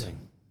monologue,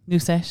 new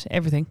set,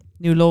 everything,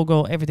 new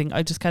logo, everything.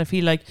 I just kind of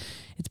feel like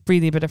it's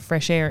breathing a bit of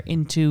fresh air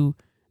into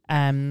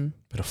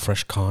bit of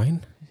fresh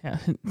kind. Yeah.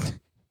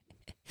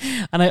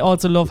 And I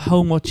also love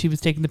how much he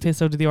was taking the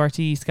piss out of the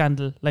RTE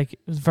scandal. Like, it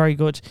was very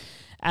good.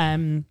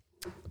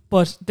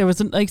 But there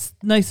was nice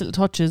little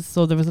touches.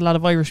 So there was a lot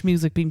of Irish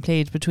music being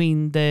played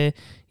between the,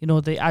 you know,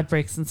 the ad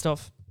breaks and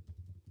stuff.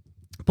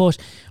 But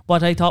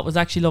what I thought was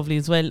actually lovely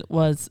as well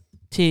was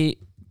to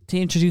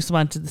introduce him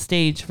onto the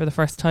stage for the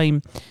first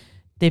time.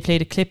 They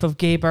played a clip of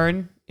Gay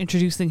Byrne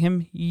introducing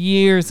him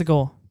years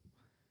ago,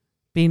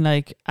 being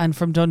like, and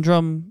from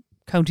Dundrum,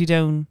 County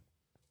Down,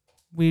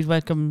 we'd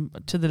welcome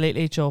to the Late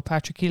Late Show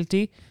Patrick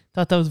Kilty.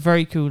 Thought that was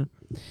very cool.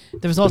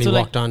 There was also, he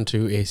walked on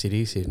to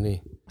AC/DC, didn't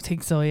he? I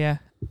think so, yeah.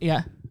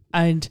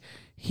 And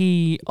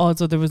he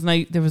also, there was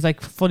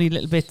like funny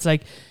little bits,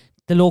 like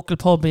the local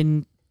pub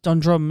in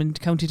Dundrum in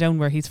County Down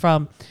where he's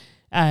from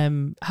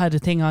had a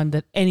thing on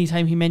that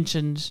anytime he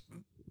mentioned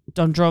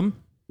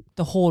Dundrum,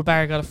 the whole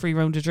bar got a free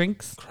round of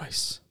drinks.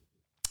 Christ.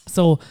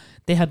 So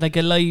they had like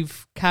a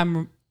live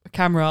camera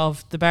camera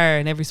of the bar,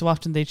 and every so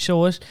often they'd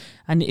show it,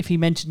 and if he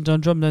mentioned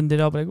Dundrum, then they'd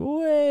all be like,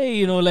 way,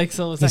 you know, like,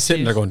 so it was He's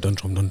sitting there going,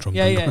 Dundrum, Dundrum,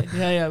 Dundrum.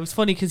 Yeah. It was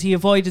funny because he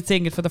avoided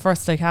saying it for the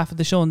first like half of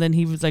the show, and then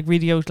he was like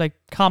reading out like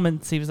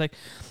comments. He was like,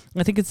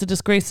 I think it's a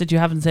disgrace that you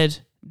haven't said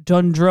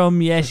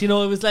Dundrum yet. You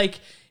know, it was like,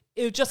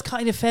 it just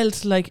kind of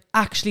felt like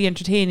actually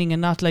entertaining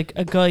and not like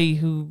a guy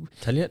who...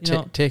 Tell you,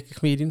 take a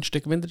comedian,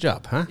 stick him in the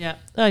job, huh? Yeah,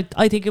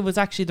 I think it was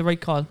actually the right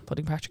call,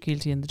 putting Patrick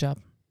Keelty in the job.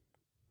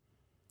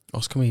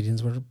 Us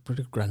comedians were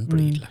a grand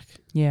breed, like.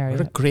 Yeah,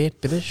 We're a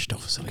great bit of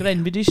stuff. So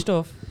great bit of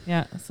stuff,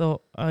 yeah.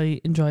 So I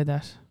enjoy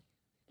that.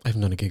 I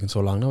haven't done a gig in so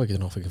long now, I don't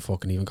know if I can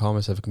fucking even call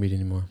myself a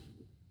comedian anymore.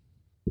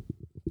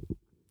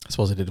 I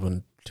suppose I did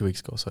one 2 weeks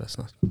ago, so that's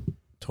not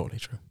totally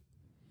true.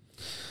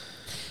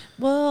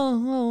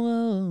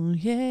 Whoa,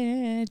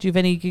 yeah. Do you have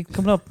any gigs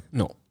coming up?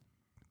 No.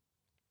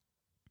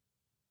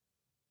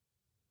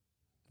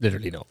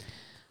 Literally no.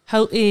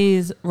 How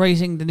is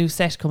writing the new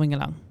set coming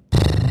along?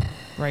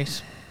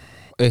 Right.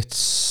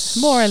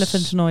 It's more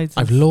elephant noises.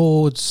 I've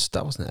loads.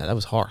 That wasn't it. That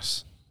was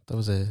horse. That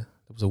was a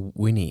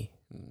whinny.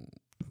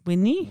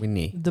 Winnie?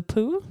 Whinny. The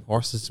poo?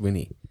 Horse is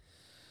whinny.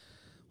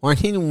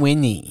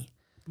 Whinny.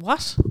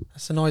 What?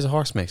 That's the noise a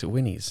horse makes. It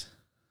whinnies.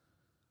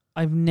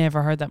 I've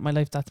never heard that in my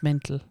life. That's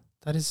mental.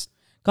 That is...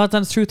 God's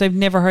honest truth, I've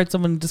never heard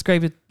someone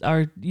describe it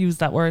or use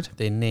that word.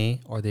 They neigh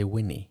or they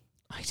whinny.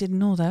 I didn't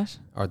know that.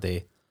 Or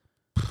they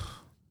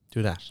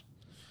do that.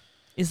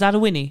 Is that a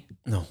whinny?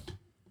 No.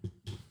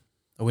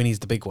 A whinny's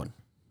the big one.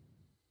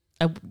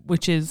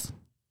 Which is...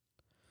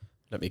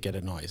 Let me get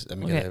a noise. Let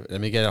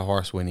me get a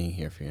horse whinny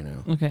here for you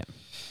now. Okay.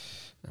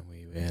 And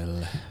we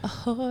will... A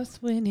horse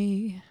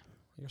whinny.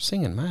 You're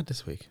singing mad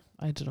this week.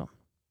 I don't know.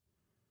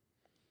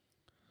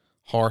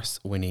 Horse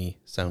whinny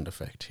sound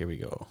effect. Here we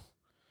go.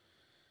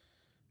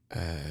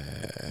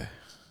 A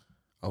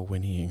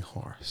whinnying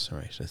horse. All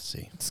right, let's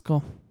see. Let's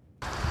go.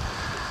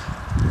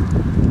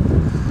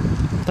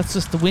 That's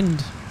just the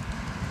wind.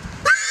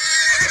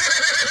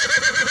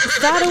 Is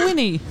that a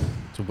whinny?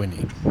 It's a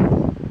whinny.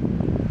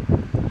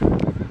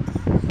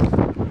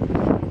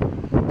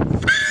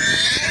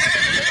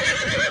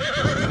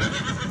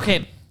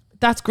 Okay,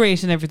 that's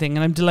great and everything,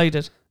 and I'm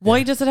delighted.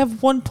 Why does it have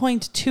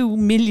 1.2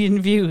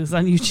 million views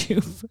on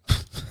YouTube?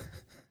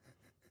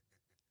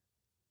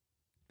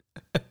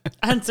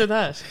 Answer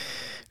that.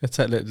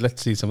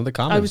 Let's see some of the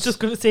comments. I was just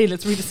going to say,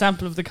 let's read a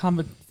sample of the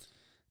comments.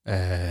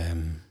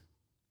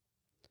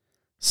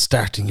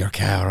 Starting your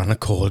car on a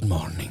cold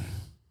morning.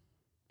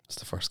 That's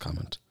the first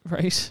comment.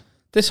 Right.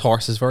 This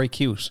horse is very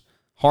cute.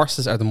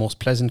 Horses are the most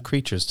pleasant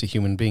creatures to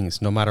human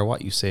beings, no matter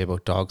what you say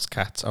about dogs,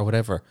 cats, or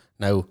whatever.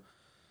 Now,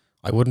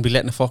 I wouldn't be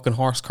letting a fucking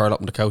horse curl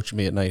up on the couch with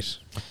me at night.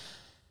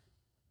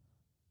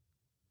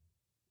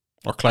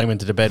 Or climb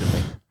into the bed with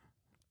me.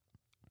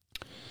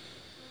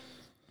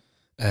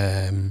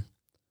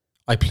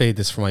 I played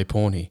this for my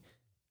pony.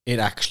 It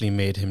actually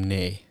made him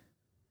neigh.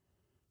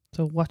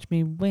 So watch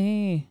me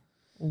whinny.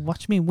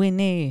 Watch me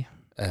whinny.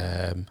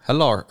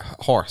 Hello,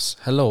 horse.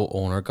 Hello,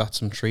 owner. Got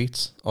some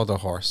treats? Other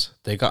horse.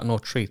 They got no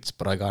treats,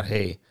 but I got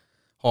hay.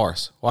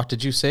 Horse. What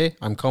did you say?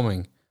 I'm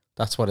coming.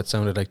 That's what it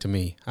sounded like to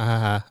me. Ha ha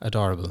ha.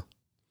 Adorable.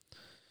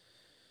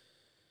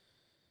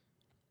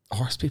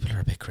 Horse people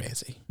are a bit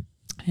crazy.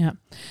 Yeah.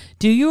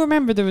 Do you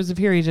remember there was a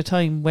period of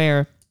time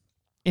where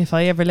if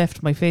I ever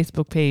left my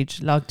Facebook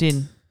page logged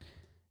in,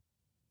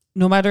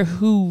 no matter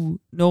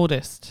who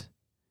noticed,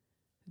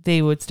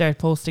 they would start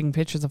posting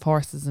pictures of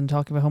horses and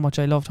talking about how much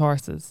I loved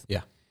horses.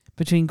 Yeah.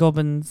 Between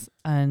Gubbins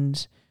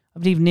and I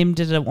believe Nim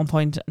did it at one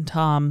point, and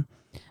Tom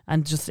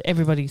and just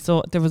everybody.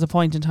 So there was a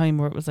point in time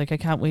where it was like, I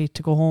can't wait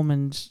to go home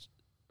and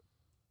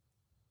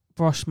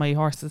brush my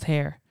horse's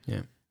hair.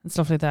 Yeah. And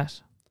stuff like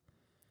that.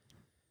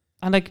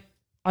 And like,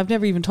 I've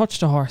never even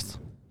touched a horse.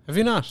 Have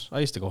you not? I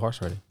used to go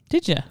horse riding.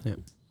 Did you? Yeah.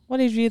 What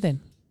age were you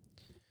then?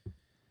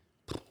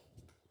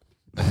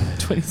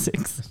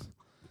 26.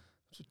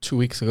 2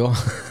 weeks ago.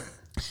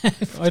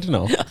 I don't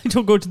know. I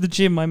don't go to the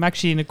gym. I'm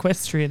actually an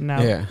equestrian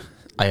now. Yeah.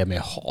 I am a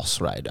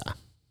horse rider.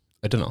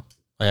 I don't know.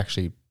 I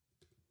actually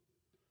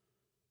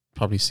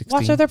probably 16.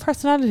 What are their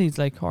personalities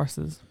like,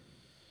 horses?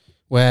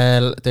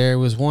 Well, there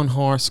was one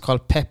horse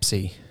called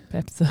Pepsi.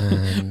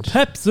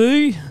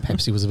 Pepsi.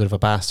 Pepsi was a bit of a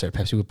bastard.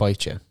 Pepsi would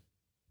bite you.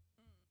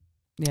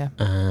 Yeah.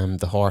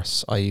 The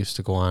horse I used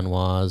to go on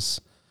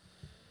was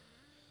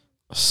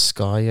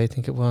Sky, I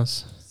think it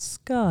was.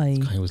 Sky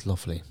was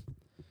lovely.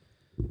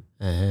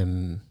 I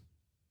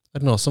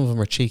don't know, some of them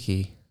are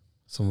cheeky.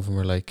 Some of them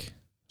are like,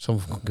 some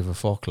of them couldn't give a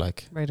fuck,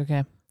 like. Right,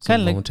 okay.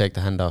 Some of them would take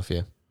the hand off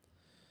you.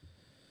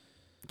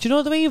 Do you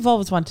know the way you've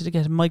always wanted to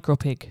get a micro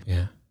pig?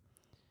 Yeah.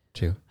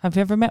 True. Have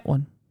you ever met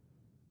one?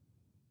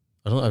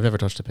 I've never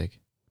touched a pig.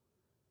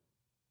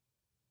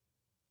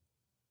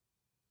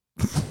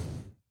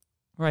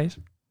 Right.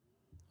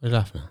 What are you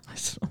laughing at? I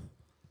don't know.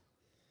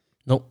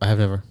 No, I have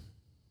never.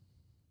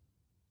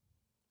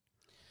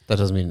 That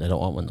doesn't mean I don't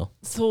want one though.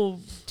 So,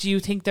 do you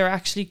think they're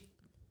actually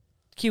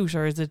cute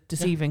or is it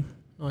deceiving? Yeah.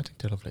 No, I think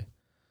they're lovely.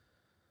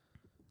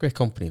 Great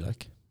company,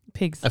 like.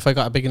 Pigs. If I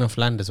got a big enough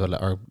land as well,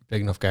 or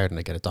big enough garden,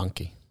 I'd get a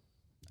donkey.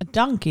 A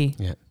donkey?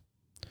 Yeah.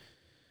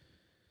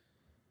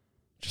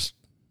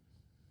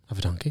 Have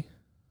a donkey.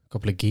 A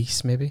couple of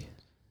geese, maybe.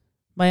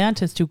 My aunt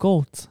has 2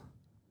 goats.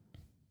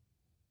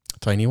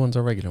 Tiny ones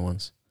or regular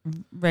ones?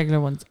 Regular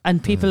ones.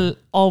 And people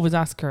always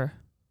ask her,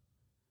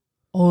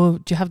 oh,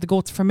 do you have the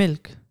goats for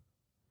milk?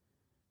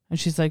 And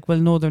she's like, well,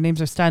 no, their names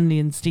are Stanley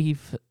and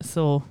Steve.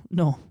 So,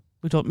 no,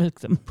 we don't milk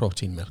them.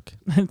 Protein milk.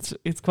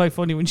 It's quite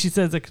funny when she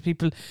says it,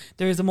 because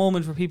there is a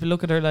moment where people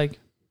look at her like,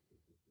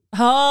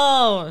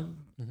 oh.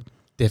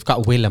 They've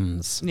got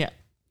Willems. Yeah.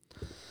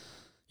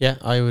 Yeah,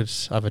 I would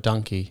have a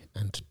donkey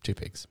and 2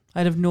 pigs.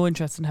 I'd have no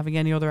interest in having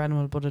any other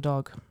animal but a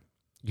dog.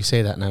 You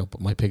say that now, but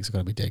my pigs are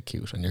going to be dead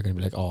cute, and you're going to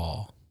be like,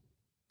 oh.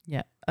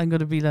 Yeah, I'm going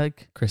to be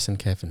like... Chris and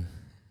Kevin.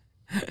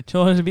 Do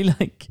you want to be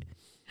like...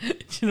 Do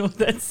you know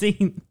that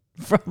scene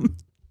from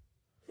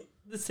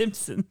The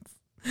Simpsons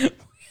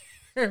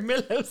where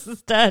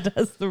Milhouse's dad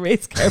has the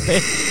race car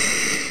bed?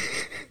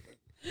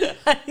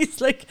 And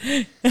he's like,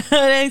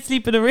 I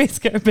sleep in a race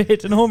car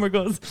bed. And Homer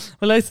goes,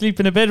 well, I sleep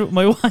in a bed with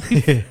my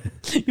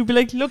wife. You'd be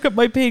like, look at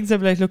my pigs.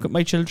 I'd be like, look at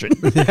my children.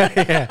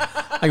 Yeah.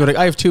 I go like,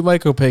 I have 2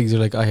 micro pigs. You're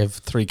like, I have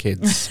 3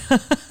 kids.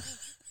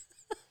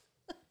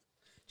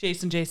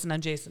 Jason,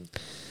 and Jason.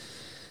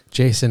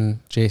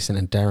 Jason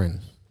and Darren.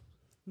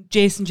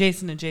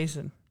 Jason, and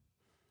Jason.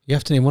 You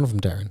have to name one of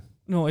them Darren.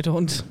 No, I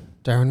don't.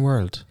 Darren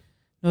World.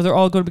 No, they're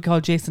all going to be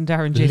called Jason,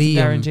 Darren, Liam,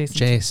 Darren, Jason.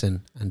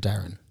 Jason and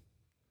Darren.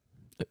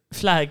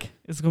 Flag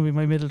is going to be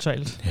my middle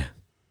child. Yeah.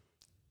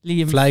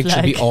 Liam Flag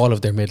should be all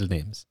of their middle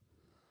names.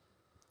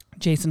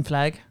 Jason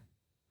Flag.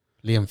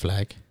 Liam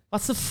Flag.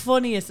 What's the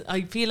funniest?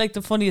 I feel like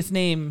the funniest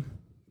name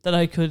that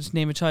I could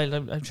name a child.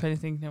 I'm trying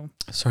to think now.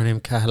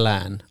 Surname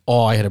Cahalan.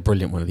 Oh, I had a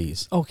brilliant one of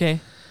these. Okay.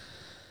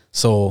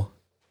 So,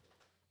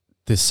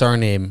 the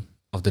surname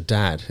of the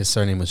dad, his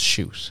surname was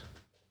Shoot.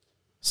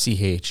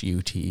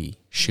 Chute.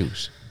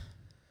 Shoot.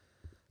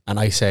 And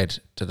I said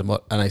to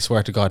the and I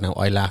swear to God now,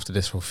 I laughed at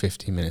this for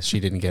 15 minutes. She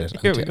didn't get it.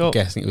 Here we go. I'm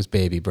guessing it was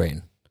baby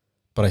brain.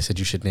 But I said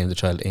you should name the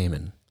child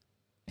Eamon.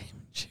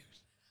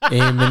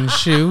 Eamon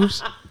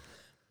Shoot.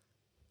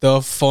 The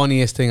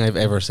funniest thing I've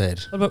ever said.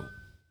 What about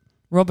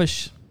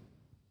rubbish?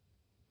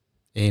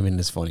 Eamon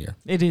is funnier.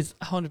 It is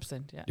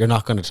 100%. Yeah. You're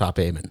not going to top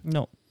Eamon.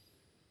 No.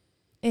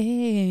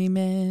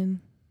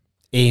 Amen.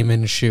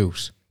 Eamon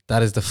Shoot.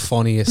 That is the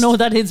funniest. No,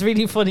 that is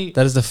really funny.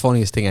 That is the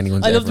funniest thing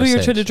anyone's ever said. I love the way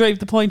you're trying to drive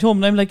the point home,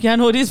 and I'm like, yeah,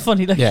 no, it is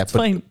funny. Like, yeah, it's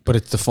fine. But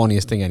it's the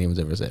funniest thing anyone's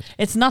ever said.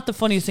 It's not the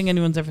funniest thing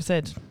anyone's ever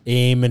said.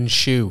 Aim and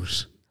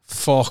shoot.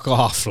 Fuck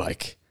off,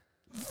 like.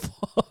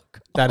 Fuck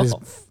that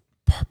off.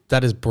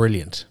 That is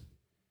brilliant.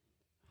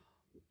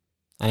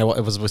 And it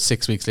was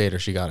 6 weeks later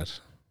she got it.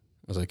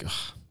 I was like,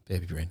 oh,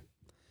 baby brain.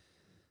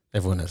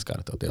 Everyone else got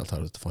it though. They all thought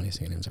it was the funniest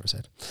thing anyone's ever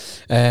said.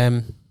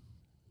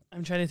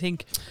 I'm trying to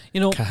think,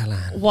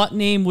 Cahalan. what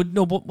name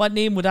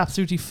would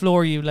absolutely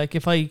floor you? Like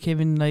if I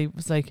came in and I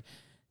was like,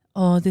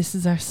 oh, this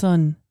is our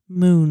son,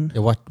 Moon.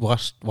 Yeah, what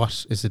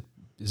is it?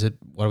 Is it,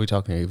 what are we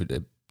talking about?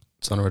 A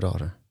son or a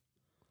daughter?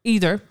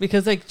 Either,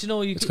 because like,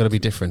 it's got to be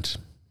different.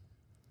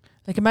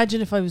 Like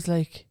imagine if I was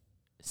like,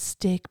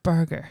 steak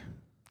burger,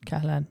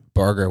 Cahalan.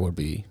 Burger would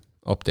be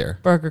up there.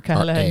 Burger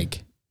Cahalan. Or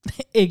egg.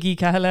 Eggy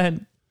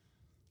Cahalan.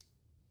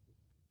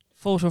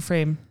 Photo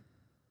frame.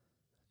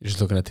 You're just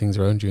looking at things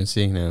around you and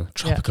seeing now.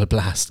 Tropical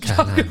Blast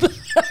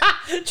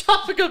Cahalan.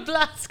 Tropical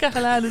Blast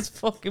Cahalan is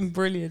fucking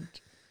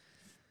brilliant.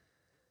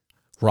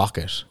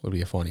 Rocket would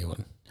be a funny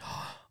one.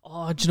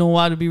 Oh, do you know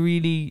what would be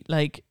really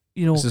like,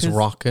 This is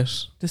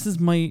Rocket. This is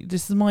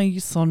my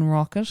son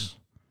Rocket.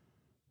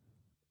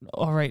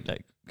 All right,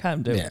 like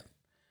calm down. Yeah.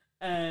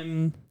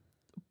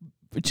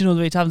 But you know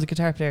the way Tom's a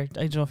guitar player.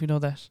 I don't know if you know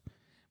that.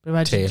 But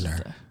imagine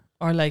Taylor.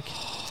 Or like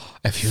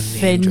if you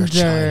named your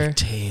child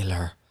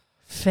Taylor.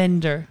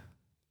 Fender.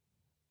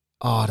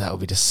 Oh, that would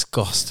be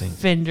disgusting.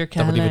 Fender Cahalan.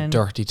 That would be a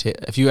dirty Taylor.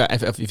 If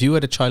you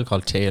had a child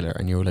called Taylor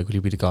and you were like, will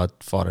you be the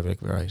godfather? I'd be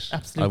like, right.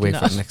 Absolutely I'll wait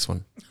not. for the next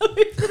one. I'll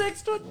wait for the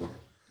next one.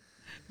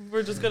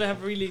 We're just going to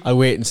have really... I'll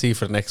wait and see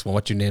for the next one.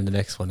 What you name the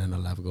next one and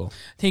I'll have a go. I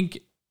think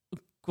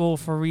go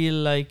for real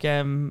like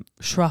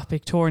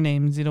Shropic tour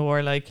names,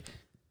 or like,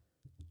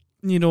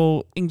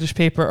 English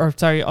paper, or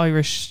sorry,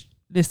 Irish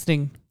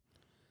listening.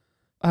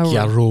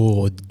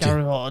 Garrod.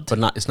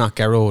 But it's not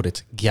Garrod,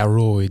 it's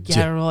Garrod.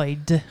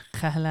 Garrod.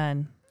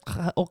 Cahalan.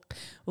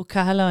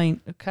 Cahalan?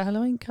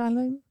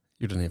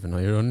 You don't even know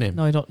your own name.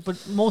 No, I don't.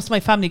 But most of my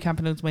family can't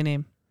pronounce my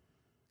name.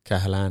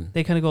 Cahalan.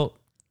 They kind of go,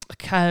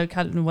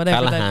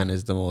 whatever. Callahan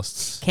is the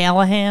most.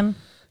 Callahan.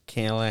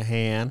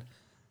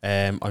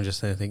 I'm just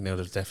trying to think now.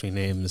 There's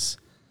definitely names.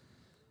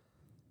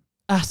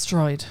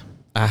 Asteroid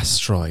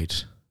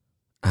Cahalan.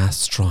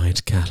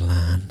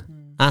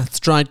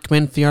 Asteroid, come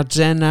in for your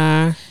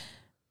dinner.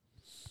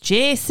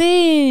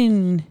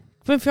 Jason,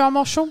 come in for your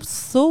mushroom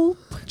soup.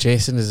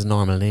 Jason is a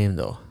normal name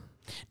though.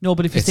 No,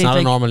 but if you it's say not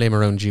a normal name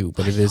around you,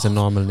 but it is a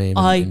normal name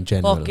in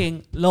general. I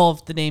fucking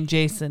love the name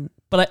Jason,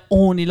 but I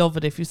only love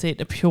it if you say it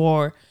in a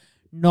pure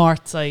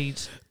North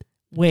Side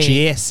way.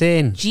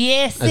 Jason. As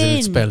in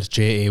it's spelled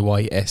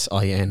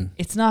Jaysin.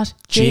 It's not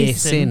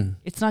Jason.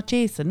 It's not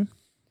Jason.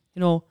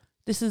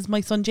 This is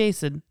my son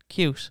Jason.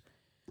 Cute.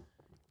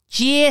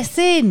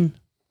 Jason.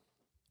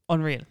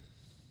 Unreal.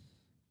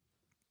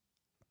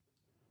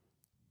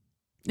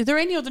 Is there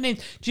any other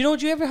names? Do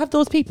you ever have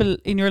those people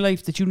in your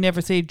life that you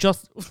never say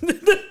just...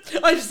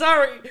 I'm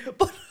sorry,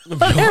 but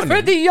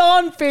whatever the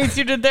yawn face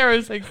you did there, I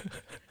was like,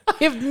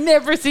 I have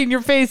never seen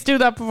your face do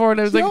that before. And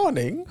I was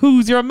yawning? Like,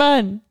 who's your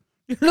man?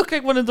 You look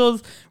like one of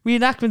those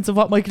reenactments of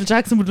what Michael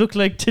Jackson would look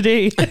like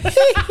today.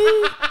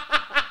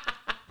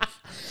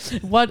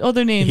 What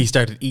other names? He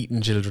started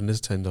eating children this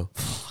time, though.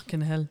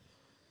 Fucking hell.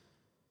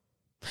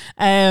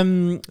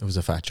 It was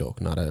a fat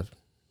joke, not a...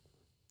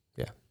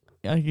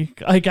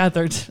 I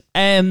gathered.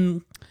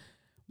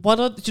 What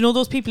do you know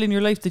those people in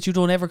your life that you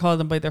don't ever call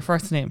them by their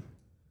first name?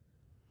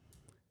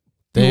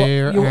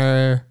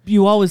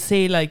 You always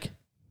say like,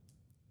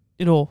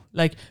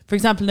 like for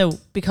example now,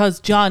 because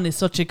John is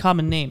such a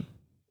common name.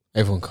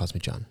 Everyone calls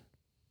me John.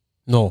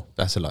 No,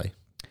 that's a lie.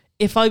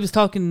 If I was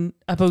talking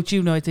about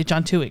you now, I'd say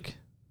John Tuig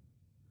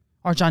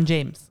or John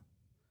James.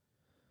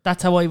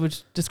 That's how I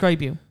would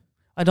describe you.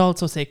 I'd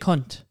also say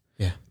cunt.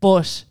 Yeah.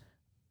 But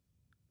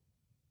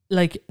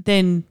like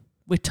then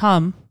with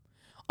Tom,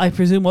 I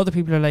presume other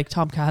people are like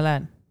Tom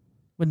Cahalane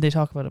when they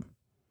talk about him.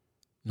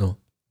 No.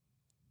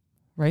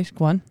 Right,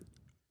 go on.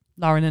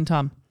 Lauren and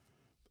Tom.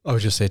 I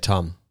would just say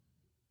Tom.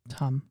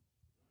 Tom.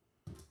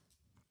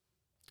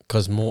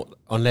 Because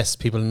unless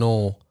people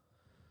know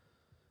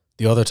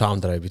the other Tom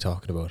that I'd be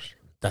talking about,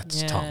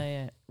 that's Tom.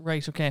 Yeah.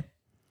 Right, okay.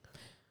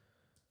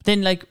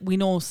 Then like we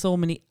know so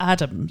many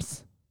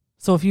Adams.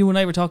 So if you and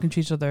I were talking to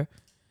each other,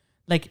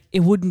 like it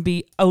wouldn't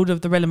be out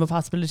of the realm of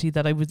possibility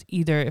that I was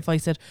either, if I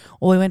said,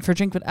 oh, I went for a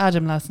drink with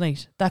Adam last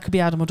night, that could be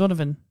Adam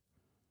O'Donovan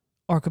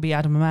or it could be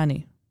Adam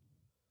O'Mani.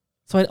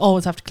 So I'd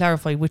always have to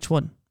clarify which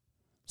one.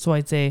 So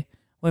I'd say,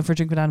 went for a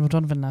drink with Adam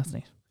O'Donovan last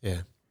night.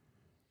 Yeah.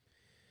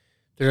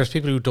 There's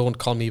people who don't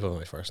call me by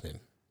my first name.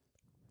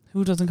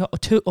 Who doesn't call?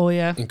 Oh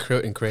yeah. In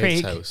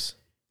Craig's house.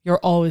 You're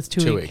always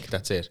Tuig,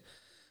 that's it.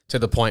 To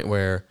the point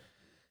where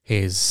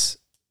his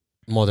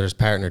mother's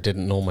partner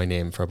didn't know my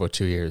name for about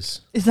 2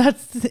 years. Is that?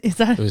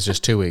 It was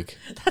just Tuig.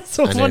 That's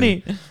so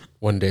funny.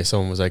 One day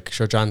someone was like,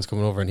 sure, John's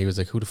coming over, and he was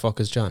like, who the fuck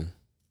is John?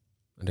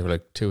 And they were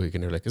like, Tuig,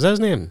 and they were like, is that his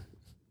name?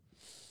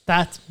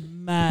 That's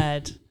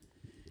mad.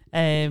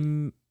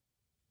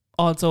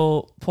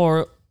 Also,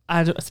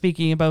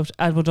 speaking about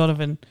Adam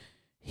O'Donovan,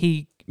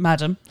 he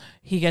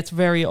gets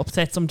very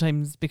upset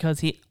sometimes because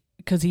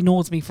he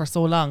knows me for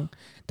so long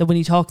that when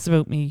he talks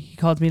about me, he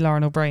calls me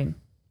Lauren O'Brien.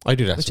 I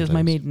do that which sometimes. is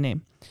my maiden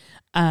name.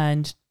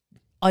 And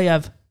I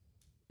have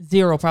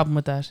zero problem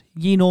with that.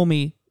 You know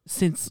me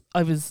since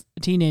I was a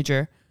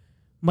teenager.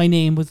 My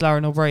name was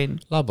Lauren O'Brien.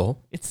 Labo.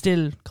 It's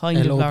still kind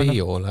of Lauren.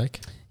 L-O-B-O,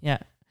 like. Yeah.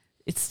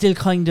 It's still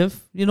kind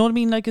of, you know what I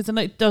mean? Like,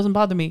 it doesn't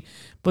bother me.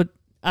 But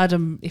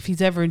Adam, if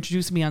he's ever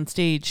introduced me on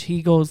stage,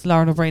 he goes,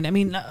 Lauren O'Brien. I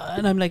mean,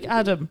 and I'm like,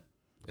 Adam,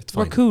 it's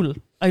fine. We're cool.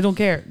 I don't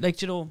care.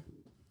 Like,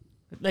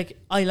 like,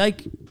 I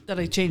like that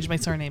I changed my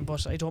surname,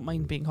 but I don't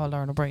mind being called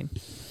Lauren O'Brien.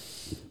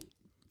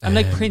 I'm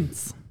like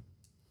Prince.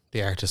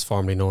 The artist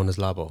formerly known as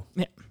Labo.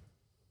 Yeah.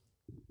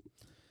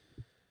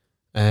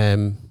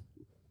 I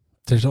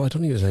don't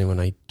think there's anyone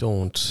I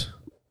don't.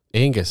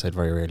 Angus, I'd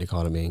very rarely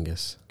call him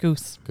Angus.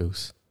 Goose.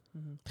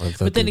 Mm-hmm.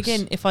 But then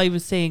again, if I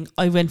was saying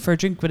I went for a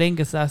drink with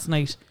Angus last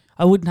night,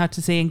 I wouldn't have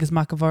to say Angus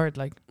McAvard,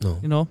 like, no.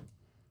 You know?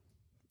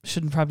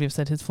 Shouldn't probably have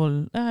said his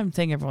full... I'm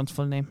saying everyone's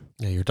full name.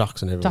 Yeah, you're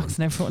doxing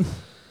everyone.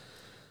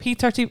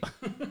 P30...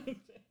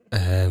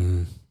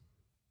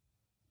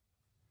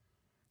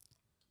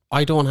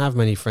 I don't have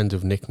many friends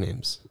with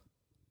nicknames.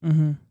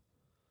 Mm-hmm.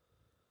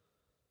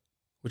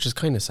 Which is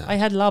kind of sad. I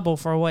had Labo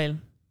for a while.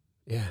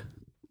 Yeah.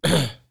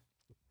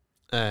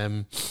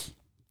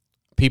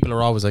 People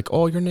are always like,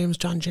 oh, your name's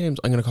John James,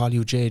 I'm going to call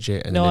you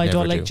JJ. And no, I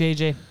don't like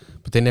JJ.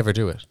 But they never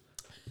do it.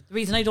 The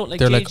reason I don't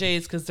like JJ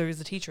is because there is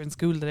a teacher in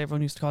school that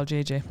everyone used to call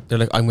JJ. They're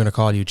like, I'm going to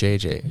call you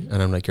JJ.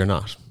 And I'm like, you're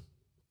not.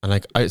 And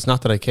like, it's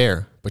not that I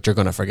care, but you're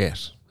going to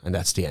forget. And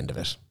that's the end of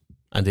it.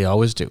 And they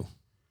always do.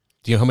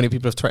 Do you know how many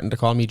people have threatened to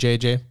call me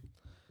JJ?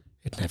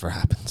 It never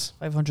happens.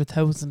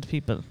 500,000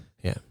 people.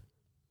 Yeah.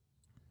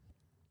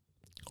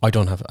 I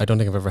don't think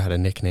I've ever had a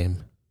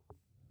nickname.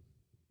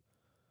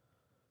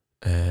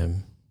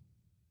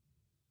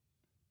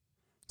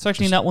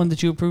 Certainly not one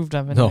that you approved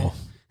of. Anyway. No.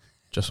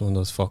 Just one of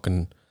those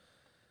fucking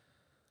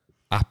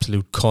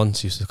absolute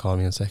cunts used to call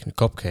me in second.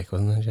 Cupcake,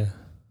 wasn't it? Yeah.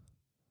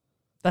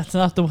 That's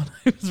not the one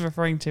I was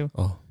referring to.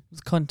 Oh. It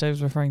was cunt I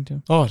was referring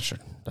to. Oh, sure.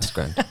 That's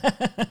grand.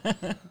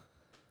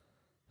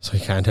 So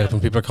you can't help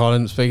when people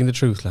are speaking the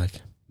truth,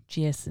 like.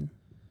 Jason.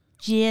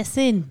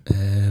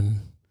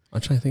 I'm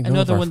trying to think.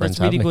 Another one that's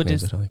really good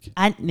is like.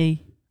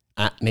 Anthony.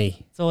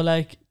 So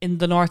like in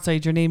the north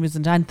side, your name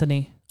isn't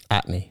Anthony.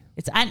 Anthony.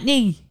 It's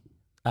Anthony.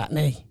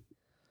 Anthony.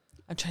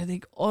 I'm trying to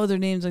think other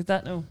names like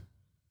that now.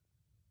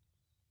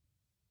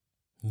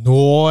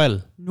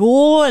 Noel.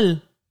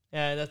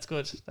 Yeah, that's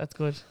good.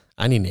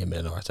 Any name in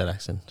a north side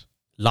accent.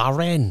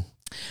 Lauren.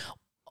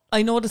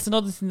 I noticed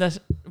another thing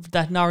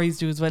that Norries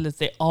do as well is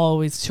they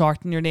always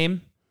shorten your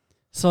name.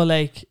 So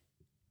like,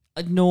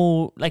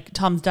 no, like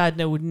Tom's dad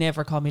now would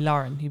never call me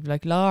Lauren. He'd be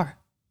like Lar.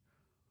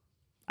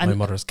 And my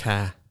mother's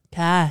Ka.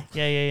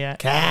 Yeah.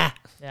 Ka.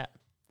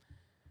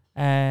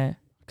 Yeah.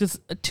 Because Because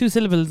 2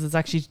 syllables is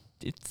actually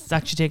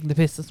taking the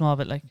piss a small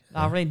bit. Like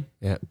Lauren.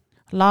 Yeah.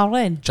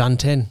 Lauren. John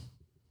Tin.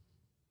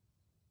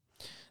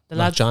 The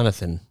Not lads.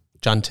 Jonathan.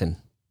 John Tin.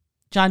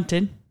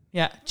 Jontin.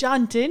 Yeah.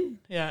 Jontin.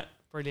 Yeah.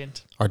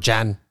 Brilliant. Or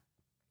Jan.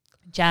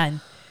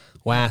 Jan.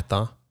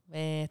 Wata.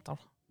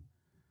 Water.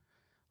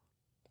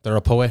 They're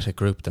a poetic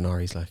group, the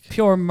Norries, like.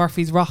 Pure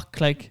Murphy's Rock,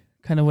 like,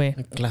 kind of way.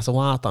 A glass of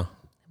water.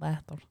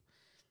 Water.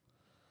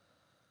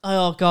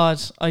 Oh,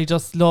 God. I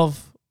just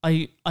love...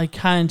 I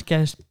can't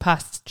get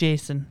past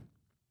Jason.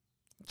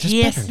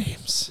 Just better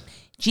names.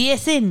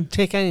 Jason.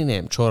 Take any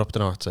name, throw it up the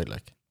north side,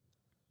 like.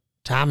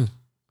 Tam.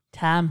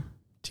 Tam.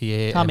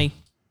 T-A-M. Tommy.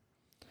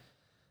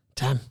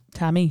 Tam.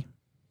 Tammy.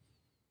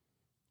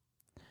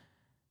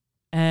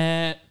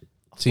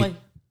 See, why-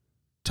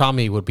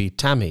 Tommy would be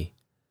Tammy,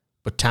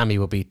 but Tammy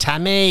would be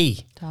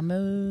Tammy.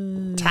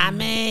 Tammy.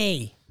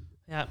 Tammy.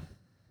 Yeah.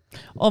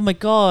 Oh my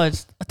God.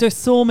 There's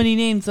so many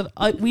names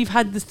that we've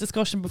had this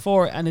discussion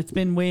before and it's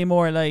been way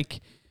more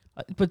like,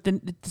 but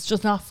then it's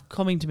just not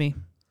coming to me.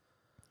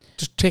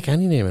 Just take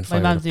any name and My fire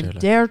it man's up name,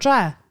 there.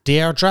 Deirdre.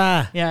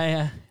 Deirdre.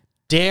 Yeah.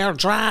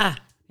 Deirdre.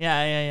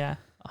 Yeah.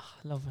 Oh,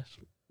 I love it.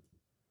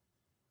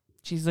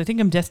 Jeez, I think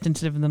I'm destined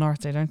to live in the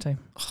north side, aren't I?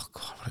 Oh,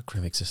 God, what a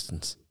grim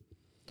existence.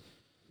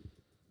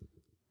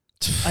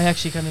 I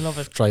actually kind of love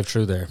it. Drive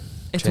through there.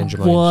 It's Change your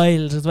mind.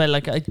 wild as well.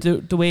 Like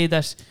the way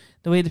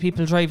the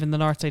people drive in the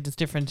north side is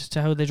different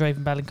to how they drive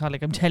in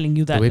Ballincollig. I'm telling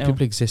you that The way now.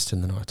 people exist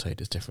in the north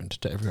side is different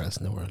to everywhere else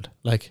in the world.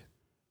 Like,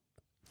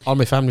 all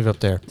my family live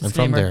up there. I'm from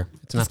Disclaimer. there.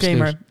 It's an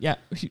Disclaimer. absolute... Yeah.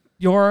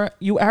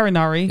 You are an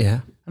Ari.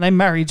 Yeah. And I'm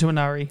married to an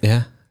Ari.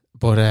 Yeah.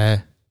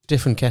 But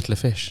different kettle of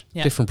fish.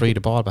 Yeah. Different breed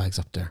of ball bags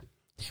up there.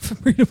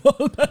 Different breed of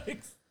ball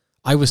bags.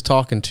 I was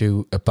talking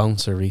to a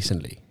bouncer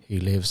recently.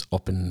 He lives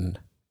up in...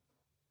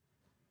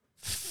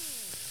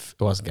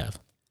 It wasn't Gav.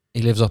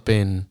 He lives up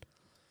in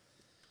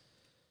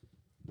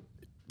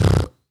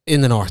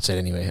the north side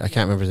anyway. I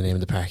can't remember the name of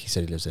the park he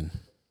said he lives in.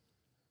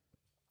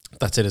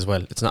 That's it as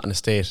well. It's not an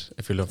estate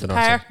if you live in the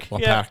north park, side.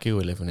 What yeah. park you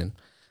were living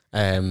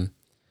in.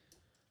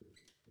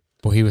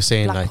 But he was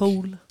saying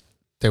Blackpool. like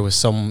there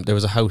was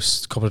a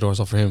house a couple of doors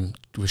off for him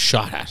was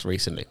shot at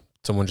recently.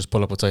 Someone just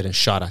pulled up outside and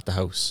shot at the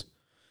house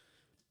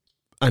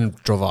and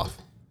drove off.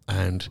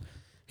 And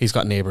he's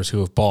got neighbours who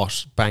have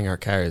bought banger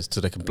cars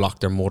so they can block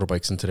their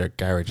motorbikes into their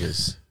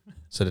garages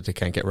so that they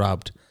can't get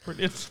robbed.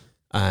 Brilliant.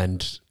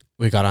 And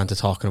we got on to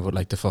talking about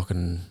like the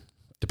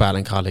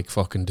Ballincollig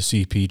the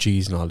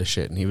CPGs and all this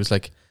shit. And he was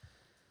like,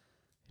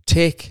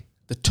 take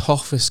the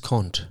toughest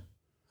cunt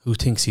who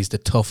thinks he's the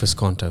toughest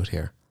cunt out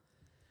here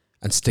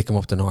and stick him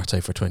up the north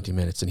side for 20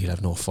 minutes and he'll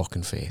have no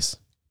fucking face.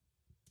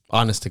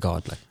 Honest to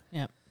God, like.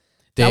 Yeah.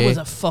 That was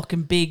a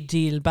fucking big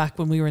deal back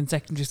when we were in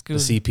secondary school.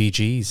 The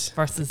CPGs.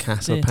 Versus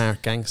Castle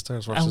Park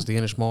gangsters versus the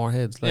Inishmore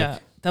heads. Like. Yeah.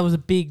 That was a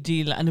big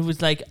deal. And it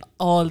was like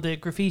all the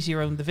graffiti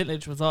around the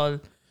village was all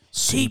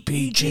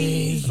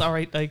CPGs. All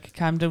right, like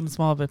calm down a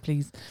small bit,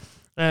 please.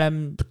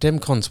 But them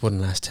cunts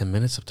wouldn't last 10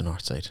 minutes up the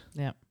north side.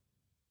 Yeah.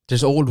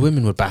 There's old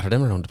women would batter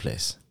them around the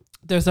place.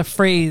 There's a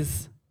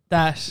phrase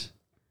that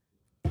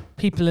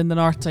people in the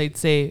north side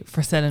say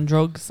for selling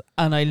drugs,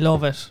 and I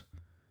love it.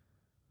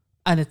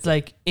 And it's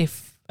like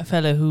if a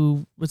fella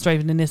who was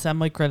driving a Nissan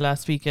Micra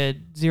last week, a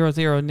 00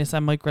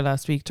 Nissan Micra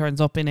last week,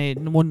 turns up in a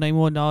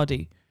 191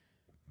 Audi,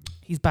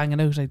 he's banging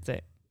out, I'd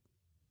say.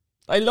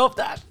 I love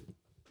that.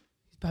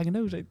 He's banging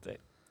out, I'd say.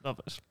 Love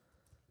it.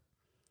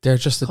 They're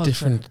just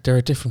Culture. they're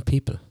a different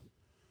people.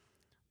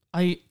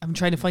 I'm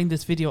trying to find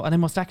this video, and I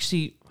must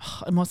actually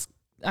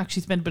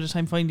spend a bit of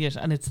time finding it,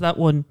 and it's that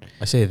one.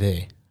 I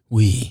say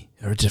we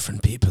are a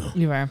different people.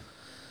 You are.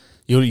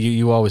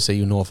 You always say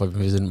if I've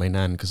been visiting my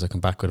nan because I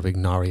come back with a big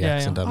Nori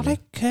accent on me. I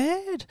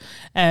could.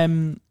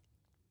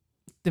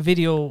 The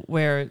video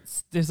where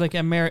there's like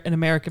an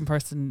American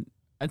person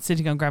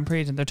sitting on Grand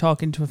Parade and they're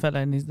talking to a fella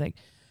and he's like,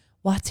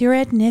 "What's your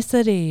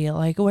ethnicity?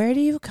 Like, where do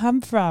you come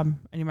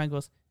from?" And your man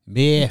goes,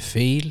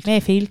 Mayfield.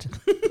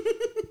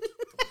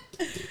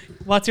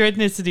 What's your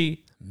ethnicity?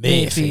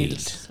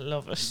 Mayfield.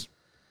 Love it.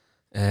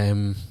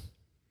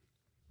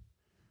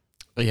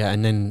 Yeah,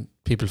 and then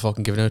people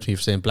fucking giving out to me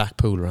for saying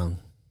Blackpool wrong.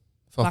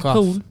 Fuck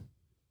Blackpool. off.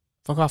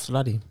 Fuck off the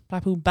laddie.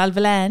 Blackpool.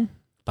 Balvalan.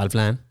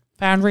 Balvlan.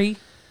 Farnry.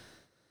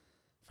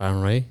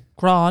 Farnray.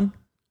 Gran.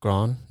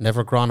 Gran.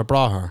 Never Gran a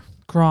Braher.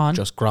 Gran.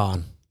 Just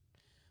Gran.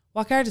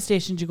 What Garda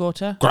station did you go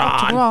to?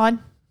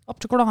 Gran. Up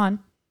to Gran.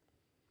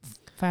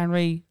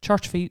 Farnray.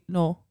 Churchfield.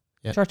 No.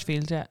 Yeah.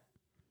 Churchfield, yeah.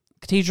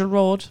 Cathedral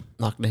Road.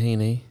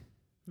 Knocknaheeny.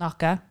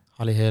 Knocka.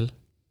 Hollyhill.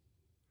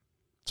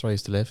 That's where I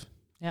used to live.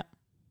 Yeah.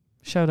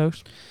 Shout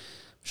out.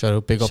 Shout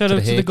out, big up Shout to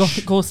out the to H.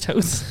 the ghost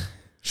house.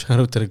 Shout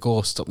out to the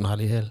ghosts up in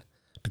Hollyhill.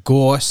 The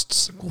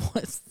ghosts.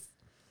 Ghosts.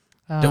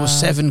 There was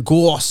 7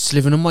 ghosts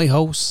living in my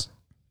house.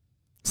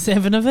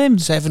 7 of them.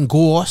 7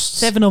 ghosts.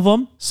 7 of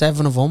them.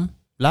 7 of them.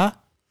 La.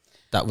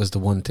 That was the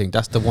one thing.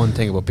 That's the one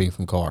thing about being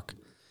from Cork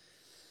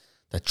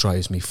that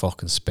drives me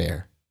fucking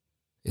spare.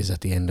 Is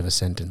at the end of a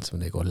sentence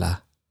when they go la.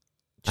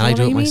 And I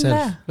do it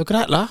myself. Look at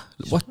that, la.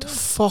 What the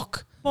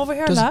fuck? Over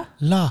here, Does la.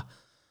 La.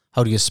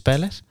 How do you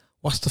spell it?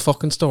 What's the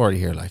fucking story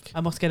here, like?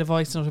 I must get a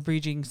voice note of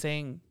Bridging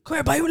saying, "Come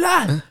here, boy,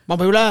 Willa." My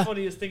boy, la.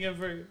 Funniest thing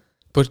ever.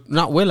 But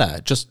not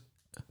Willa. Just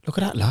look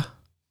at that, la.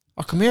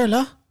 Or come here,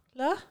 la.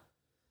 La?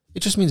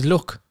 It just means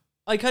look.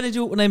 I kind of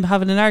do it when I'm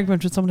having an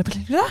argument with someone. I'd be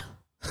like, "La?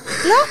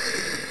 La?"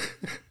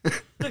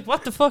 Like,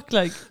 what the fuck?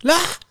 Like, La.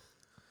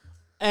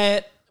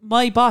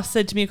 my boss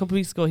said to me a couple of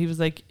weeks ago, he was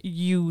like,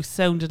 "You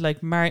sounded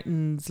like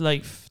Martin's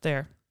life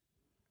there."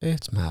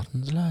 It's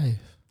Martin's life.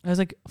 I was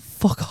like,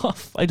 "Fuck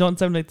off. I don't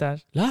sound like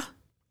that." La.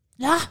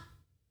 La?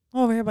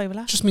 Over here, baby,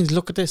 la. Just means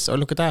look at this or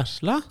look at that.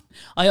 La.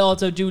 I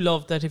also do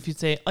love that if you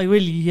say, "I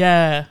will,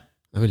 yeah."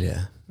 I will,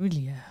 yeah.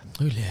 Really, yeah.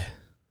 I will, yeah.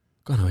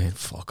 Go away and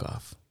fuck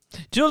off.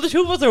 Do you know the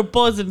two of us are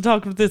buzzing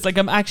talking about this? Like,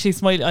 I'm actually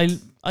smiling.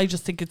 I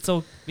just think it's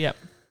so, yeah.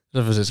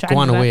 That was just go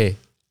on away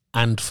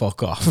and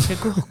fuck off. Okay,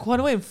 go on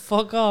away and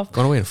fuck off.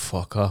 Go on away and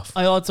fuck off.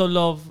 I also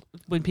love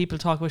when people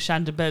talk about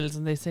Shandon Bells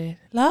and they say,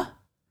 "La?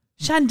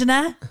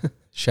 Shandana?"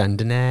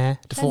 Shandana.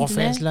 The four Shandana.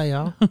 face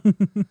liar.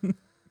 Shandana.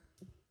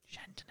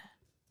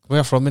 Come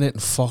here for a minute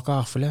and fuck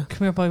off, will ya?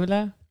 Come here, boy, will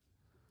ya?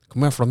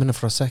 Come here for a minute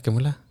for a second,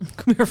 will ya?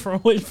 Come here for a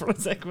while for a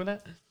second, will ya?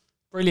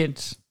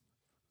 Brilliant.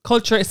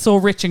 Culture is so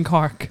rich in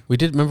Cork. We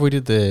did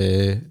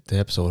the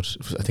episode,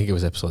 I think it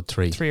was episode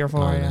 3. 3 or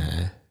 4, on,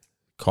 yeah.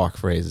 Cork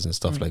phrases and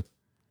stuff like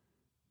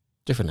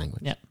different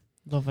language. Yeah.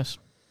 Love it.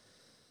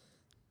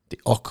 The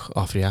uck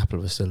off the apple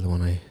was still the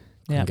one I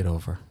couldn't Yeah. get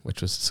over,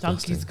 which was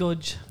disgusting. Donkey's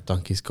Gudge.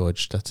 Donkey's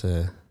Gudge. That's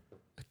a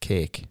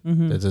cake.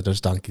 Mm-hmm.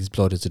 There's donkey's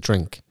blood. It's a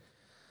drink.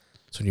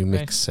 So when you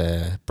mix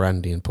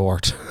brandy and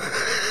port.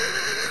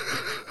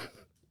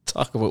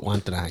 Talk about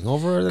wanting a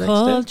hangover the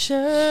next day.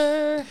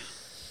 Culture.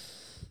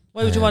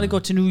 Why would you want to go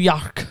to New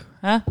York?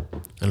 Huh?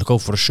 And look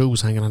out for the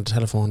shoes hanging on the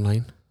telephone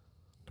line.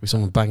 There'll be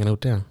someone banging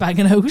out there.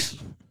 Banging out.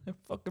 The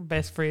fucking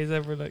best phrase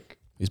ever, like.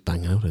 He's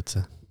banging out, I'd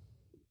say.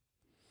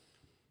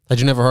 Had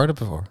you never heard it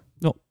before?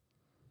 No.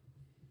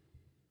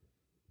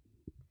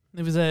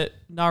 It was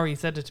Nari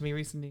said it to me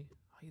recently.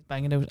 He's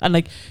banging out. And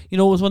like, you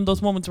know, it was one of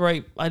those moments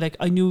where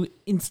I knew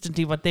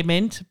instantly what they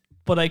meant,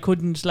 but I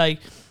couldn't I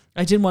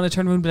didn't want to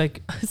turn around and be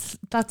like,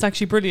 "That's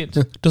actually brilliant."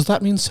 Does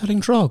that mean selling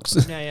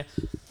drugs? Yeah.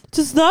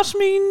 Does that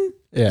mean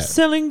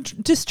selling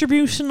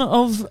distribution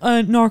of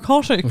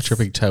narcotics? What's your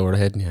big tower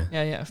head in you?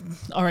 Yeah.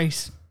 All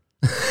right.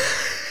 Do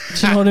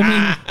you know what I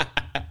mean?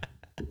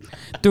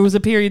 There was a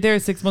period there,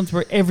 6 months,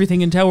 where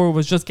everything in Tower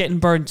was just getting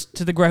burnt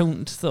to the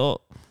ground.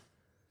 So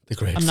The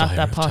great I'm fire not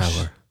that of posh.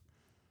 Tower.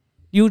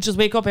 You would just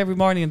wake up every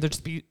morning and there'd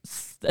just be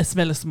a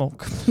smell of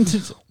smoke.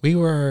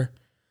 I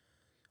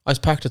was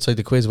parked outside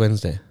the quiz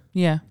Wednesday.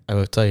 Yeah. I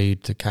was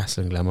outside to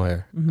Castle in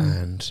Glenmire,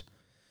 and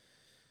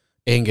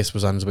Angus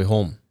was on his way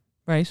home.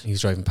 Right.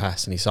 He's driving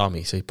past and he saw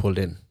me, so he pulled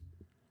in.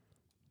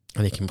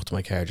 And he came up to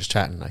my car just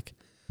chatting, like.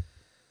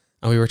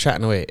 And we were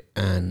chatting away,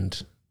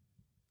 and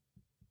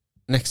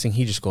next thing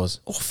he just goes,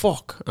 "Oh,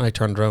 fuck." And I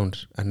turned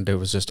around, and there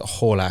was just a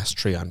whole ass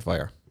tree on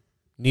fire.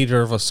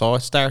 Neither of us saw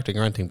it starting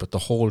or anything, but the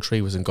whole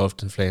tree was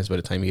engulfed in flames by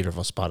the time either of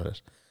us spotted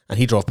it. And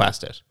he drove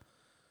past it.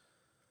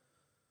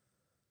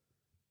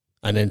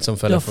 And then some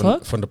fella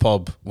from the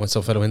pub, when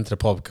some fella went into the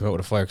pub, came out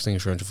with a fire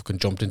extinguisher and fucking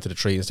jumped into the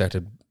tree and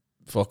started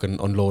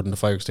fucking unloading the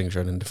fire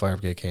extinguisher, and then the fire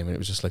brigade came, and it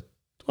was just like,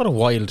 what a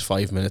wild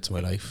 5 minutes of my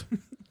life.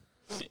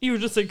 You were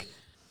just like,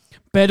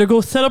 better go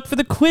set up for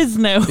the quiz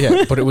now.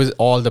 Yeah, but it was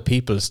all the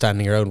people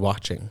standing around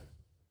watching.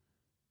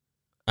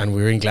 And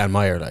we were in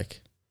Glenmire,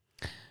 like.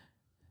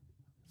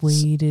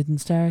 We didn't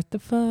start the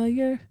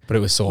fire. But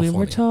it was so funny. We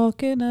were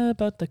talking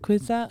about the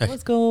quiz that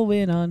was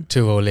going on.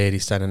 2 old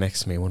ladies standing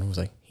next to me. One was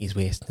like, "He's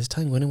wasting his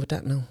time going in with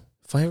that now.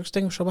 Fire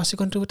extinguisher, what's he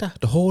going to do with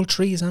that? The whole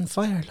tree is on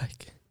fire,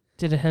 like."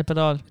 Did it help at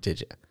all? Did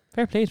you?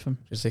 Fair play to him.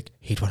 Just like,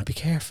 he'd want to be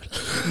careful.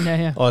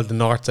 Yeah. All the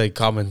north side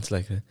comments,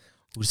 like, who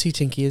does he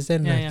think he is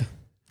then? Yeah.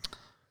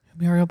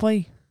 You're a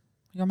boy.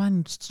 Your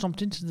man just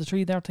jumped into the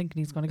tree there thinking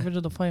he's going to get rid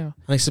of the fire.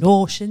 And I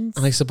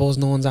suppose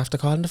no one's after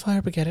calling the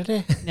fire brigade, are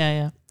they?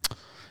 Yeah.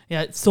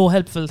 Yeah, it's so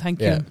helpful.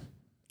 Thank you.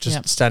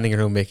 Just standing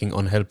around making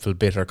unhelpful,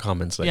 bitter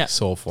comments, like,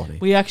 so funny.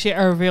 We actually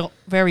are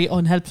very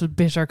unhelpful,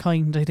 bitter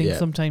kind, I think,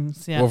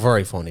 sometimes. Yeah. We're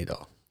very funny,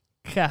 though.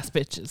 Gas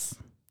bitches.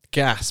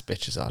 Gas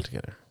bitches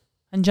altogether.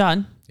 And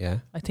John, yeah,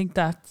 I think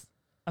that's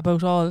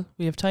about all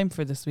we have time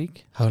for this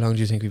week. How long do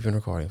you think we've been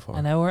recording for?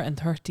 1 hour and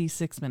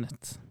 36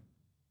 minutes.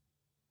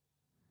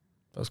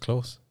 That was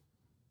close.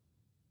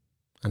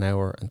 1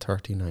 hour and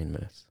 39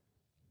 minutes.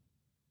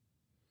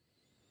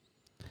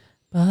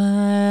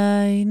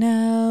 Bye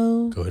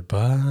now.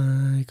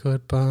 Goodbye,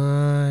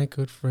 goodbye,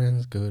 good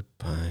friends,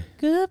 goodbye.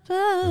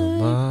 Goodbye.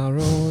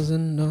 Tomorrow's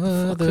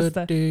another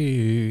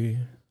day.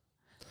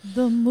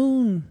 The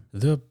moon,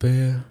 the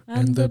bear,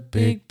 and the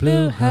big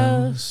blue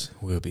house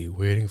will be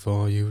waiting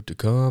for you to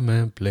come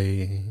and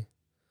play.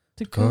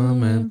 To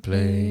come and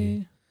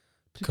play.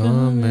 To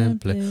come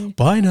and play.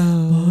 Bye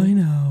now. Bye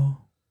now.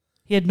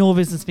 He had no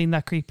business being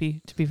that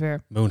creepy, to be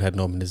fair. Moon had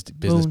no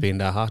business being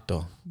that hot,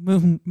 though.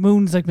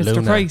 Moon's like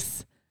Mr.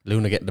 Price.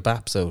 Luna getting the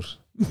Baps out.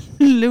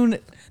 The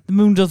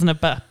moon doesn't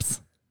have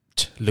Baps.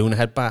 Luna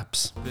had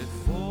Baps.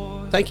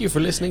 Before Thank you for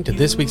listening to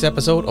this week's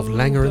episode of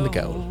Langer and the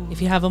Gowl.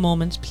 If you have a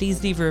moment,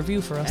 please leave a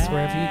review for us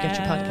wherever you get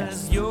your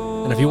podcasts.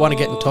 And if you want to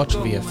get in touch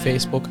via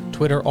Facebook,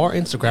 Twitter or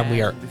Instagram,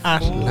 we are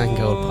at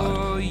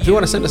LangowlPod. If you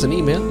want to send us an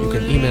email, you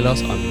can email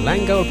us on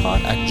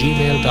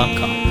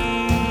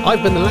langowlpod@gmail.com.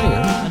 I've been the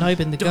Langer. And I've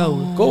been the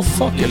Gowl. Go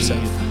fuck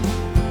yourself.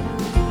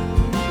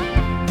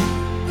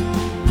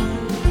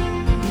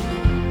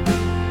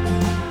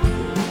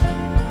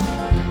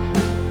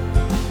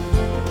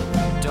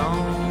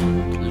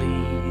 Don't